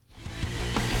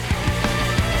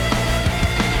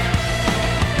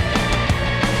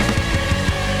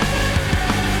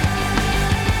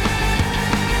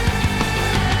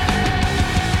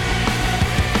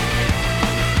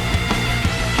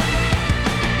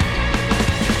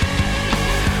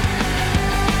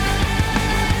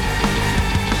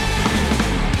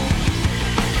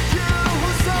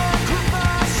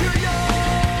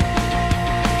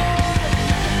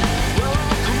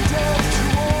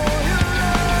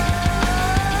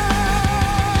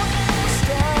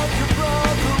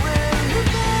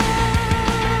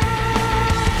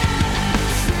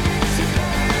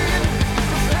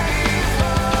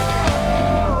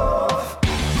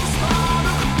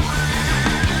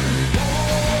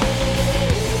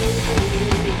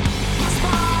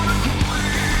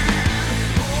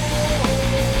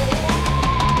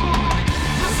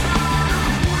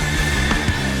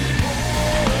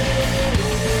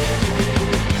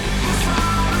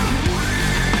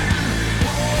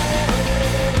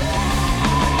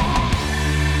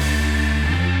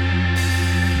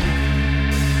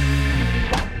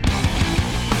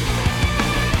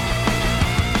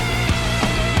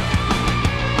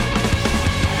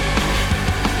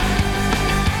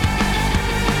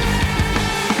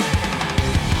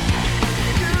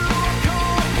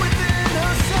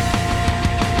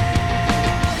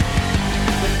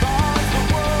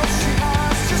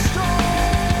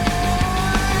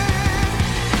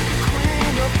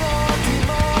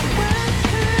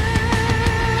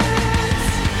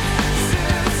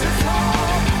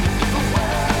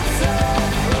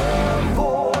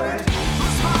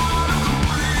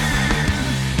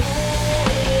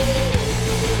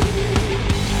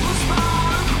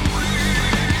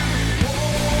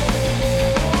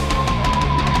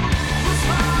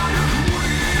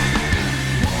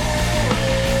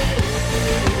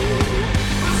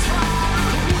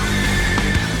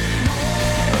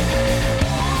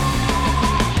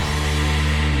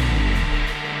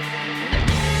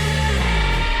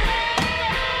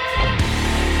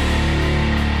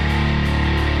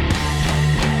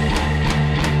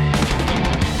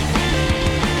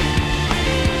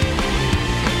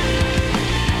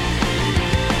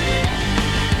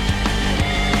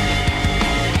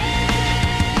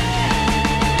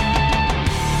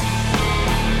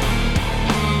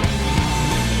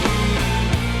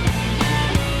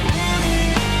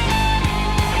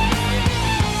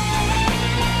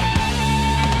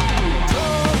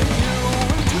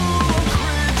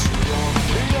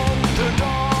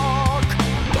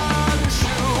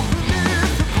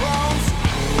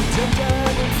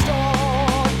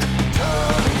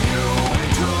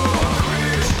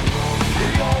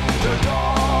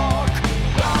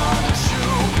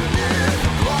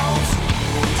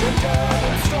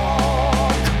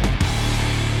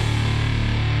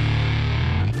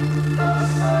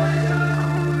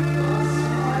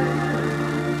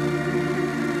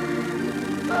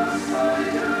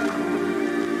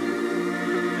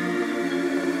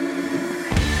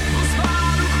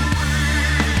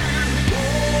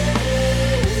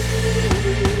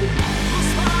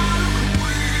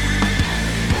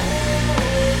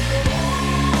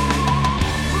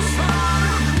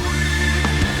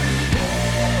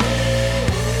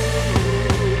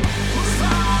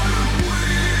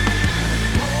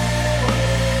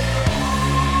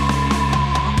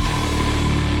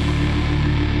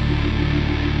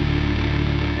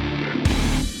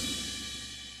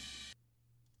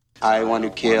 I want to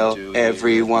kill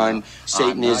everyone.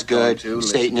 Satan is good.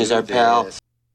 Satan is our pal.